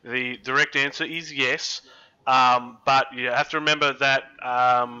 The direct answer is yes, but you have to remember that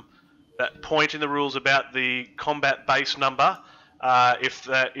that point in the rules about the combat base number. If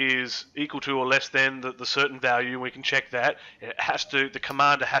that is equal to or less than the certain value, we can check that. The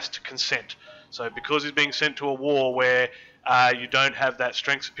commander has to consent. So because he's being sent to a war where you don't have that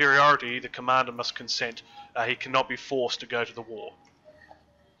strength superiority, the commander must consent. He cannot be forced to go to the war.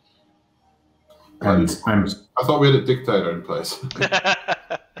 And I thought we had a dictator in place.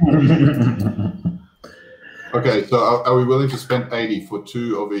 Okay, so are we willing to spend 80 for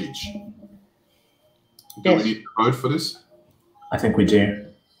 2 of each? Do we need to vote for this? I think we do.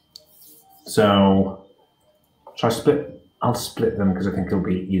 So, shall I split? I'll split them because I think it'll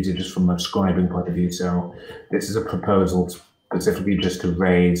be easier just from a scribing point of view. So, this is a proposal specifically just to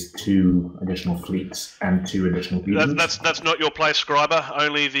raise 2 additional fleets and 2 additional legions. That's not your place, Scriber.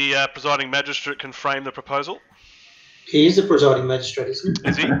 Only the presiding magistrate can frame the proposal. He is the presiding magistrate, isn't he?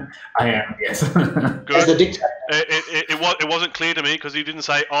 Is he? I am, yes. Good. As the dictator. It wasn't clear to me because he didn't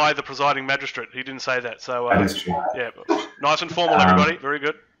say I, the presiding magistrate. He didn't say that. So that is true. yeah, nice and formal, everybody. Very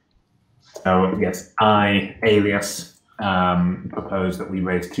good. So yes, I, Aelius, propose that we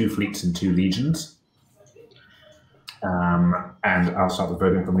raise 2 fleets and 2 legions. And I'll start the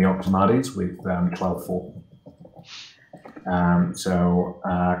voting from the Optimates with 12-4.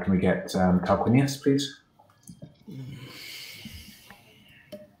 Can we get Tarquinius, please?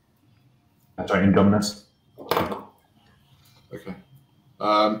 Sorry, Indominus. Okay.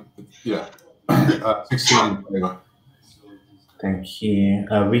 Yeah. 16 in favour. Thank you.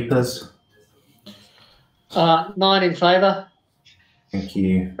 Reapers. 9 in favour. Thank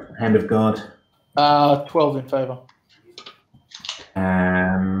you. Hand of God. 12 in favour.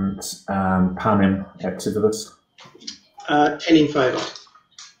 And Panem et Civilis. 10 in favour.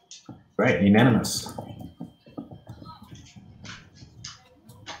 Great, unanimous.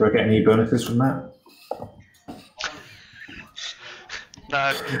 Do I get any bonuses from that?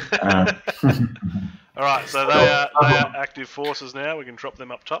 No. All right, so they are active forces now. We can drop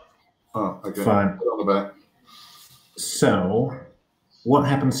them up top. Oh, okay. Fine. Put on the back. So, what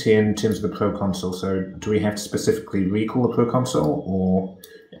happens here in terms of the proconsul? So, do we have to specifically recall the proconsul, or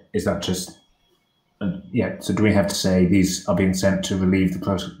is that just... yeah, so do we have to say these are being sent to relieve the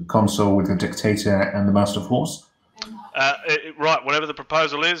proconsul with the dictator and the master of horse? Right, whatever the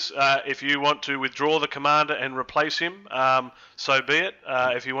proposal is, if you want to withdraw the commander and replace him, so be it.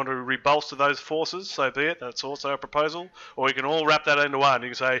 If you want to rebolster those forces, so be it. That's also a proposal. Or you can all wrap that into one. You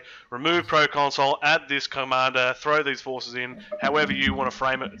can say, remove proconsul, add this commander, throw these forces in. However you want to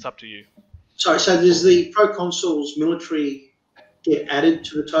frame it, it's up to you. Sorry, so does the proconsul's military get added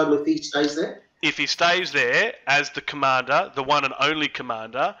to the total if he stays there? If he stays there as the commander, the one and only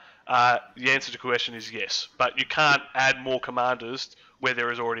commander, the answer to the question is yes. But you can't add more commanders where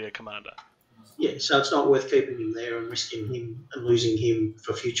there is already a commander. Yeah, so it's not worth keeping him there and risking him and losing him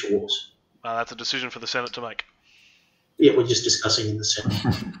for future wars. That's a decision for the Senate to make. Yeah, we're just discussing in the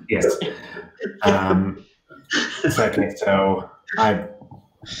Senate. Yes. Okay, so I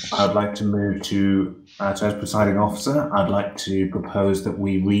would like to move to, so as presiding officer, I'd like to propose that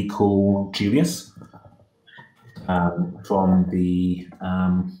we recall Julius from the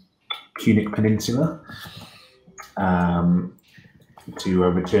Punic Peninsula to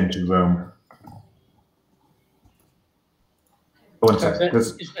return to Rome. One second.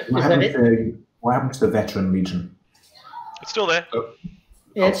 What happened to the veteran legion? It's still there.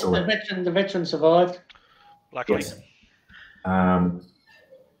 Yeah, it's the veteran survived. Luckily. Yes.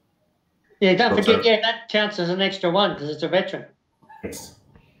 Yeah, don't forget, yeah, that counts as an extra one because it's a veteran. Yes.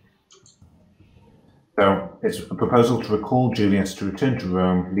 So it's a proposal to recall Julius to return to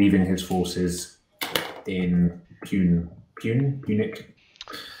Rome, leaving his forces in Punic.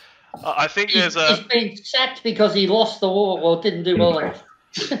 I think He's been sacked because he lost the war or didn't do well enough.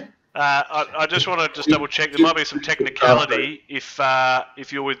 I just want to double check. There might be some technicality.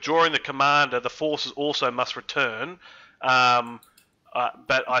 If you're withdrawing the commander, the forces also must return. But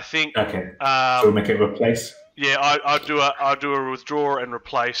I think okay. So we'll make it replace. Yeah, I'll do a withdraw and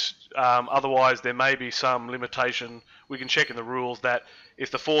replace. Otherwise, there may be some limitation. We can check in the rules that if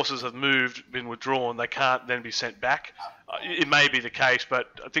the forces have been withdrawn, they can't then be sent back. It may be the case, but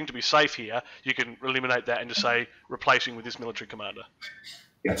I think to be safe here, you can eliminate that and just say replacing with this military commander.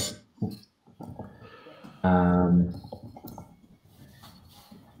 Yes.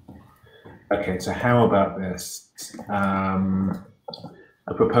 Okay, so how about this?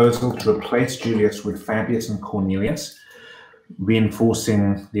 A proposal to replace Julius with Fabius and Cornelius,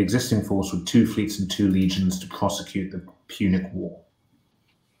 reinforcing the existing force with 2 fleets and 2 legions to prosecute the Punic War.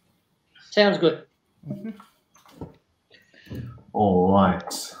 Sounds good. Mm-hmm. All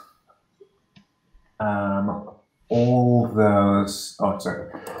right. All those. Oh, sorry.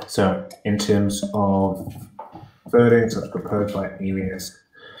 So, in terms of voting, so it's proposed by Aelius.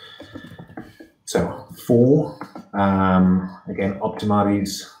 So 4. Again,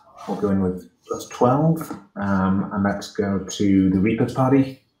 Optimates will go in with plus 12, and let's go to the Reapers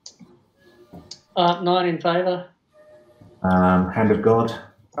party. 9 in favour. Hand of God.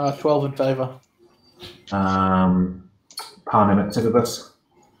 12 in favour. Panem et Civilis.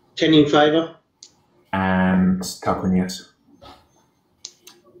 10 in favour. And Tarquinius.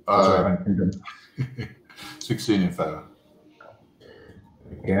 16 in favour.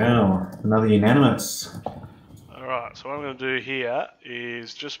 Go. Another unanimous. Alright, so what I'm going to do here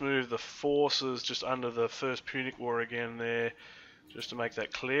is just move the forces just under the First Punic War again there, just to make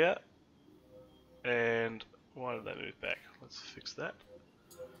that clear. And why did they move back? Let's fix that.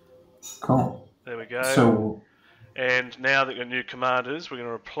 Cool. There we go. So, And now that we've got new commanders, we're going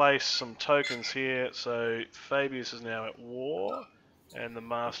to replace some tokens here. So Fabius is now at war, and the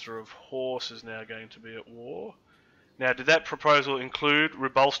Master of Horse is now going to be at war. Now, did that proposal include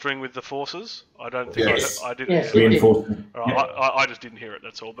rebolstering with the forces? I don't think Yes. I did. Yes. reinforcement. All right, I just didn't hear it,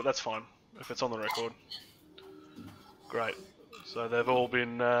 that's all, but that's fine, if it's on the record. Great. So they've all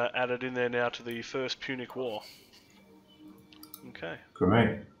been added in there now to the First Punic War. Okay.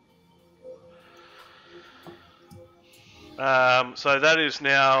 Great. So that is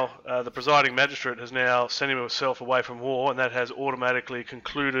now, the presiding magistrate has now sent himself away from war, and that has automatically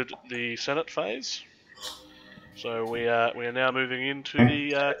concluded the Senate phase. So we are now moving into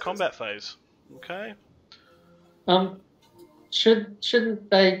the combat phase. Okay. Shouldn't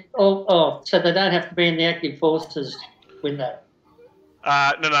they? Oh, so they don't have to be in the active forces with that.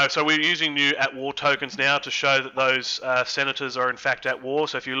 No. So we're using new at-war tokens now to show that those senators are in fact at war.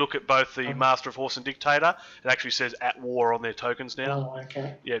 So if you look at both the Master of Horse and Dictator, it actually says at war on their tokens now. Oh,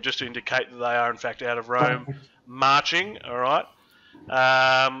 okay. Yeah, just to indicate that they are in fact out of Rome, marching. All right.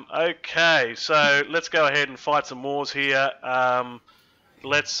 Okay, so let's go ahead and fight some wars here.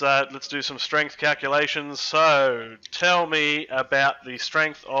 Let's do some strength calculations. So tell me about the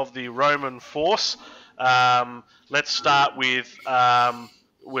strength of the Roman force. Let's start with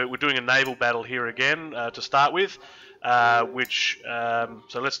we're doing a naval battle here again to start with, so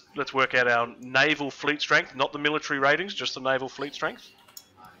let's work out our naval fleet strength, not the military ratings, just the naval fleet strength,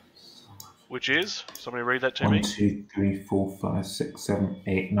 which is, somebody read that to me. 1, 2, 3, 4, 5, 6, 7,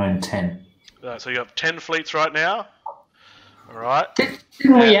 8, 9, 10. So you have 10 fleets right now. All right. Didn't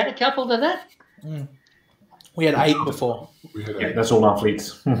we add a couple to that? We had 8 before. Yeah, that's all our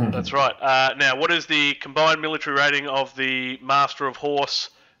fleets. That's right. Now, what is the combined military rating of the Master of Horse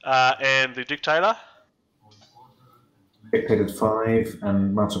and the Dictator? Dictator's 5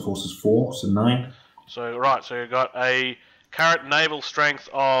 and Master of Horse is 4, so 9. So, right, so you've got a current naval strength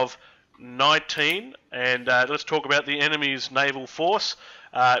of 19, and let's talk about the enemy's naval force,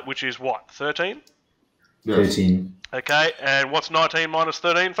 which is what, 13? Yes. 13. Okay, and what's 19 minus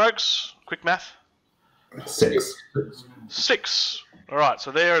 13, folks? Quick math. 6. 6. All right,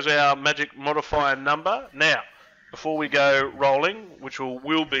 so there is our magic modifier number. Now, before we go rolling, which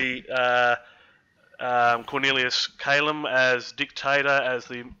will be Cornelius Calum as Dictator, as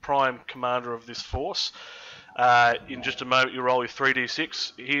the prime commander of this force. In just a moment, you roll your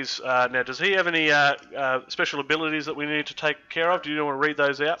 3d6. Now, does he have any special abilities that we need to take care of? Do you want to read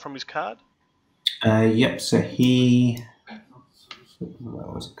those out from his card? Yep, so he... Where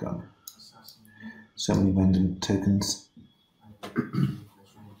was it gone? So many random tokens.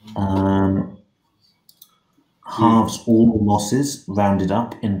 Halves all losses rounded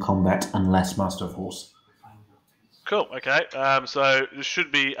up in combat unless Master of Horse. Cool, okay. So this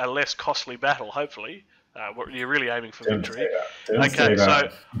should be a less costly battle, hopefully. You're really aiming for victory. Okay, so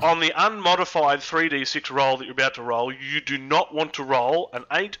on the unmodified 3d6 roll that you're about to roll, you do not want to roll an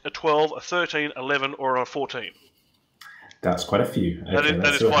 8, a 12, a 13, 11, or a 14. That's quite a few. That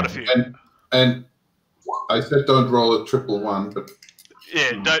is quite a few. And I said don't roll a 111, but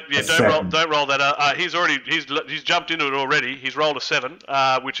don't roll that. He's jumped into it already. He's rolled a 7,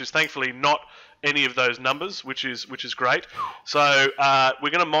 which is thankfully not any of those numbers, which is great. So we're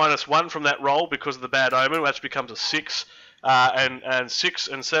going to minus 1 from that roll because of the bad omen, which becomes a 6, and 6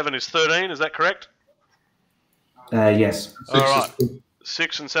 and 7 is 13. Is that correct? Yes. All right.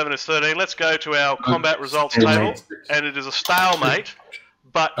 6 and 7 is 13. Let's go to our combat results table, and it is a stalemate,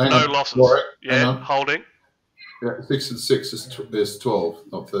 but no losses. Holding. Yeah, 6 and 6 is 12,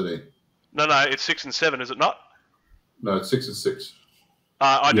 not 13. No, it's 6 and 7, is it not? No, it's 6 and 6.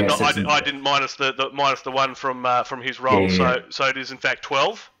 I didn't minus the 1 from his roll, so it is in fact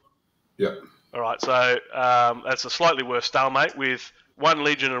 12. Yeah. All right, so that's a slightly worse stalemate with 1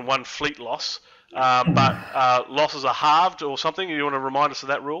 legion and 1 fleet loss, but losses are halved or something. You want to remind us of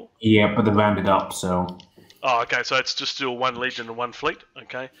that rule? Yeah, but they're rounded up, so. Oh, okay, so it's just still 1 legion and 1 fleet.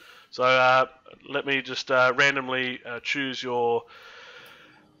 Okay, so let me just randomly choose your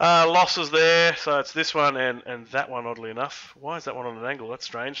losses there. So it's this one and that one, oddly enough. Why is that one on an angle? That's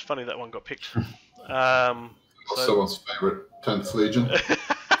strange. Funny that one got picked. Someone's favourite, 10th Legion.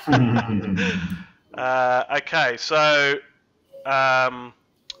 Okay, so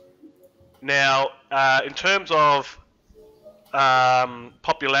now in terms of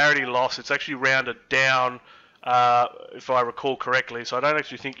popularity loss, it's actually rounded down if I recall correctly. So I don't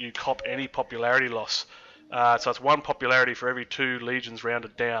actually think you cop any popularity loss. So it's 1 popularity for every 2 legions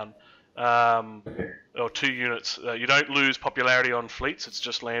rounded down, or 2 units. You don't lose popularity on fleets; it's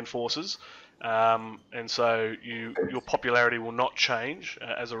just land forces, and so your popularity will not change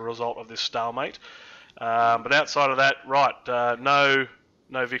as a result of this stalemate. But outside of that, right,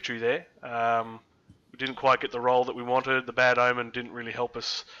 no victory there. We didn't quite get the roll that we wanted. The bad omen didn't really help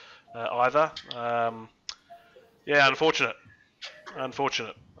us either. Yeah, unfortunate.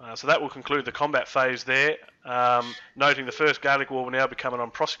 So that will conclude the combat phase there. Noting the first Gaelic War will now become an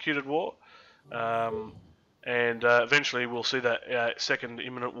unprosecuted war. And eventually we'll see that second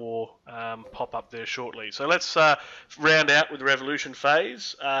imminent war pop up there shortly. So let's round out with the revolution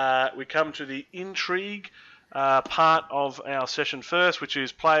phase. We come to the intrigue part of our session first, which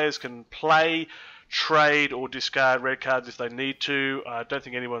is players can play, trade, or discard red cards if they need to. I don't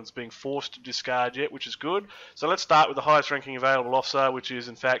think anyone's being forced to discard yet, which is good. So let's start with the highest ranking available officer, which is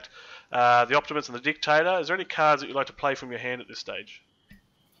in fact the Optimates and the Dictator. Is there any cards that you'd like to play from your hand at this stage?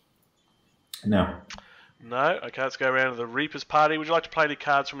 No. No? Okay, let's go around to the Reaper's Party. Would you like to play any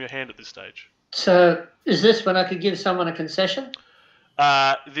cards from your hand at this stage? So is this when I could give someone a concession?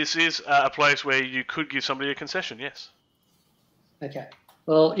 This is a place where you could give somebody a concession, yes. Okay.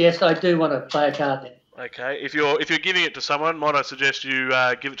 Well, yes, I do want to play a card then. Okay, if you're giving it to someone, might I suggest you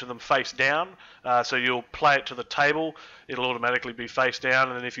give it to them face down? So you'll play it to the table. It'll automatically be face down,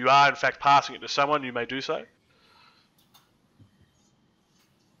 and then if you are in fact passing it to someone, you may do so.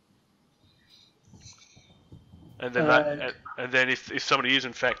 And then and then if somebody is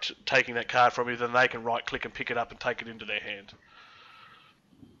in fact taking that card from you, then they can right click and pick it up and take it into their hand.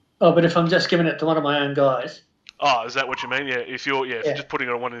 Oh, but if I'm just giving it to one of my own guys. Oh, is that what you mean? Yeah. If you're just putting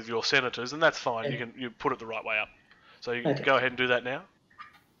it on one of your senators, then that's fine. Yeah. You put it the right way up. So you can go ahead and do that now.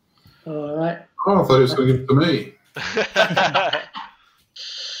 All right. Oh, I thought he was going to give it to me.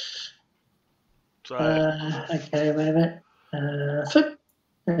 So Okay, wait a minute. Flip.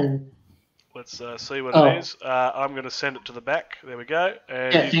 And let's see what it is. I'm going to send it to the back. There we go.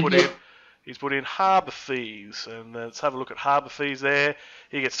 And he's put in Harbour Fees, and let's have a look at Harbour Fees there.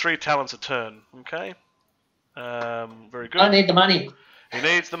 He gets 3 talents a turn. Okay. Very good. I need the money. He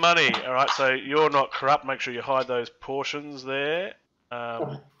needs the money. All right, so you're not corrupt. Make sure you hide those portions there.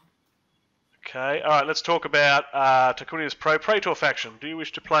 Okay. All right, let's talk about Tarquinius Praetor faction. Do you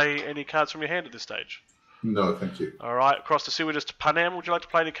wish to play any cards from your hand at this stage? No, thank you. All right, across the Seawidus to Panam, would you like to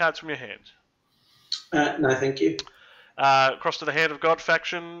play any cards from your hand? No, thank you. Across to the Hand of God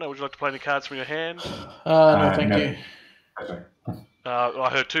faction, would you like to play any cards from your hand? No, thank you. Okay. I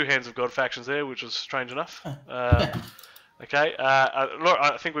heard 2 Hands of God factions there, which was strange enough. Okay, look,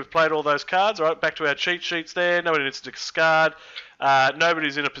 I think we've played all those cards. All right, back to our cheat sheets there. Nobody needs to discard.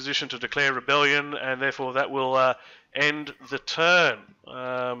 Nobody's in a position to declare rebellion, and therefore that will end the turn.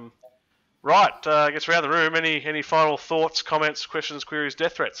 Right, I guess around the room, any final thoughts, comments, questions, queries,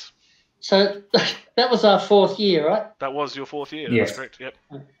 death threats? So that was our 4th year, right? That was your 4th year, Yes. That's correct, yep.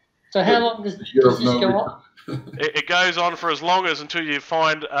 So how long does this go on? It goes on for as long as until you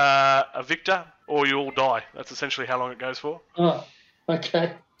find a victor or you all die. That's essentially how long it goes for. Oh,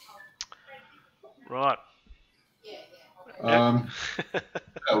 okay. Right. Yeah,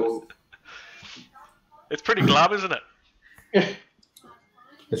 well, It's pretty glum, isn't it?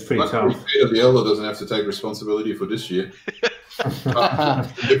 It's pretty luckily, tough. Peter the Elder doesn't have to take responsibility for this year.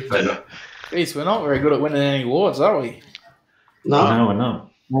 Dictator. Jeez, we're not very good at winning any awards, are we? No, we're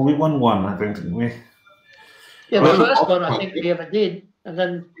not. Well, we won one, I think, didn't we? Yeah, Well, the first one I think we ever did, and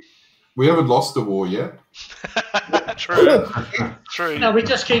then We haven't lost the war yet. True. True. no, we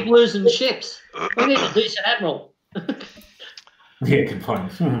just keep losing ships. We need a decent admiral. Yeah, good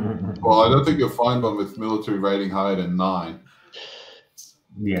point. Well, I don't think you'll find one with military rating higher than 9.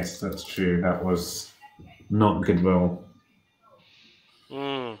 Yes, that's true. That was not good roll.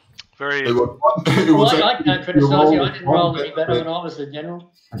 Very. It was, I don't criticise you. I didn't roll any better when I was the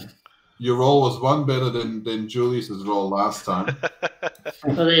general. Your roll was 1 better than Julius's roll last time.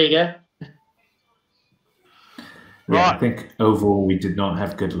 Well, there you go. Yeah, Right. I think overall we did not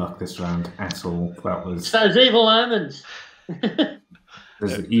have good luck this round at all. That was It's those evil omens.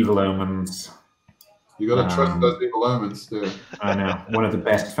 there's the evil omens. You got to trust those evil omens there. I know one of the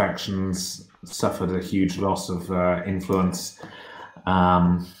best factions suffered a huge loss of influence.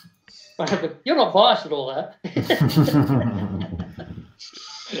 But you're not biased at all, that.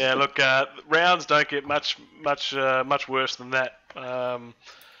 Yeah, look, rounds don't get much worse than that.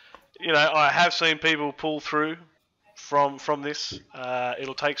 You know, I have seen people pull through from this.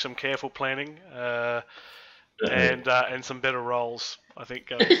 It'll take some careful planning. and some better rolls, I think,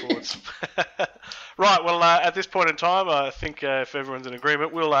 going forwards. Right, well, at this point in time, I think if everyone's in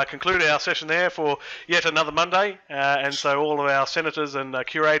agreement, we'll conclude our session there for yet another Monday. And so all of our senators and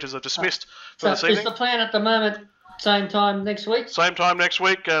curators are dismissed for this evening. Is the plan at the moment same time next week? Same time next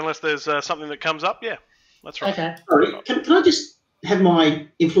week, unless there's something that comes up. Yeah, that's right. Okay. Sorry, can I just have my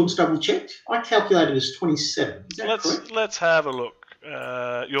influence double checked? I calculated as 27. Is that correct? Let's have a look.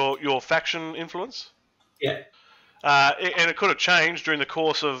 Your faction influence? Yeah. And it could have changed during the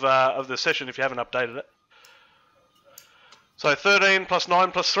course of the session if you haven't updated it. So 13 plus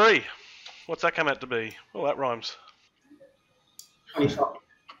 9 plus 3. What's that come out to be? Well, that rhymes. 25.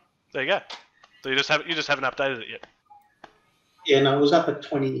 There you go. So you just haven't updated it yet. Yeah, no, it was up at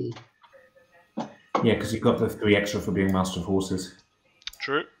 20. Yeah, because you've got the 3 extra for being Master of Horses.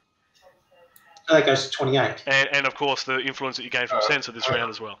 True. So that goes to 28. And of course the influence that you gain from Censor this round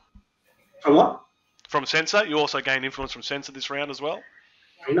as well. From what? From Censor, you also gain influence from Censor this round as well.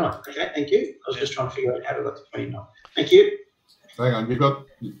 29. Okay, thank you. I was just trying to figure out how to get to 29. Thank you. Hang on, you got,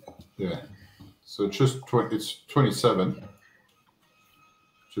 yeah. So it's 27.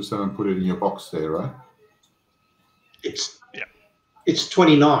 Just haven't put it in your box there, right? It's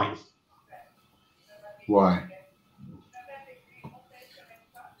 29. Why?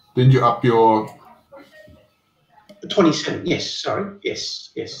 Didn't you up your 27? Yes, sorry. Yes.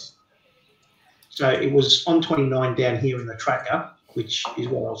 So it was on 29 down here in the tracker, which is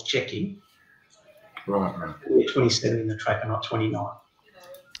what I was checking. right? We're 27 in the tracker, not 29.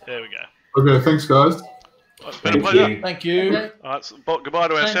 There we go. Okay, thanks, guys. It's been a pleasure. Thank you. Okay. All right, so goodbye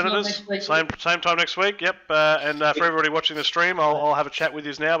to our Same time senators. next week. Same time next week. Yep. And for everybody watching the stream, I'll have a chat with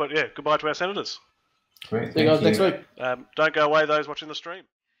you now. But yeah, goodbye to our senators. Great, See you guys next week. Don't go away, those watching the stream.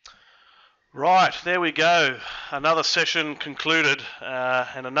 Right, there we go. Another session concluded,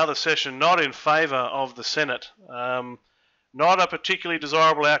 and another session not in favour of the Senate. Not a particularly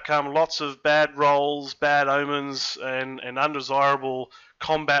desirable outcome. Lots of bad rolls, bad omens, and undesirable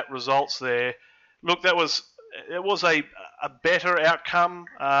combat results there. Look, it was a better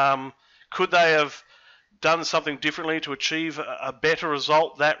outcome. Could they have done something differently to achieve a better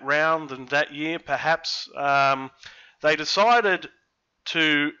result that round than that year? Perhaps. They decided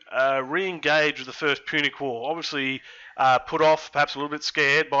to re-engage with the First Punic War. Obviously put off, perhaps a little bit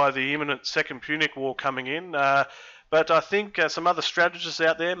scared by the imminent Second Punic War coming in. But I think some other strategists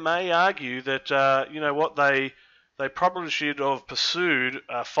out there may argue that, you know what, they probably should have pursued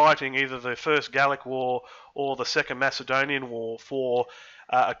fighting either the First Gallic War or the Second Macedonian War for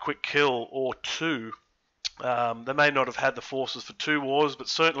a quick kill or two. They may not have had the forces for 2 wars, but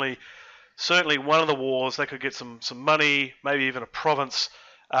certainly one of the wars they could get some money, maybe even a province,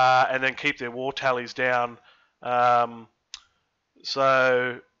 and then keep their war tallies down.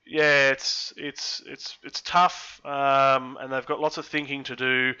 So yeah, it's tough, and they've got lots of thinking to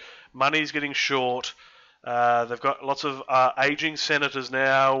do. Money's getting short. They've got lots of aging senators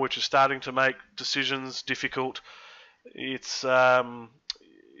now, which is starting to make decisions difficult. It's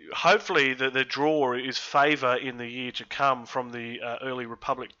hopefully the draw is favour in the year to come from the early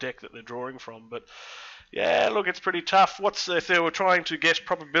Republic deck that they're drawing from. But yeah, look, it's pretty tough. If they were trying to guess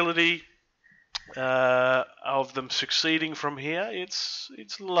probability of them succeeding from here, it's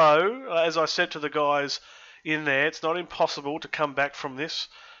low. As I said to the guys in there, it's not impossible to come back from this,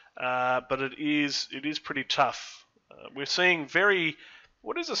 but it is pretty tough. We're seeing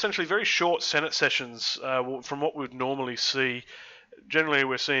what is essentially very short Senate sessions from what we would normally see. Generally,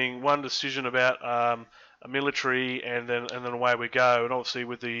 we're seeing one decision about a military, and then away we go. And obviously,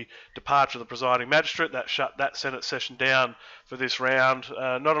 with the departure of the presiding magistrate, that shut that Senate session down for this round.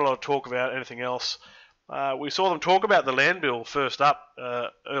 Not a lot of talk about anything else. We saw them talk about the land bill first up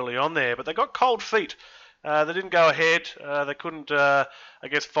early on there, but they got cold feet. They didn't go ahead. They couldn't, I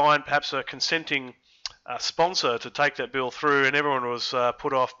guess, find perhaps a consenting sponsor to take that bill through, and everyone was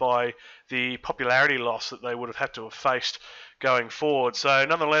put off by the popularity loss that they would have had to have faced going forward. So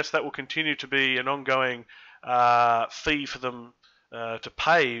nonetheless, that will continue to be an ongoing fee for them to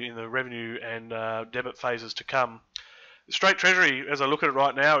pay in the revenue and debit phases to come. The straight treasury, as I look at it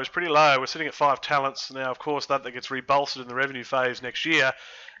right now, is pretty low. We're sitting at 5 talents. Now, of course, that gets rebolstered in the revenue phase next year,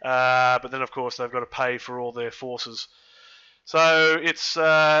 but then, of course, they've got to pay for all their forces. So it's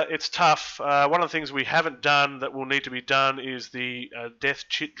tough. One of the things we haven't done that will need to be done is the death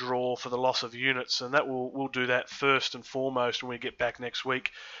chit draw for the loss of units, and that we'll do that first and foremost when we get back next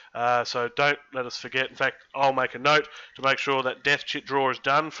week. So don't let us forget. In fact, I'll make a note to make sure that death chit draw is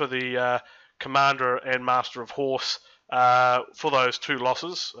done for the commander and master of horse for those 2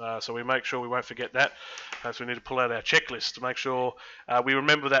 losses. So we make sure we won't forget that. So we need to pull out our checklist to make sure we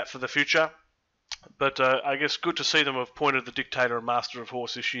remember that for the future. But I guess good to see them have appointed the Dictator and Master of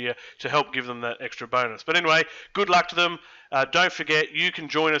Horse this year to help give them that extra bonus. But anyway, good luck to them. Don't forget, you can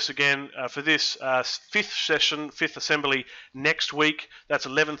join us again for this 5th session, 5th Assembly next week. That's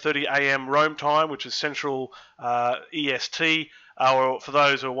 11:30 a.m. Rome time, which is Central EST. Or for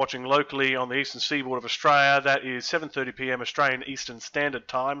those who are watching locally on the eastern seaboard of Australia, that is 7:30 p.m. Australian Eastern Standard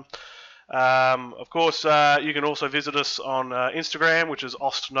Time. Of course, you can also visit us on Instagram, which is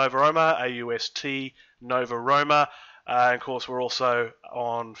Aust Nova Roma, AUST Nova Roma. And of course, we're also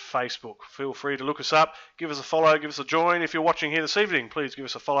on Facebook. Feel free to look us up, give us a follow, give us a join. If you're watching here this evening, please give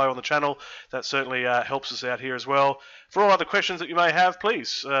us a follow on the channel. That certainly helps us out here as well. For all other questions that you may have,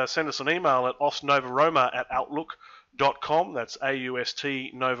 please send us an email at austnovaroma@outlook.com. That's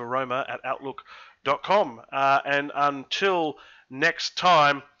AUST Nova Roma @outlook.com. And until next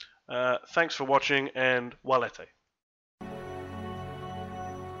time, thanks for watching and walete.